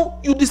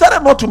 you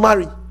decided not to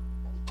marry.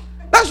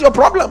 That's your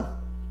problem.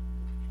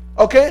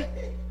 Okay?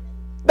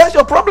 That's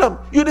your problem.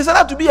 You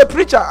decided to be a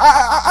preacher.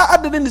 I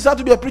didn't decide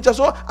to be a preacher,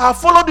 so I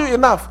followed you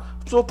enough.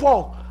 So,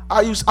 Paul,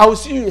 I will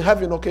see you in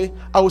heaven, okay?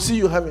 I will see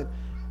you in heaven.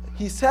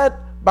 He said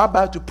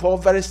bye-bye to Paul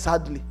very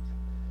sadly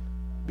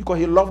because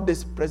he loved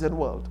this present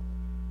world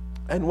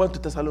and went to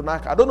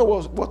Thessalonica. I don't know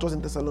what was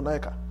in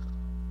Thessalonica.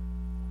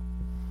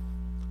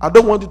 I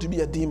don't want you to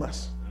be a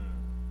Demas.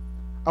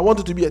 I want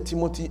you to be a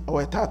Timothy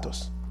or a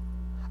Titus.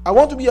 I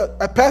want to be a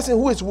person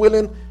who is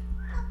willing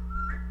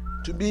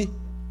to be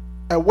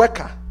a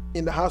worker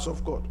in the house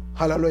of God.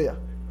 Hallelujah.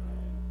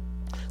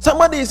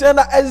 Somebody is saying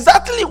that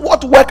exactly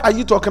what work are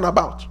you talking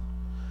about?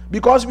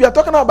 Because we are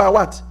talking about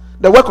what?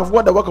 The work of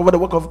what? The work of what? The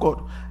work of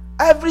God.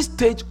 Every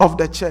stage of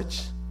the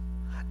church,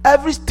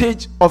 every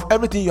stage of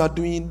everything you are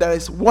doing, there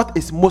is what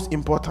is most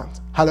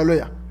important.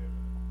 Hallelujah.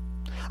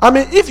 I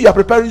mean, if you are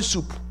preparing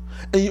soup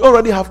and you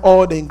already have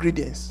all the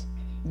ingredients,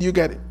 do you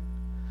get it?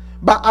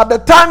 But at the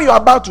time you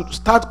are about to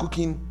start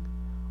cooking,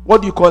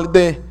 what do you call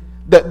it?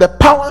 The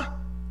power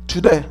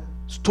to the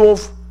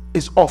stove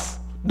is off.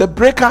 The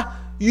breaker,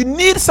 you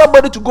need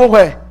somebody to go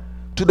where?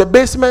 To the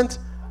basement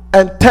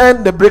and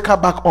turn the breaker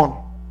back on.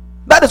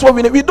 That is what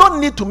we need. We don't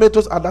need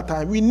tomatoes at that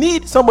time. We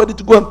need somebody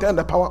to go and turn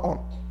the power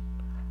on.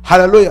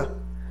 Hallelujah.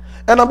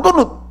 And I'm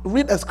going to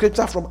read a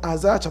scripture from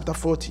Isaiah chapter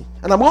 40.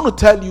 And I'm going to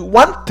tell you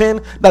one thing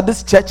that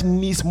this church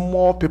needs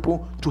more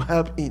people to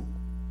help in.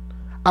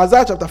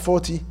 Isaiah chapter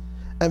 40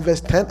 and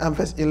verse 10 and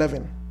verse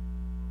 11.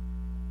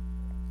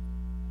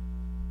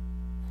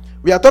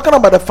 We are talking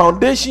about the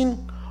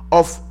foundation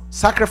of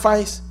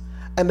sacrifice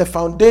and the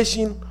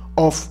foundation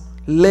of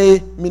lay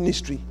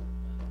ministry.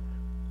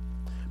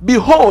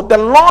 Behold, the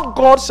Lord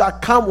God shall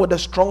come with a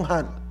strong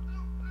hand.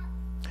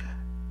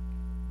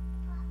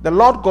 The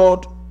Lord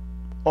God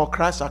or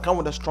Christ shall come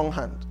with a strong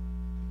hand.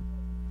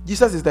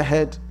 Jesus is the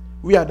head.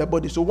 We are the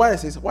body. So why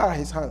are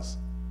his hands?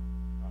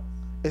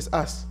 It's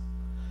us.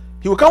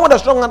 He will come with a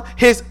strong hand.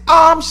 His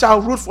arm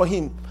shall rule for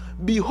him.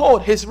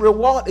 Behold, his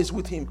reward is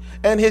with him,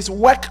 and his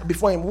work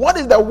before him. What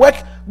is the work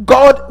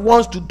God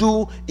wants to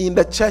do in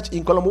the church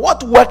in Colombo?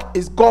 What work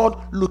is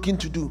God looking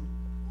to do?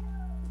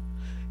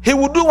 He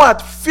will do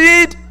what?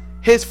 Feed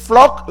his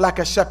flock like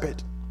a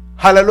shepherd.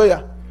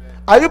 Hallelujah.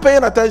 Amen. Are you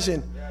paying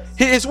attention? Yes.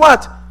 He is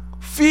what?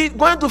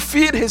 Going to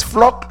feed his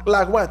flock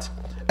like what?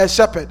 A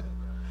shepherd.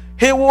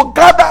 He will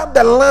gather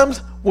the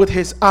lambs with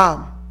his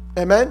arm.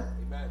 Amen.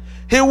 Amen.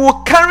 He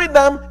will carry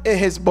them in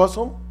his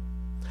bosom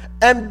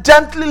and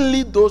gently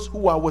lead those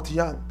who are with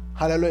young.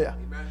 Hallelujah.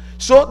 Amen.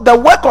 So the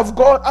work of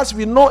God, as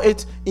we know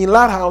it in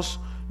Lighthouse,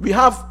 we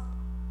have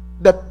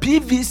the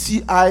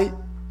PVCI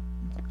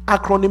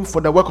acronym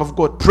for the work of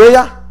God: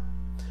 prayer,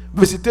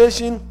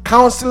 visitation,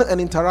 counseling, and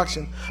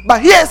interaction.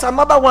 But here's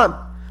another one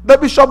that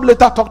Bishop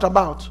later talked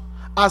about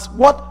as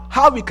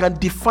how we can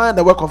define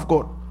the work of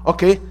God.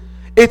 Okay,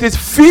 it is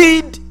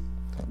feed,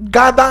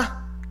 gather,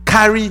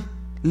 carry,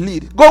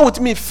 lead. Go with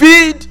me: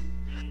 feed,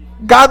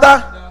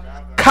 gather,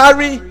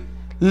 carry,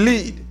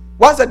 lead.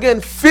 Once again: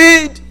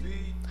 feed,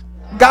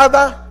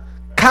 gather,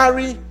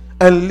 carry,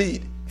 and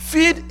lead.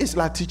 Feed is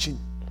like teaching,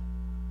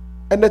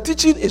 and the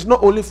teaching is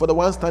not only for the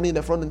one standing in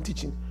the front and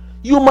teaching.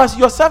 You must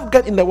yourself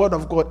get in the word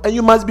of God, and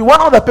you must be one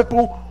of the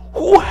people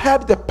who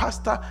help the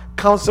pastor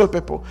counsel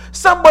people.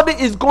 Somebody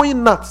is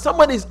going nuts,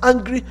 somebody is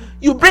angry,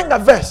 you bring a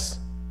verse.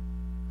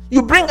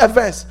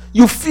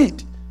 You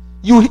feed.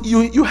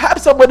 You help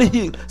somebody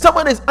heal.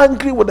 Someone is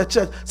angry with the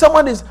church.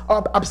 Someone is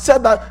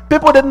upset that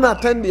people didn't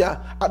attend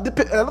a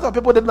lot of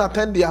people didn't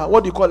attend their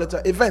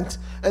event,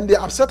 and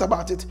they're upset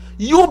about it.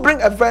 You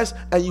bring a verse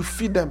and you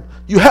feed them.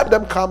 You help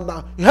them calm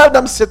down. You help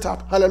them sit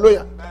up.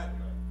 Hallelujah. Amen.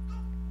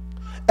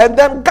 And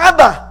then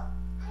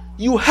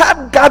you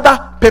help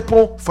gather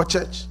people for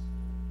church.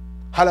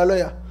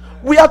 Hallelujah.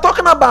 We are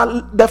talking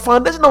about the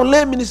foundation of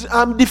lay ministry.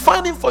 I'm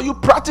defining for you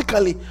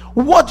practically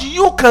what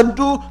you can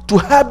do to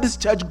help this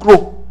church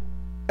grow.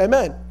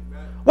 Amen.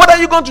 Amen. What are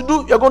you going to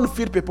do? You're going to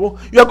feed people.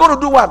 You're going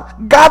to do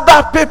what?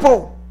 Gather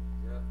people.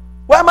 Yeah.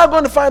 Where am I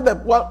going to find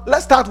them? Well,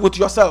 let's start with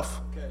yourself.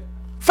 Okay.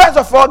 First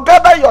of all,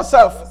 gather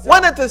yourself.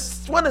 When it's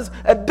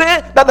a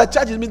day that the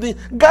church is meeting,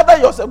 gather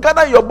yourself.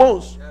 Gather your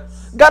bones.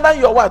 Yes. Gather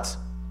your what?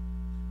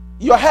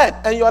 Your head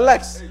and your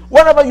legs.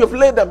 Wherever you've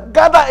laid them,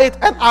 gather it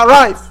and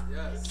arrive.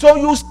 Yes. So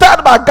you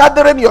start by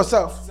gathering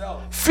yourself.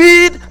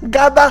 Feed,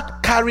 gather,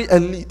 carry,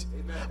 and lead.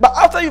 Amen. But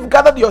after you've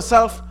gathered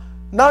yourself,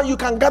 now you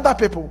can gather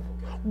people.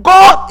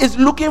 God is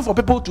looking for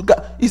people to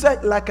gather. He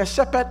said, like a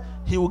shepherd,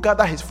 he will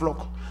gather his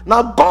flock.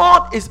 Now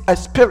God is a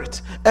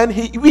spirit, and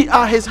we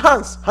are his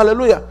hands.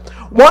 Hallelujah.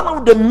 One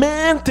of the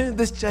main things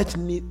this church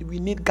needs, we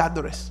need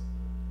gatherers.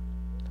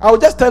 I will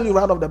just tell you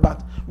right off the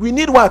bat. We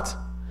need what?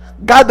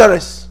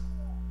 Gatherers.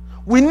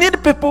 We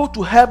need people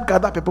to help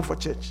gather people for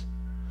church.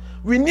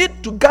 We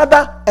need to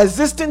gather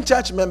existing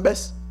church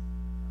members,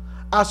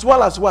 as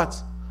well as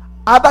what?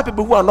 Other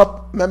people who are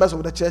not members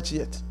of the church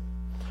yet.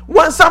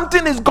 When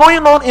something is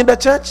going on in the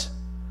church,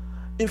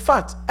 in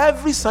fact,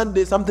 every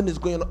Sunday something is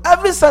going on.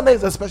 Every Sunday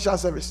is a special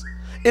service.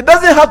 It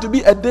doesn't have to be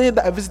a day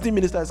that a visiting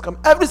minister has come.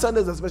 Every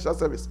Sunday is a special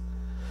service.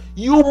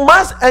 You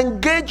must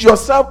engage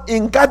yourself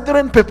in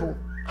gathering people.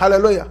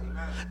 Hallelujah.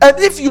 And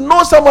if you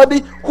know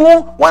somebody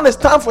who, when it's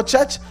time for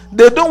church,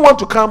 they don't want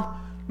to come,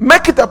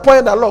 make it a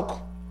point that,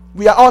 look,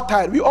 we are all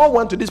tired. We all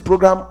went to this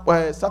program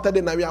Saturday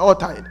night. We are all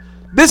tired.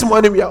 This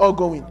morning we are all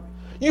going.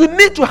 You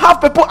need to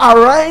have people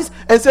arise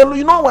and say,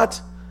 you know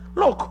what?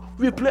 Look,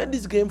 we played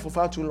this game for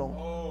far too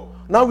long.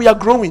 Now we are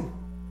growing.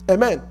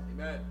 Amen.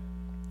 Amen.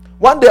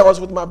 One day I was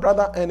with my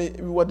brother, and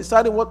we were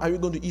deciding what are we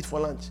going to eat for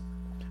lunch.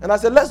 And I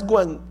said, let's go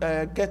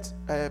and get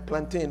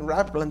plantain,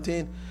 ripe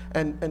plantain,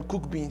 and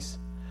cook beans.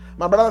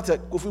 My brother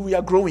said, Kofi, we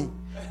are growing.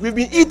 We've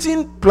been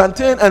eating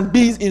plantain and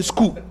beans in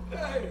school.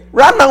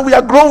 Right now we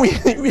are growing.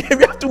 we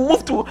have to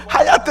move to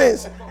higher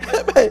things.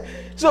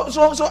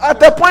 so at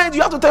the point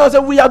you have to tell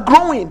yourself we are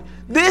growing.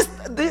 This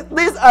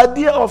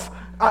idea of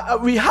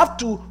we have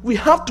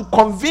to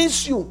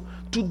convince you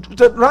to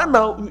right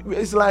now.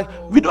 It's like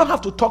we don't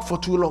have to talk for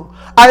too long.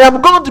 I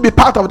am going to be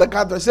part of the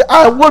gathering. Say,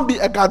 I won't be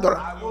a gatherer.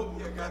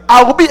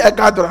 I will be a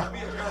gatherer.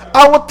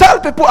 I will tell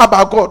people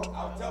about God.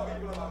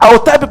 I will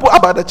tell people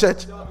about the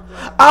church.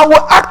 I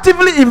will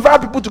actively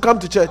invite people to come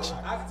to church.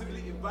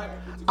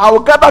 I will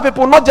gather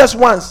people not just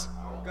once.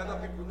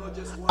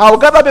 I'll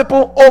gather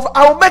people over.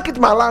 I'll make it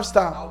my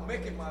lifestyle.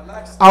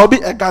 I'll be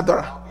a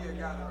gatherer.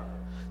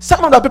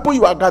 Some of the people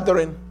you are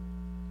gathering,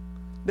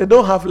 they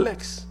don't have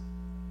legs.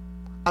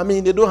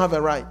 They don't have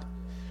a ride.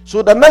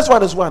 So the next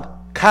one is what?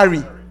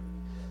 Carry.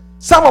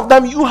 Some of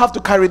them, you have to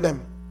carry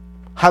them.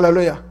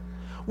 Hallelujah.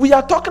 We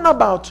are talking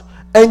about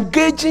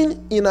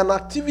engaging in an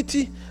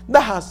activity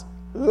that has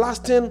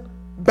lasting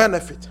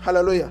benefit.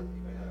 Hallelujah.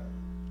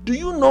 Do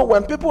you know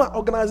when people are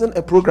organizing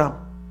a program,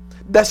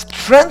 the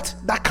strength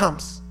that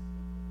comes?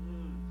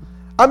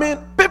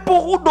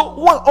 People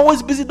who are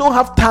always busy don't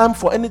have time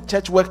for any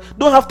church work,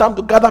 don't have time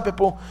to gather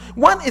people.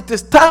 When it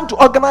is time to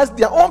organize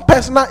their own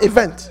personal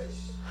event,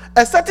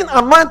 a certain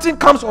anointing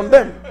comes on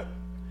them.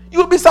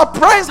 You'll be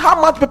surprised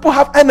how much people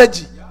have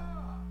energy.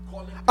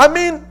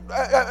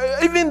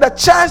 Even the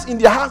chairs in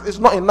their house is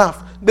not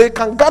enough. They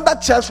can gather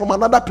chairs from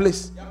another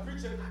place,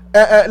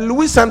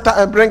 Louis Center,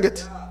 and bring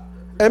it.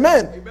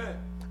 Amen.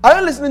 Are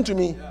you listening to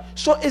me?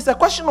 So it's a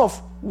question of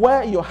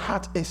where your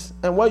heart is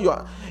and where you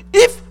are.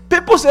 If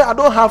people say I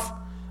don't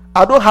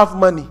have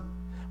money,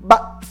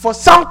 but for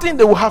something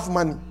they will have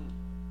money.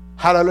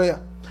 Hallelujah.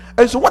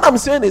 And so what I'm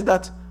saying is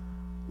that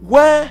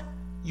where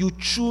you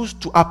choose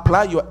to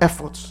apply your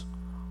efforts,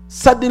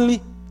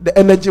 suddenly the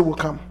energy will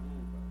come.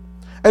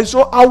 And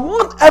so I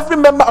want every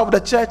member of the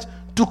church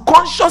to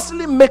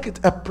consciously make it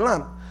a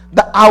plan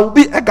that I will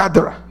be a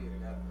gatherer.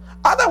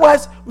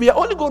 Otherwise, we are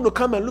only going to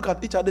come and look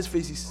at each other's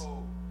faces.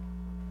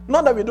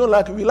 Not that we don't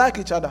like it, we like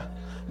each other.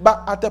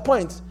 But at a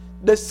point,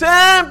 the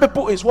same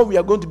people is what we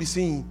are going to be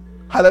seeing.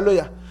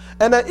 Hallelujah.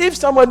 And then if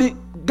somebody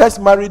gets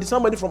married,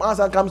 somebody from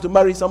outside comes to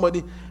marry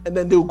somebody, and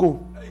then they'll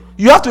go.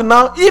 You have to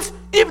now, if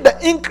the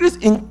increase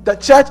in the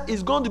church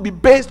is going to be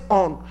based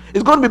on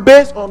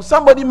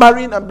somebody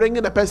marrying and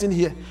bringing the person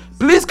here,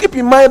 please keep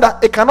in mind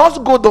that it can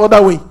also go the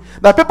other way.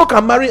 That people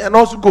can marry and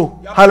also go.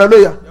 Yep.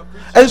 Hallelujah. Yep.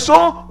 And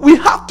so we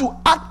have to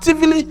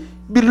actively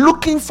be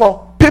looking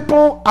for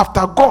people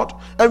after God,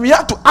 and we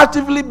have to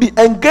actively be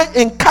engaged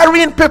in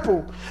carrying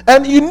people.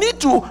 And you need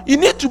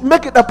to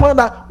make it a point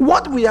that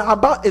what we are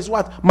about is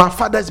what? My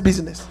Father's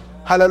business.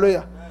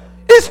 Hallelujah.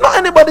 It's not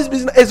anybody's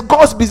business, it's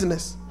God's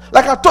business.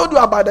 Like I told you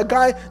about the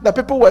guy that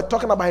people were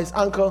talking about his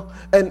uncle,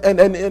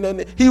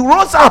 and he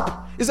rose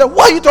up. He said,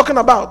 "What are you talking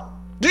about?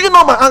 Do you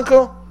know my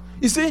uncle?"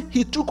 You see,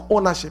 he took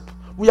ownership.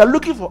 We are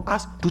looking for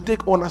us to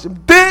take ownership.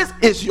 This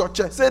is your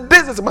church. Say,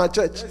 this is my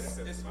church. This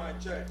is my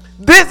church.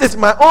 This is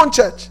my own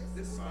church.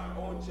 This is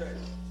my own church.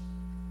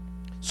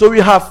 So we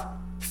have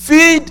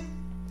feed,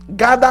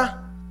 gather,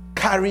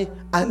 carry,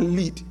 and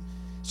lead.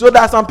 So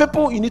there are some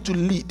people you need to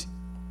lead.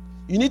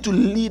 You need to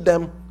lead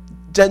them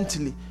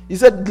gently. He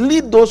said,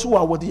 lead those who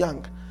are with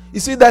young. You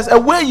see, there's a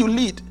way you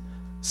lead.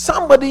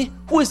 Somebody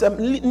who is a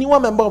newer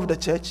member of the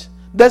church,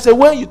 there's a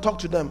way you talk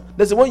to them.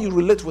 There's a way you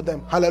relate with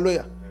them.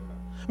 Hallelujah.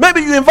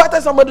 Maybe you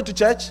invited somebody to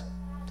church,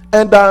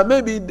 and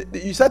maybe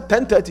you said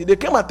 10:30. They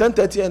came at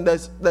 10:30, and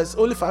there's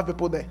only 5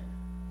 people there.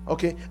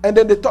 Okay, and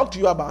then they talk to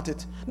you about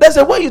it. There's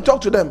a way you talk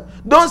to them.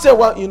 Don't say,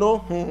 well,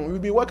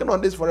 we've been working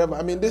on this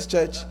forever. This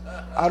church,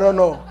 I don't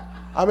know.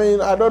 I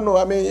don't know.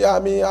 I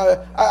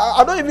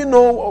don't even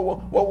know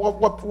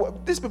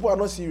what these people are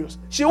not serious.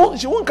 She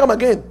won't come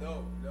again. No.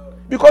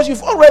 Because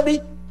you've already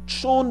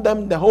shown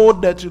them the whole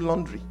dirty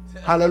laundry.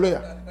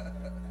 Hallelujah.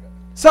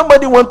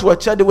 Somebody went to a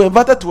church. They were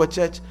invited to a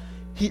church.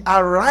 He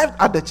arrived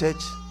at the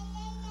church.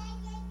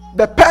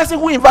 The person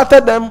who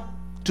invited them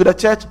to the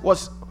church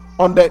was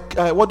on the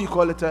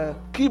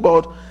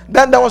keyboard.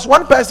 Then there was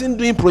one person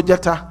doing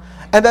projector,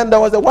 and then there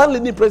was the one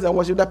leading praise and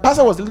worship. The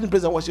person was leading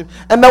praise and worship,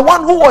 and the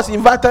one who was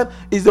invited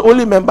is the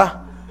only member.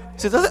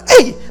 She says,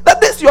 "Hey,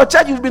 this is your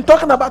church you've been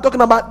talking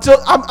about." So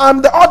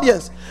I'm the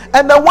audience,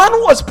 and the one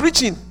who was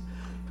preaching,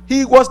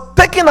 he was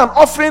taking an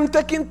offering,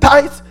 taking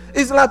tithes.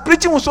 It's like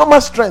preaching with so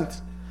much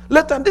strength.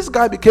 Later, this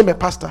guy became a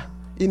pastor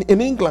in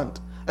England,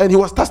 and he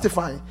was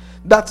testifying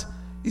that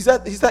he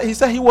said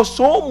he was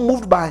so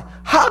moved by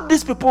how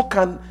these people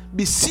can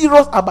be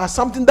serious about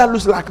something that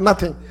looks like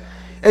nothing.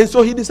 And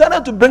so he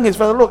decided to bring his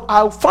friend. Look,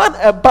 I found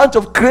a bunch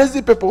of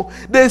crazy people.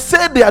 They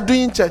say they are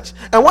doing church.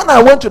 And when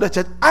I went to the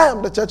church, I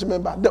am the church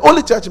member, the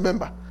only church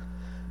member.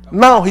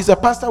 Now he's a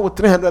pastor with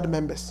 300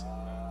 members.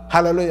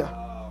 Hallelujah.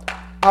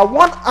 I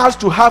want us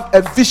to have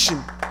a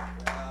vision.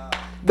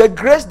 The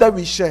grace that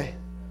we share,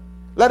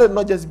 let it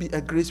not just be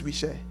a grace we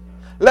share.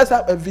 Let's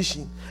have a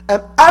vision.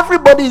 And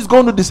everybody is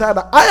going to decide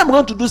that I am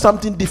going to do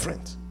something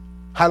different.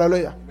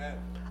 Hallelujah.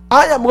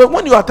 Amen.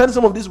 When you attend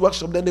some of these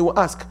workshops, then they will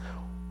ask,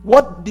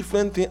 what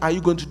different thing are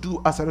you going to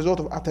do as a result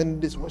of attending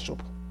this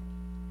workshop?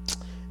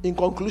 In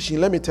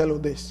conclusion, let me tell you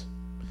this.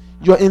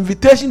 Your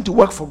invitation to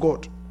work for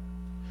God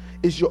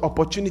is your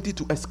opportunity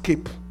to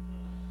escape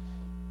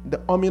the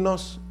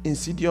ominous,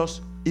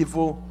 insidious,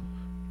 evil,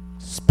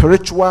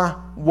 spiritual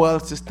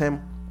world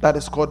system that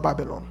is called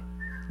Babylon.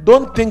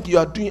 Don't think you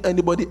are doing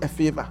anybody a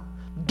favor.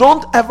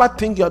 Don't ever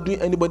think you are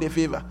doing anybody a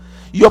favor.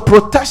 Your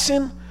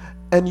protection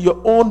and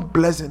your own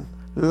blessing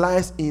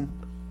lies in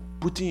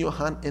putting your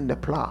hand in the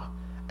plow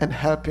and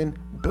helping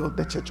build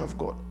the church of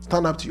God.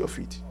 Stand up to your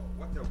feet.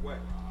 What a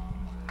work.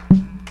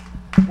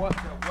 What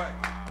a work.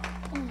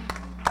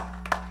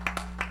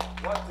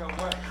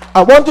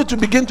 I want you to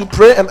begin to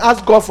pray and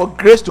ask God for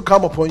grace to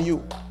come upon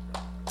you.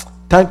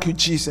 Thank you,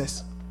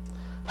 Jesus.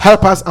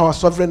 Help us, our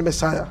sovereign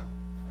Messiah,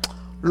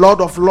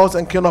 Lord of lords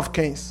and King of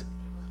kings.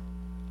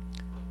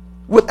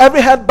 With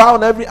every head bowed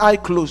and every eye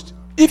closed,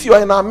 if you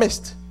are in our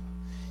midst,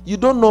 you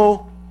don't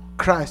know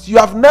Christ, you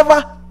have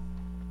never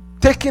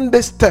taken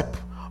this step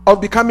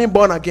of becoming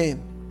born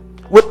again,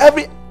 with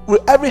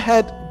every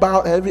head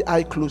bowed and every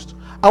eye closed,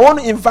 I want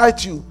to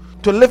invite you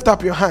to lift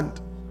up your hand,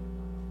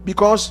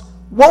 because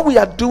what we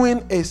are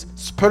doing is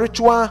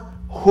spiritual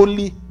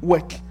holy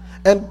work,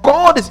 and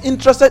God is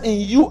interested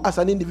in you as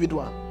an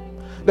individual.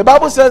 The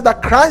Bible says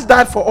that Christ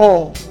died for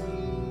all.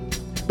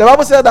 The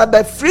Bible says that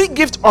the free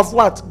gift of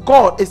what?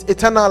 God is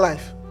eternal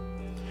life.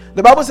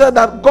 The Bible says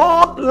that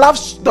God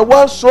loves the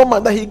world so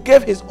much that he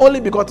gave his only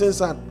begotten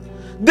son.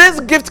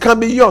 This gift can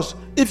be yours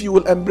if you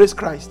will embrace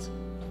Christ.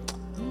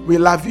 We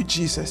love you,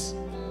 Jesus.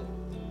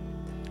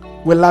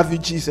 We love you,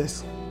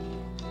 Jesus.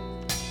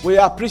 We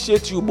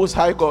appreciate you, Most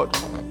High God.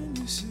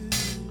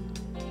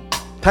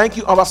 Thank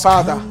you, our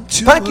Father.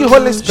 Thank you,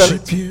 Holy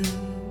Spirit.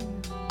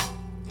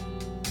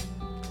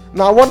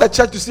 Now I want the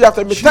church to say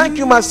after me, thank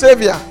you, my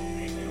Savior.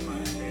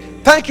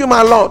 Thank you,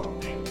 my Lord,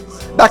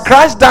 that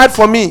Christ died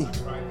for me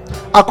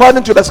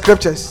according to the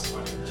scriptures,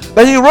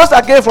 that he rose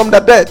again from the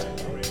dead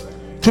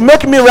to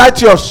make me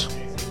righteous.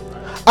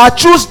 I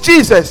choose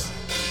Jesus.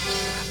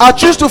 I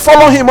choose to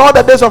follow him all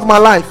the days of my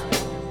life.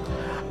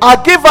 I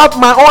give up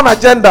my own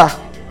agenda.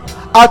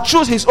 I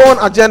choose his own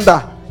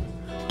agenda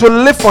to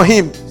live for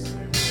him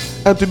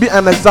and to be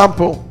an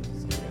example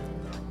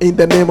in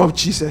the name of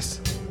Jesus.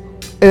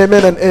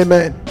 Amen and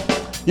amen.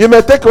 You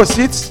may take your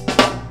seats.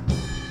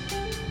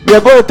 We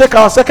are going to take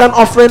our second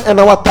offering and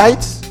our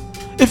tithes.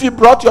 If you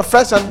brought your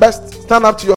first and best, stand up to your